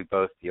partner, we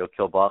both,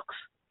 kill bucks.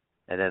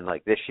 And then,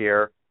 like, this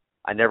year,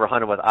 I never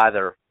hunted with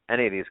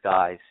any of these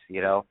guys,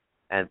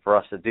 and for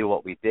us to do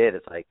what we did,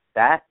 it's like,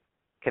 that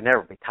can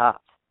never be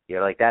topped.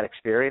 Like, that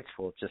experience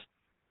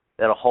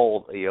that'll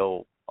hold,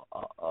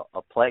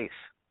 a place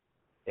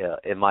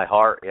in my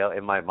heart,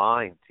 in my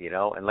mind,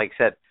 and like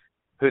I said,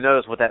 who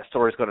knows what that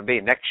story's going to be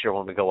next year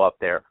when we go up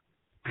there,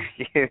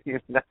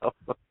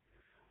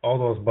 All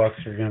those bucks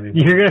are going to be.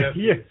 Do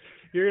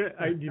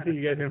you think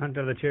you guys are going to hunt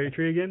down the cherry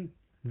tree again?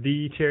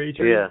 The cherry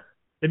tree? Yeah.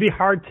 It'd be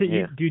hard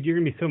to, dude, you're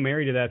going to be so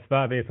married to that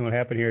spot based on what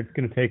happened here. It's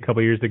going to take a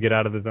couple of years to get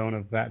out of the zone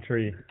of that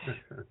tree.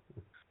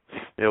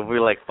 We'll be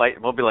like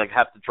fighting. We'll be like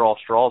have to draw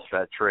straws for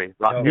that tree.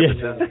 Rock, paper,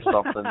 scissors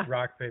or something.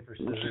 Rock, paper,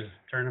 scissors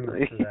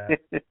tournament for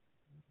that.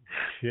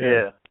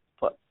 Yeah.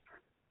 But,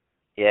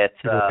 it's...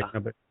 up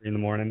at 3 in the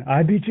morning.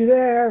 I beat you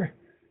there.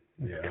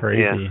 Yeah.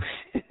 Crazy.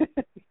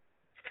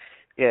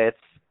 Yeah, it's...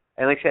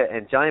 And like I said,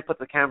 and Johnny put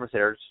the cameras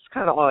there. It's just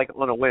kind of like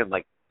on a whim.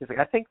 Like, he's like,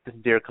 I think this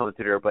deer coming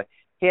through there, but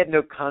he had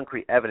no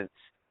concrete evidence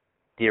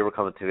deer were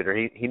coming through there.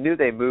 He knew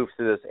they moved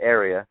through this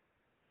area,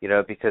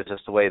 because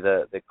just the way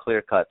the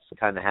clear cuts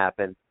kind of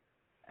happen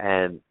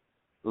and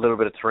a little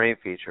bit of terrain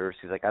features.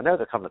 He's like, I know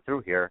they're coming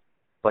through here,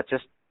 but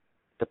just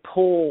to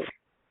pull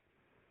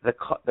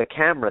the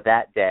camera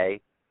that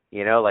day,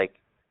 like,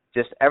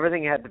 just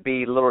everything had to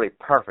be literally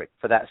perfect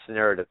for that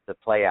scenario to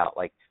play out.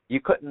 Like,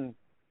 you couldn't,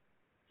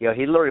 he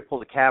literally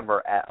pulled the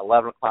camera at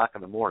 11 o'clock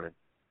in the morning,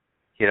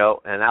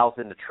 and I was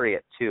in the tree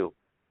at 2,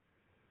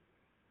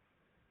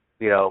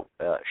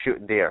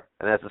 shooting deer.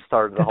 And that's the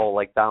start of the whole,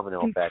 like,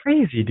 domino effect.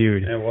 Crazy,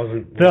 dude. It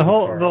wasn't the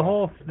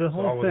whole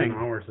thing.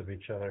 Hours of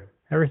each other.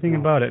 Everything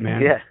about it,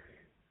 man. Yeah.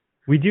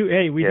 We do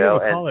have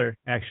a caller,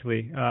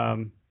 actually. Do you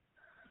want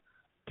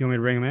me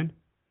to bring him in?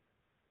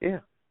 Yeah.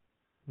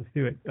 Let's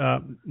do it.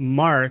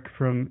 Mark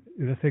from,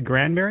 did I say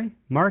Granbury?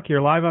 Mark,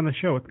 you're live on the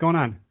show. What's going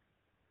on?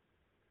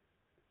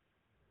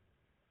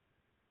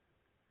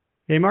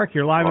 Hey, Mark,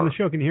 you're live on the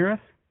show. Can you hear us?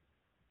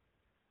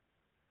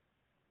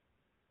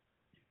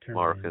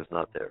 Mark is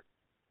not there.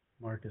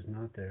 Mark is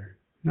not there.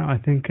 No, I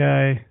think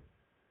I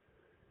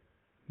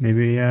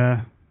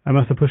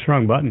must have pushed the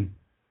wrong button.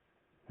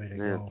 Way to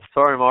go.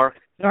 Sorry, Mark.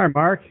 Sorry,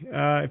 Mark.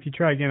 If you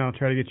try again, I'll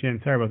try to get you in.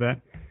 Sorry about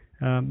that.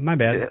 My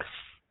bad. Yes.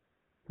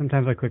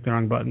 Sometimes I click the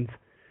wrong buttons.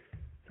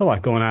 There's a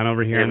lot going on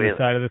over here on this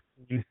side of the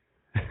screen.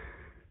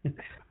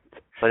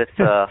 But it's,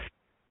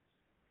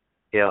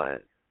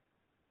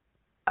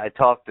 I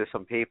talked to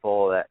some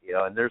people that,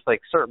 and there's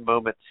like certain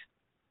moments,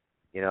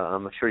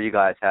 I'm sure you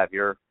guys have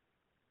your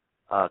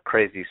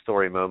crazy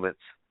story moments,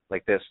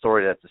 like this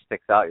story that just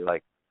sticks out. You're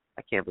like,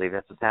 I can't believe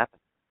that just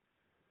happened.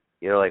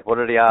 Like, what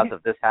are the odds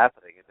of this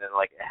happening? And then,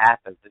 like, it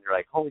happens, and you're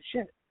like, holy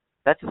shit,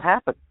 that just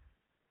happened.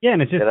 Yeah,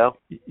 and it's just,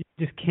 you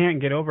just can't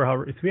get over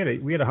how, so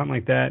we had a hunt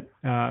like that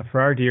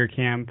for our deer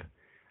camp,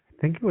 I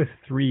think it was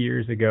 3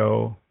 years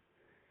ago,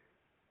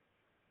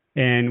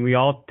 and we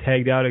all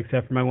tagged out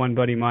except for my one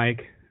buddy,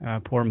 Mike,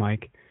 poor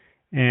Mike,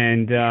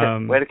 and...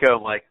 way to go,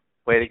 Mike.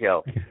 Way to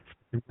go.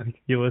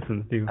 He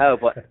listens, too. Oh,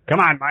 but...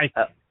 Come on, Mike.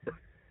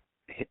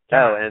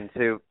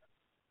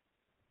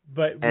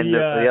 But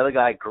the other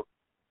guy... go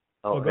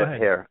ahead.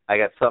 Here, I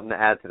got something to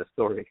add to the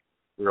story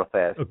real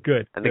fast. Oh,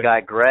 good. And the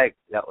guy, Greg,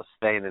 that was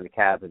staying in the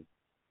cabin,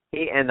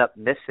 he ended up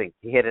missing.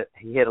 He hit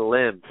a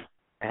limb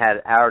and had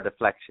an arrow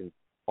deflection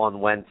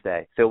on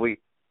Wednesday.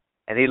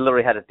 And he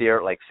literally had a deer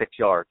at like 6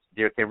 yards.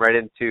 Deer came right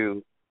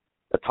into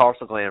the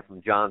tarsal gland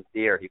from John's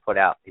deer he put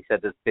out. He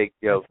said this big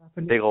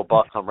old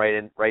buck come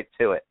right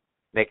to it,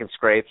 making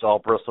scrapes, all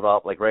bristled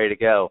up, like ready to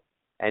go.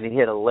 And he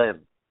hit a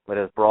limb. with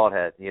his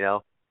broadhead,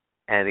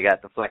 and he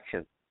got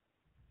deflection.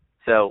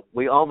 So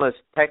we almost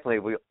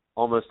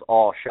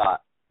all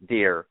shot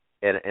deer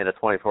in a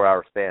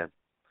 24-hour span.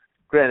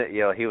 Granted,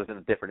 he was in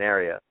a different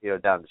area,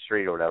 down the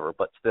street or whatever,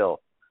 but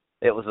still,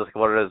 it was just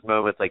one of those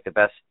moments, like the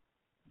best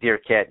deer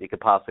camp you could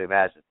possibly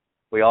imagine.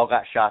 We all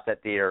got shots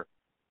at deer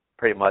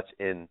pretty much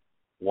in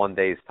one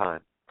day's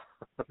time.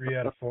 3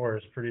 out of 4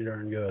 is pretty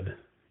darn good.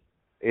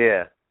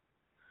 Yeah.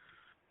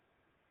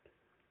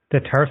 The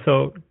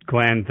tarso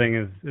gland thing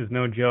is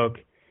no joke.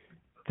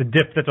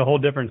 That's a whole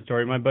different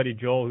story. My buddy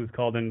Joel, who's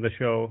called into the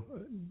show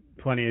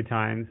plenty of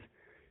times,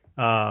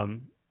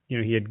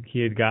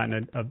 he had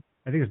gotten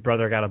I think his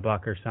brother got a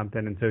buck or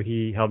something, and so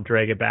he helped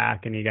drag it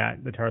back, and he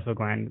got the tarso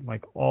gland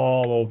like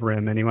all over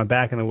him, and he went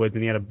back in the woods,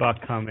 and he had a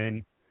buck come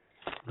in,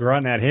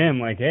 grunting at him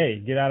like,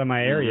 "Hey, get out of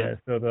my area!"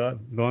 So the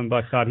one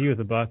buck thought he was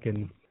a buck,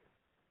 and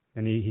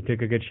he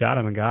took a good shot at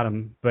him and got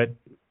him. But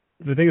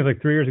the thing is,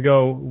 like 3 years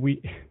ago,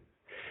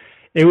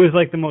 it was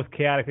like the most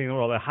chaotic thing in the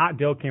world. A hot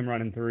doe came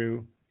running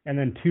through, and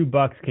then 2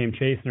 bucks came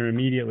chasing her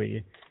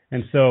immediately.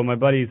 And so my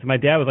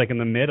dad was like in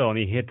the middle, and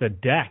he hit the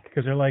deck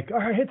because they're like, "All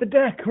right, hit the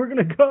deck, we're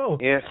gonna go."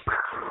 Yeah.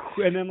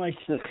 And then like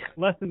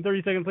less than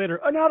 30 seconds later,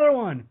 another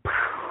one.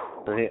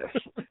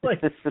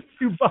 Like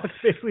 2 bucks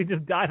basically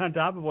just died on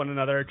top of one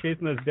another,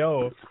 chasing this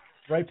doe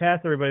right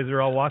past everybody as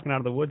they're all walking out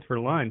of the woods for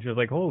lunch. It was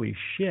like, holy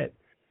shit.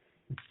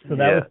 So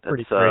that was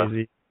pretty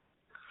crazy.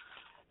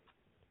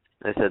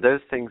 I said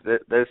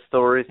those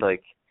stories,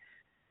 like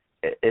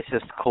it's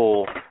just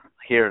cool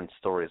hearing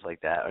stories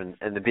like that,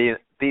 and to be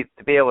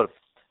able to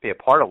be a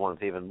part of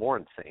one's even more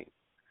insane.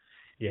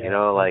 Yeah.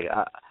 Like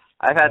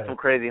I've had some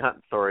crazy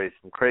hunting stories,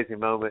 some crazy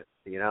moments,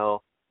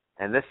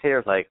 and this here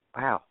is like,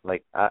 wow,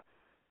 like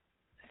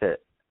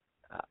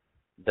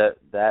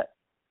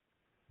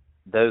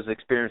those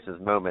experiences,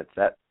 moments,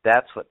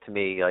 that's what to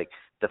me like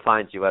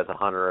defines you as a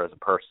hunter, as a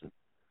person.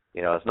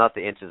 It's not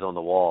the inches on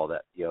the wall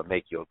that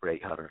make you a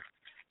great hunter.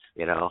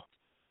 Well,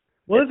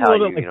 it's a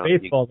little bit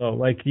like baseball, though.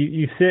 Like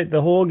you sit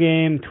the whole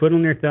game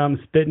twiddling your thumbs,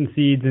 spitting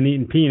seeds, and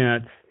eating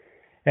peanuts,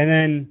 and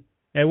then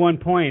at one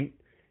point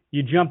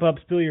you jump up,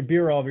 spill your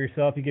beer all over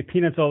yourself, you get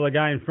peanuts all over the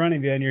guy in front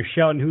of you, and you're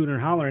shouting, hooting,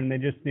 and hollering, and they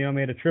just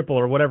made a triple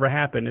or whatever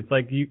happened. It's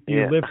like you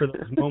live for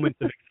those moments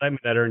of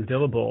excitement that are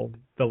indelible,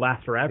 that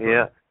last forever.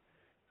 Yeah.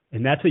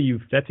 And that's what you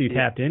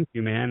tapped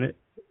into, man.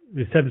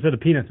 Instead of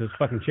peanuts, it was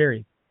fucking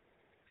cherry.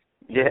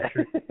 Yeah.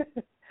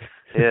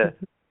 Yeah.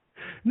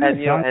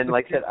 And and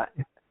like I said,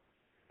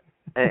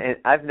 and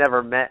I've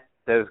never met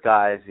those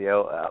guys,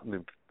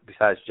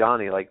 besides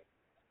Johnny, like,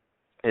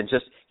 and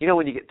just,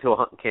 when you get to a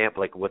hunting camp,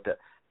 like with the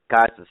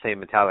guys of the same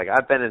mentality, like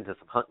I've been into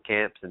some hunting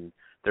camps, and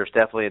there's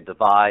definitely a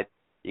divide.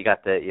 You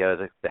got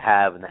the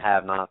have and the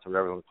have-nots, or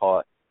whatever you want to call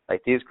it.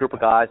 Like these group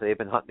of guys, they've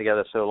been hunting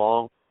together so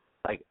long,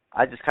 like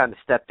I just kind of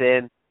stepped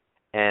in,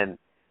 and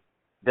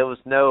there was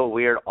no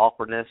weird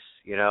awkwardness,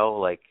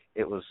 like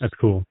it was. That's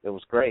cool. It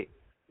was great,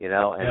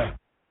 and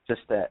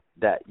just that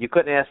you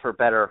couldn't ask for a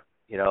better,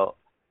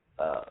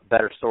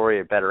 better story,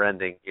 a better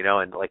ending,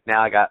 and like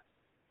now I got,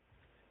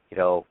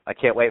 I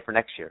can't wait for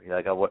next year.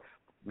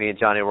 Me and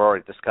Johnny were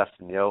already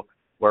discussing, where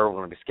we're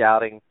going to be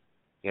scouting.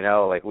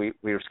 Like we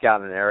were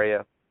scouting an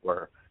area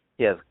where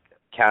he has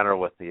a counter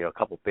with a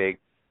couple big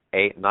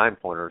 8 and 9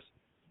 pointers.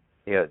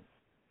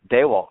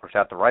 Daywalkers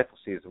after rifle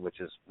season, which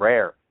is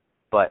rare,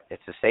 but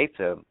it's a safe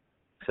zone.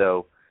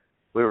 So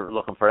we were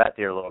looking for that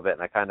deer a little bit,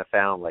 and I kind of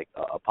found like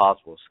a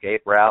possible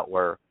escape route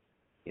where,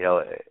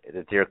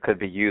 the deer could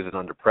be using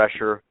under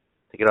pressure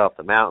to get off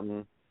the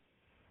mountain.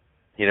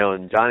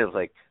 And Johnny was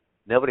like,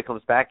 nobody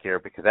comes back here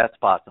because that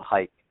spot's a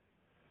hike.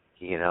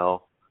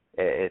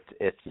 It's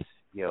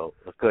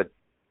a good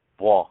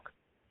walk.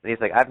 And he's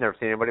like, I've never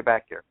seen anybody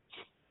back here.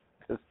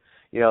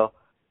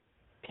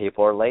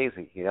 People are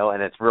lazy,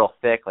 and it's real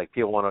thick. Like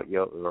people want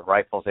to,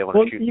 rifles, they want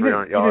to shoot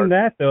 300 yards. Even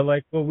that though,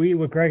 like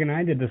what Greg and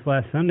I did this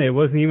last Sunday, it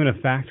wasn't even a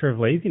factor of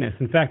laziness.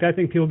 In fact, I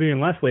think people being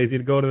less lazy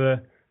to go to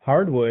the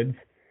hardwoods,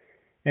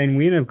 and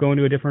we ended up going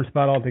to a different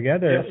spot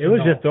altogether. Yes, it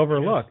was just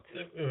overlooked.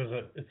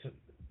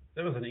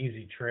 It was an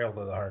easy trail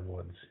to the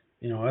hardwoods.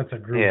 That's a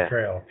group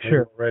trail.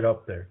 Sure. Right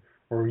up there.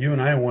 Where you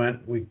and I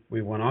went, we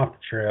went off the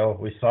trail.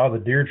 We saw the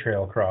deer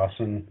trail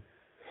crossing,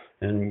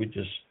 and we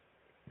just,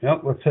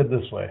 let's head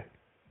this way.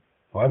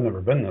 Well, I've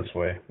never been this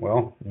way.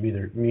 Well, me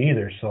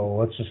either. So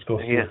let's just go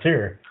see what's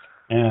here.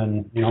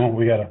 And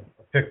we got a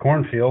thick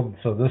cornfield,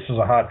 so this is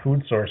a hot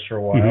food source for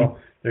a while. Mm-hmm.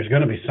 There's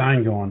going to be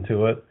sign going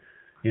to it.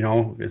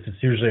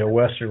 It's usually a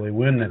westerly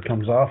wind that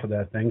comes off of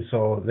that thing,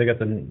 so they got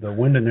the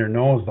wind in their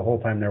nose the whole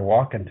time they're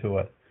walking to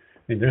it.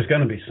 I mean, there's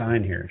going to be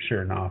sign here,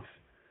 sure enough.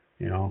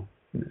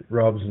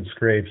 Rubs and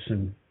scrapes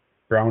and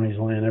brownies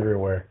laying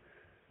everywhere.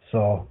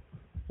 So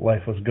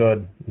life was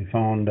good. We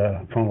found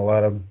a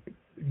lot of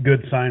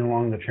good sign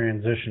along the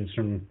transitions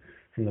from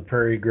the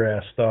prairie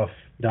grass stuff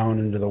down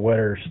into the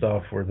wetter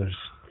stuff where there's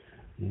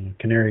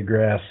canary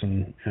grass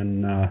and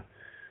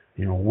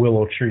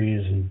willow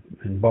trees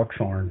and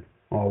buckthorn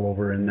all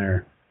over in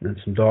there, and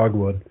some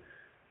dogwood.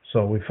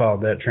 So we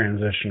followed that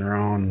transition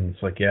around, and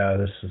it's like,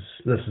 this is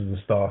the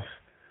stuff.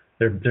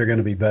 they're going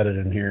to be bedded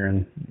in here.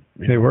 And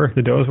they were.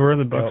 The does were.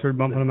 The bucks were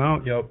bumping them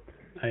out. Yep.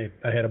 I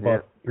had a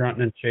buck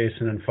grunting and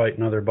chasing and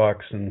fighting other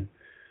bucks and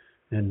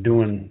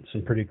doing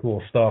some pretty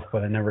cool stuff,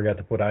 but I never got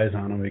to put eyes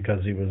on him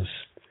because he was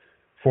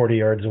 40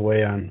 yards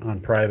away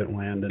on private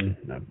land in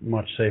a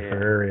much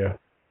safer area.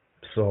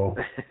 So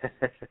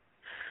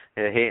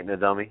he ain't no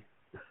dummy.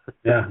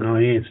 Yeah, no,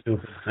 he ain't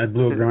stupid. I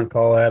blew a grunt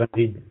call at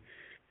him.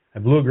 I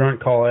blew a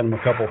grunt call at him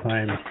a couple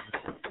times,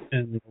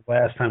 and the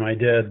last time I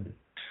did,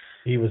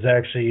 he was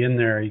actually in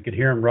there. You could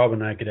hear him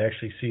rubbing. I could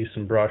actually see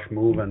some brush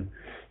moving.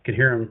 You could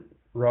hear him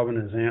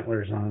rubbing his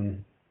antlers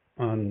on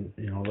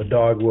the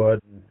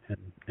dogwood and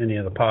any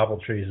of the popple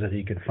trees that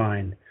he could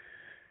find.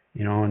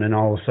 And then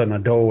all of a sudden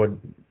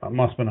it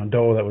must have been a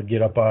doe that would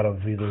get up out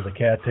of either the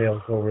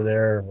cattails over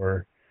there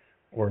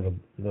or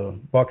the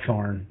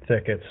buckthorn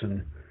thickets,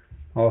 and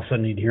all of a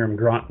sudden you'd hear him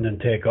grunting and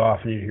take off,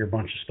 and you'd hear a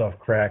bunch of stuff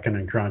cracking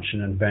and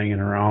crunching and banging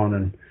around,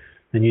 and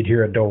then you'd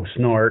hear a doe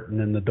snort, and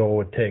then the doe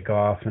would take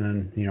off, and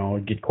then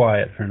it'd get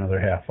quiet for another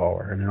half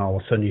hour, and then all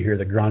of a sudden you hear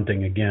the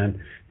grunting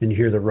again, and you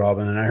hear the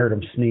rubbing, and I heard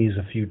him sneeze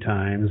a few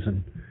times,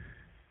 and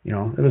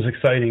it was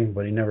exciting,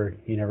 but he never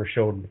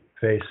showed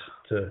face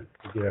to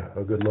get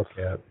a good look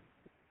at.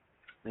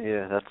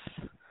 Yeah,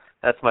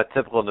 that's my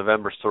typical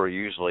November story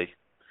usually.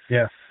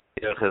 Yeah.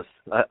 Because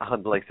I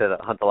hunt, like I said,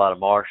 I hunt a lot of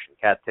marsh and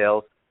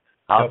cattails.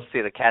 I'll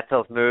see the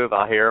cattails move.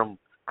 I'll hear them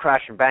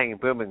crashing, banging,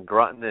 booming,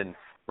 grunting, and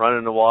running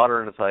in the water,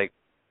 and it's like,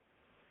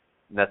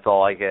 and that's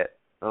all I get.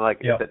 I'm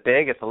like, is it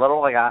big? It's a little,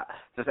 like,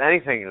 just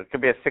anything. It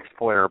could be a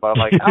 6-pointer, but I'm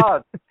like,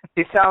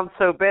 he sounds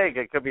so big.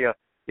 It could be a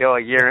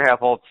year and a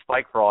half old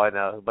spike for all I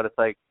know. But it's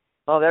like,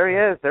 oh, there he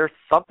is. There's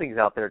something's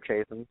out there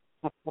chasing.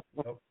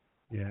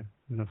 Yeah,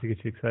 enough to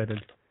get you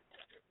excited.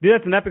 Dude,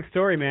 that's an epic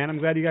story, man. I'm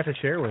glad you got to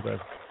share with us.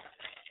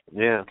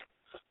 Yeah.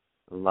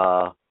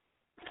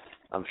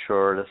 I'm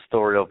sure the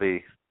story will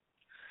be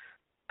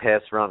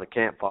passed around the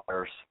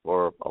campfires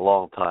for a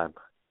long time.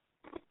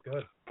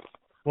 Good.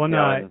 Well,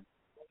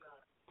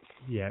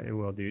 yeah, it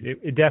will, dude.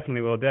 It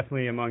definitely will.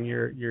 Definitely among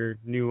your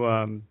new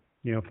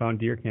found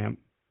deer camp.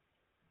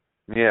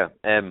 Yeah,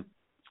 and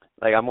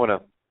like I'm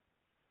gonna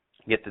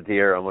get the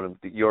deer. I'm gonna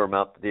ewer him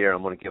out the deer.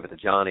 I'm gonna give it to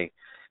Johnny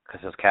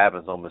because his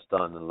cabin's almost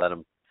done, and let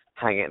him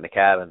hang it in the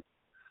cabin.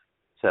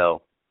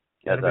 So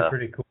that'd be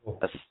pretty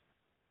cool.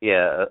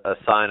 A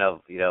sign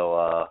of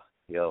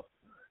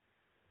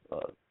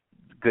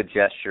good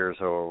gestures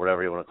or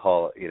whatever you want to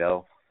call it.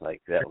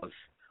 Like that was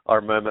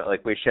our moment.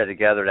 Like we shared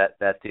together.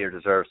 That deer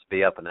deserves to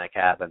be up in that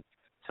cabin.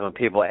 So when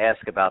people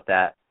ask about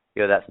that,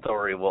 that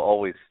story will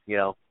always,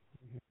 Yeah.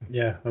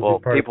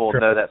 Well, people will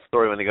know that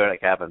story when they go to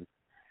that cabin.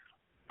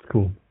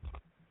 Cool.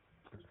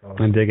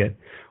 I dig it.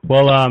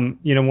 Well,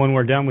 when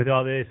we're done with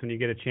all this, when you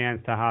get a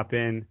chance to hop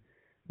in,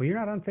 well, you're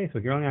not on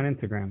Facebook. You're only on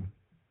Instagram.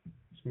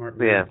 Smart.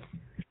 Yeah.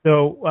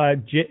 So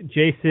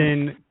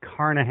Jason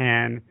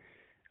Carnahan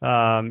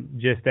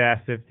just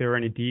asked if there were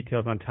any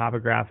details on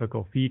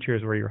topographical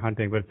features where you're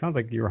hunting, but it sounds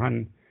like you were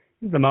hunting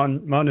the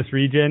mountainous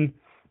region.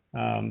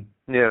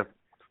 Yeah.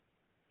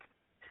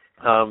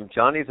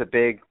 Johnny's a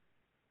big,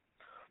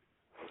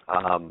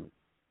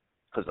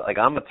 because like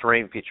I'm a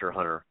terrain feature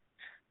hunter.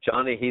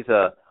 Johnny, he's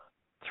a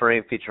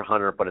terrain feature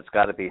hunter, but it's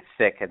got to be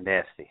thick and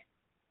nasty.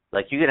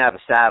 Like you can have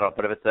a saddle,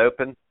 but if it's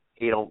open,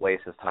 he don't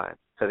waste his time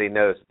because he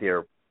knows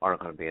deer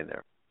aren't going to be in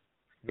there.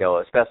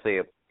 Especially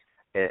a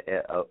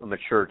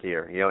mature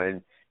deer.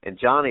 And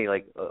Johnny,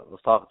 like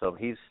was talking to him,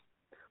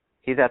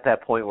 he's at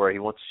that point where he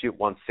wants to shoot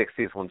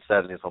 160s,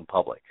 170s on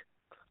public.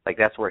 Like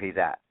that's where he's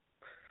at.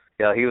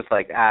 He was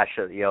like, I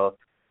should have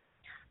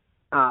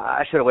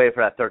waited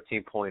for that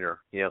 13-pointer,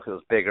 because it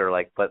was bigger.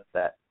 Like, but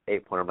that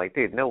 8-pointer, I'm like,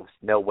 dude, no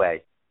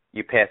way.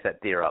 You pass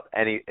that deer up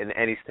in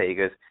any state. He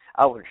goes,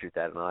 I wouldn't shoot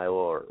that in Iowa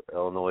or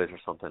Illinois or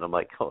something. I'm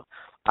like, oh,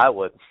 I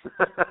would.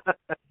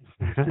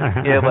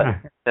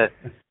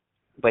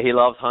 But he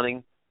loves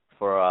hunting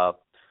for I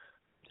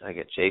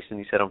get Jason,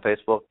 you said on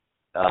Facebook.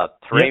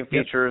 Terrain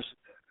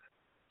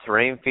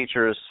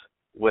features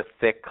with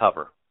thick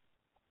cover.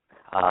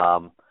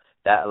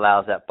 That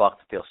allows that buck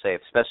to feel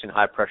safe, especially in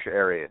high pressure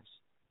areas.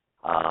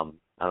 I don't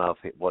know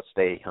what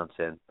state he hunts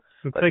in.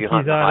 Looks like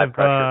he's out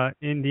of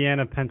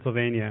Indiana,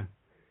 Pennsylvania.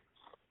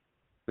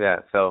 Yeah,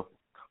 so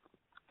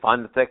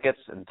find the thickets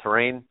and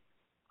terrain.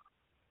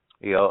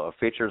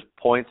 Features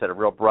points that are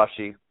real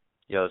brushy.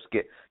 Just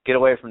get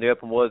away from the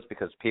open woods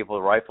because people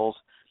with rifles,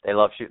 they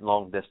love shooting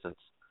long distance.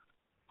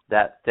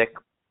 That thick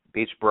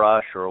beech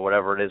brush or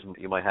whatever it is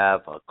you might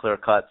have, clear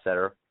cuts that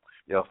are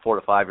 4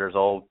 to 5 years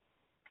old,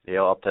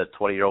 up to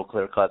 20-year-old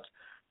clear cuts.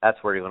 That's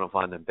where you're going to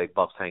find them big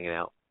bucks hanging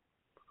out.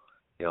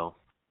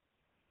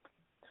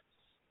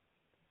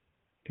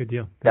 Good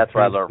deal. That's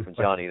what I learned from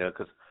Johnny,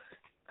 because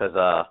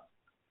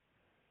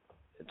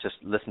just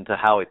listen to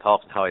how he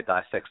talks and how he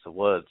dissects the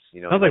woods.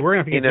 Sounds like we're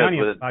going to have to get Johnny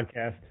on the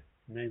podcast.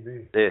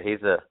 Maybe. Dude,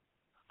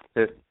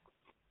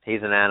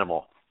 he's an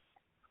animal.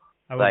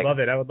 I would love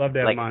it. I would love to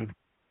have him on.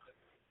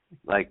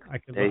 Like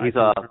his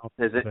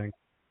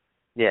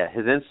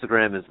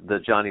Instagram is the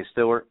Johnny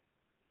Stewart.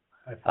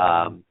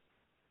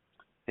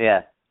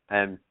 Yeah,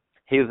 and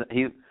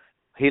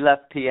he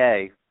left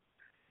PA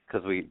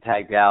because we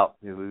tagged out.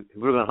 We were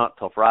going to hunt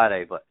till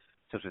Friday, but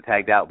since we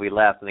tagged out, we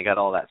left, and they got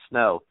all that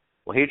snow.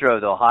 Well, he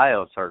drove to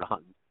Ohio and started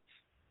hunting.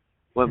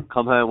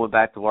 Come home, went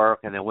back to work,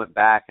 and then went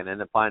back and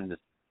ended up finding this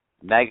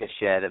mega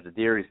shed of the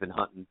deer he's been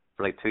hunting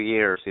for like 2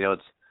 years. You know,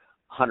 it's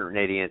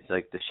 180 inches.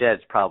 Like the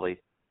shed's probably,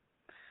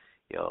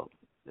 you know,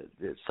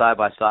 side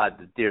by side,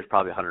 the deer's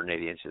probably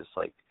 180 inches.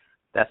 Like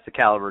that's the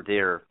caliber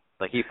deer.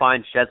 Like he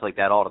finds sheds like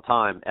that all the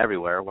time,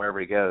 everywhere, wherever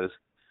he goes,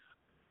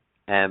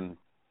 and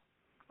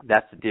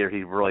that's the deer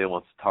he really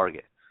wants to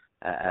target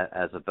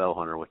as a bow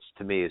hunter, which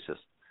to me is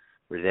just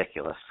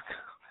ridiculous.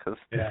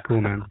 Yeah,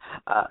 cool, man.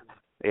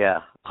 Yeah.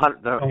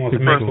 Almost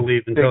make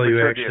believe until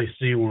you actually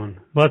see one.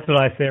 Well, that's what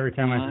I say every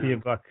time I see a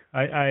buck.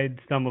 I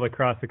stumbled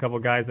across a couple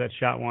guys that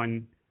shot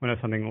one when I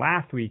was hunting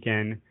last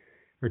weekend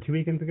or 2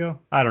 weekends ago.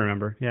 I don't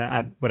remember.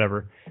 Yeah,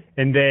 whatever.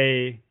 And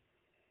they,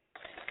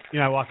 you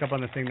know, I walk up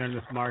on the thing there in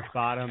this marsh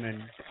bottom,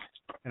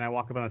 and I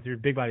walk up on this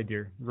big body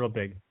deer, real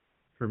big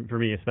for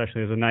me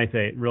especially. It was a nice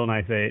 8, real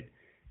nice 8.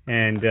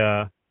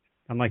 And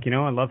I'm like, you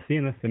know, I love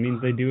seeing this. It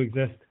means they do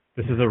exist.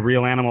 This is a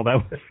real animal that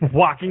was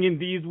walking in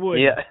these woods.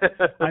 Yeah.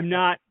 I'm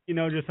not, you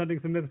know, just hunting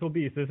some mythical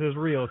beast. This is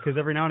real, because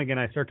every now and again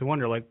I start to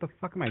wonder, like, what the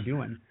fuck am I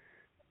doing?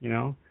 You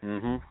know?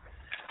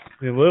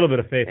 Mm-hmm. A little bit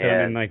of faith,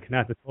 I mean, like,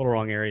 not the total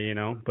wrong area, you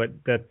know, but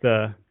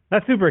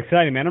that's super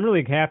exciting, man. I'm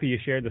really happy you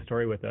shared the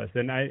story with us,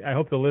 and I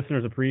hope the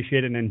listeners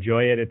appreciate it and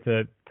enjoy it. It's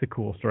a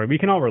cool story. We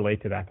can all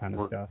relate to that kind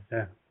of stuff.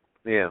 Yeah.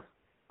 Yeah.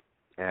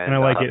 And I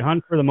like it.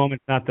 Hunt for the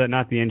moment, not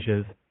the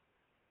inches.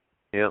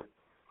 Yep.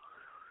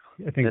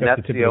 I think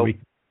that's the tip of the week.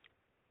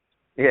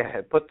 Yeah,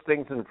 it puts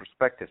things in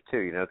perspective too,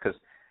 you know, because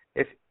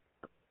if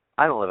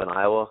I don't live in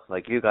Iowa,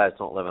 like you guys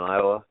don't live in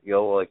Iowa, you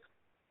know, like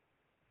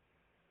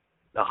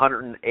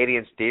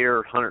 180-inch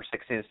deer,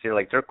 160-inch deer,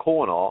 like they're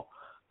cool and all,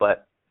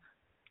 but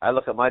I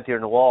look at my deer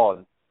in the wall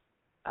and,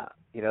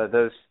 you know,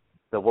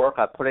 the work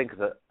I put in,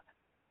 because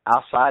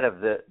outside of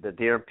the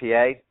deer in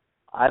PA,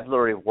 I've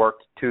literally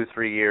worked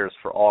 2-3 years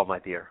for all of my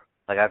deer.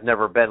 Like I've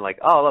never been like,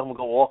 oh, I'm going to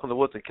go walk in the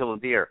woods and kill a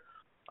deer.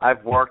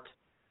 I've worked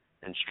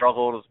and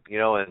struggled, you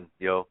know, and,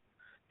 you know,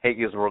 hate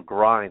using the word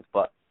grind,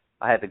 but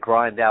I had to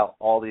grind out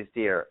all these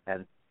deer.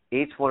 And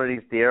each one of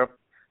these deer,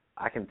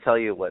 I can tell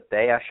you what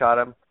day I shot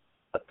them,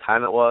 what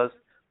time it was,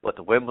 what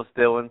the wind was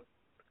doing,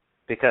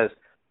 because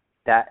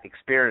that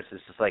experience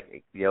is just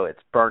like, you know, it's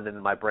burned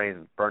into my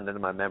brain, burned into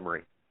my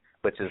memory,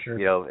 which is,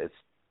 you know, it's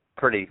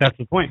pretty. That's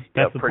the point.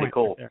 That's pretty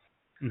cool.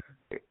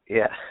 Right.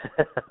 Yeah.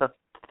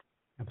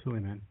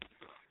 Absolutely, man.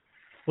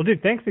 Well,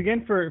 dude, thanks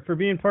again for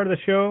being part of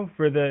the show,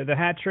 for the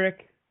hat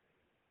trick.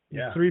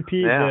 Yeah.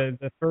 3P,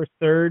 the first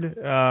third.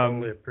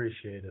 Totally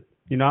appreciate it.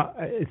 You know,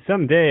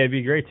 someday it'd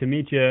be great to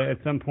meet you at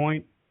some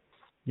point.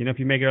 You know, if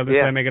you make it out this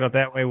way, make it out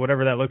that way,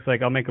 whatever that looks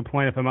like, I'll make a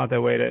point if I'm out that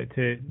way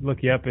to look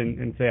you up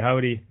and say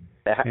howdy,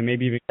 and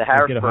maybe even the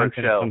get a Harrisburg hunt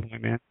show at some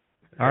point, man.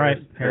 All right,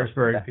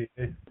 Harrisburg.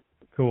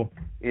 Cool.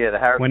 Yeah, the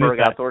Harrisburg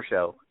Outdoor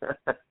Show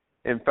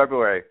in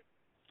February.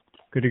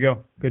 Good to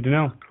go. Good to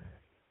know.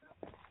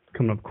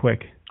 Coming up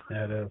quick.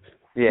 Yeah, it is.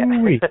 Yeah.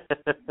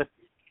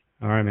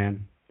 All right,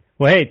 man.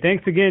 Well, hey,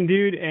 thanks again,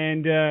 dude.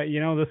 And, you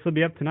know, this will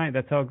be up tonight.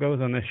 That's how it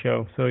goes on this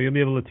show. So you'll be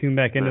able to tune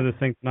back into this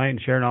thing tonight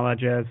and sharing all that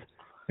jazz.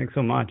 Thanks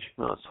so much.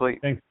 Oh, sweet.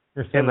 Thanks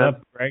for setting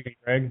up, Greg and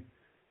Greg.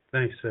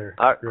 Thanks, sir.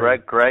 All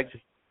right, Greg.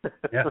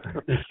 Yeah.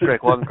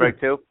 Greg 1, Greg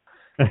 2.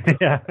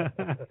 Yeah.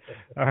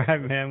 All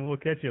right, man. We'll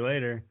catch you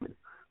later.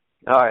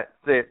 All right.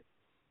 See you.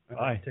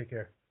 Bye. Take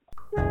care.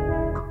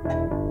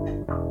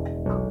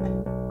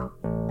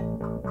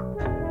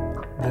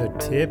 The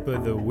tip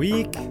of the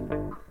week.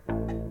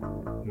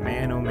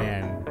 Man, oh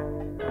man.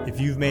 If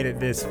you've made it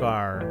this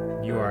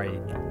far, you are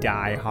a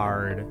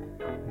die-hard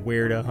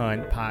Where to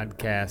Hunt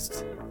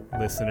podcast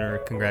listener.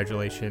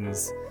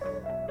 Congratulations.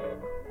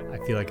 I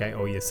feel like I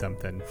owe you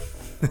something.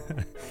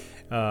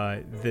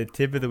 The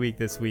tip of the week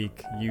this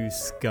week, use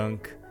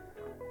skunk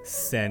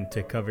scent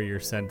to cover your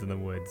scent in the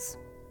woods.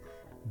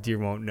 Deer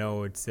won't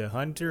know it's a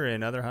hunter,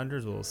 and other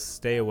hunters will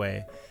stay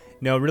away.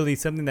 No, really,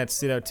 something that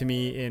stood out to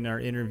me in our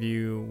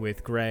interview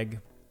with Greg,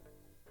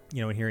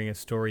 you know, and hearing his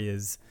story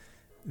is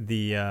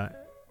the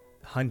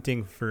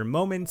hunting for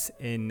moments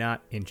and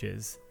not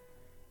inches.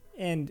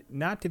 And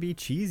not to be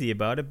cheesy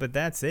about it, but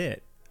that's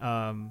it.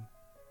 You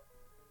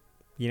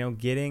know,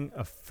 getting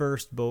a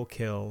first bull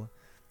kill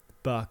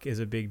buck is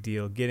a big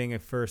deal. Getting a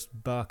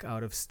first buck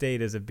out of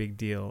state is a big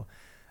deal.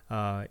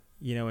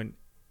 You know, and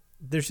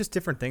there's just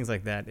different things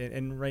like that.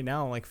 And right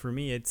now, like for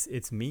me,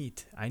 it's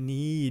meat. I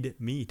need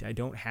meat. I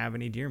don't have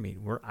any deer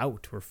meat. We're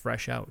out. We're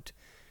fresh out.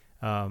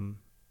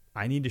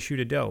 I need to shoot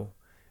a doe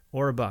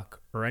or a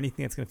buck or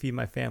anything that's going to feed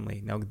my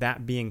family. Now,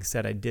 that being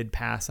said, I did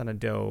pass on a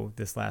doe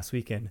this last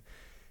weekend.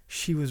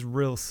 She was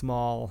real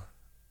small.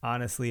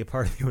 Honestly, a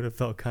part of me would have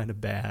felt kind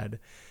of bad.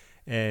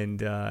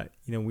 And, you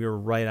know, we were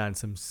right on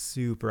some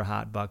super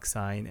hot buck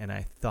sign, and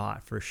I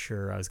thought for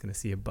sure I was going to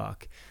see a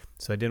buck.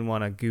 So I didn't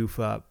want to goof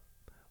up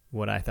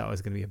what I thought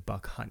was going to be a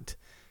buck hunt.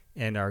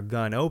 And our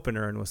gun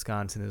opener in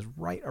Wisconsin is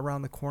right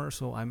around the corner,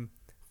 so I'm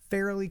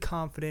fairly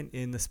confident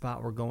in the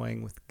spot we're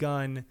going with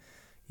gun.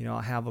 I'll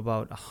have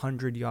about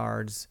 100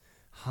 yards,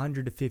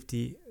 100 to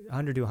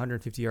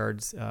 150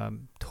 yards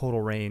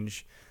total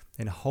range,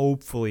 and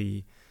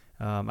hopefully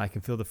I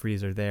can fill the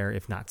freezer there,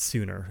 if not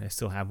sooner. I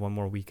still have one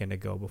more weekend to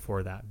go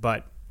before that.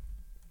 But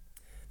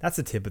that's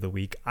the tip of the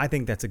week. I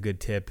think that's a good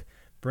tip.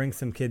 Bring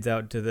some kids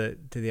out to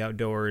the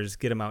outdoors,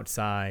 get them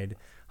outside,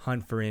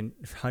 hunt for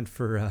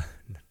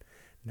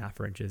not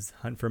for inches,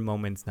 hunt for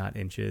moments, not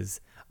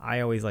inches. I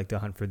always like to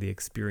hunt for the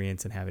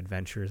experience and have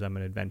adventures. I'm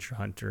an adventure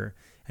hunter.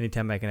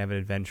 Anytime I can have an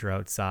adventure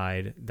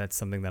outside, that's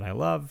something that I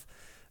love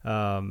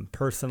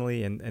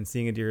personally, and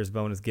seeing a deer is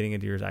bonus, getting a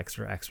deer is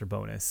extra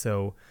bonus.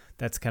 So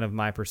that's kind of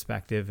my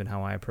perspective and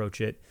how I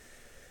approach it.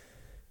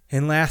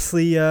 And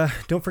lastly,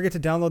 don't forget to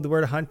download the Where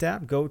to Hunt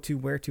app. Go to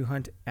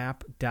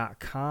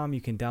wheretohuntapp.com.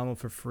 You can download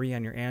for free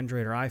on your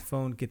Android or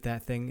iPhone. Get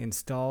that thing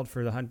installed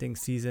for the hunting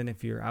season.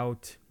 If you're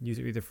out, use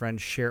it with your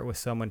friends, share it with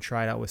someone,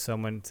 try it out with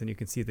someone, so you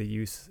can see the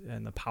use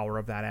and the power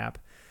of that app.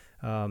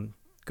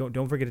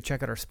 Don't forget to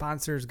check out our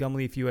sponsors, Gum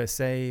Leaf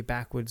USA,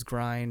 Backwoods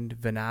Grind,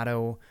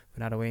 Venado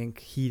Inc.,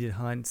 Heated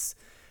Hunts.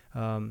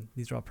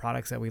 These are all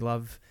products that we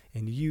love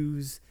and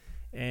use.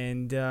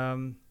 And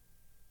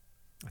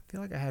I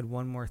feel like I had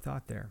one more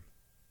thought there.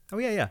 Oh,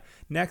 yeah.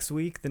 Next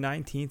week, the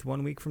 19th,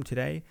 1 week from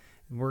today,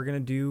 we're going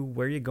to do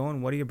Where You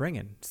Going, What Are You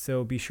Bringing?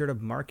 So be sure to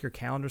mark your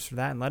calendars for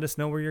that and let us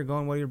know where you're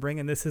going, what you're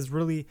bringing. This is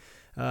really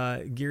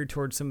geared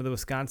towards some of the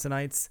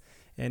Wisconsinites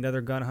and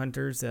other gun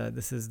hunters.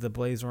 This is the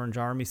Blaze Orange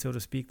Army, so to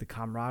speak, the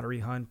camaraderie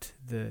hunt,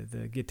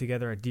 the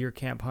get-together, a deer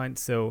camp hunt.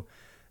 So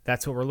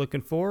that's what we're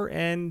looking for,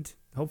 and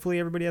hopefully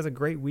everybody has a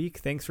great week.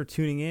 Thanks for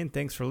tuning in.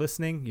 Thanks for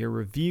listening. Your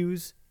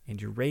reviews and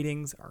your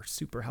ratings are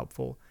super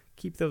helpful.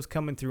 Keep those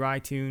coming through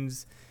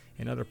iTunes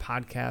and other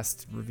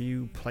podcast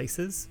review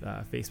places.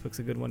 Facebook's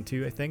a good one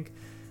too, I think.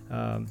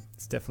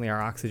 It's definitely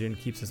our oxygen,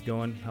 keeps us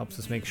going, helps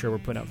us make sure we're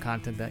putting out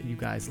content that you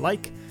guys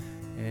like.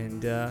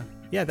 And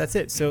that's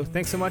it. So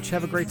thanks so much.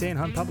 Have a great day and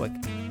hunt public.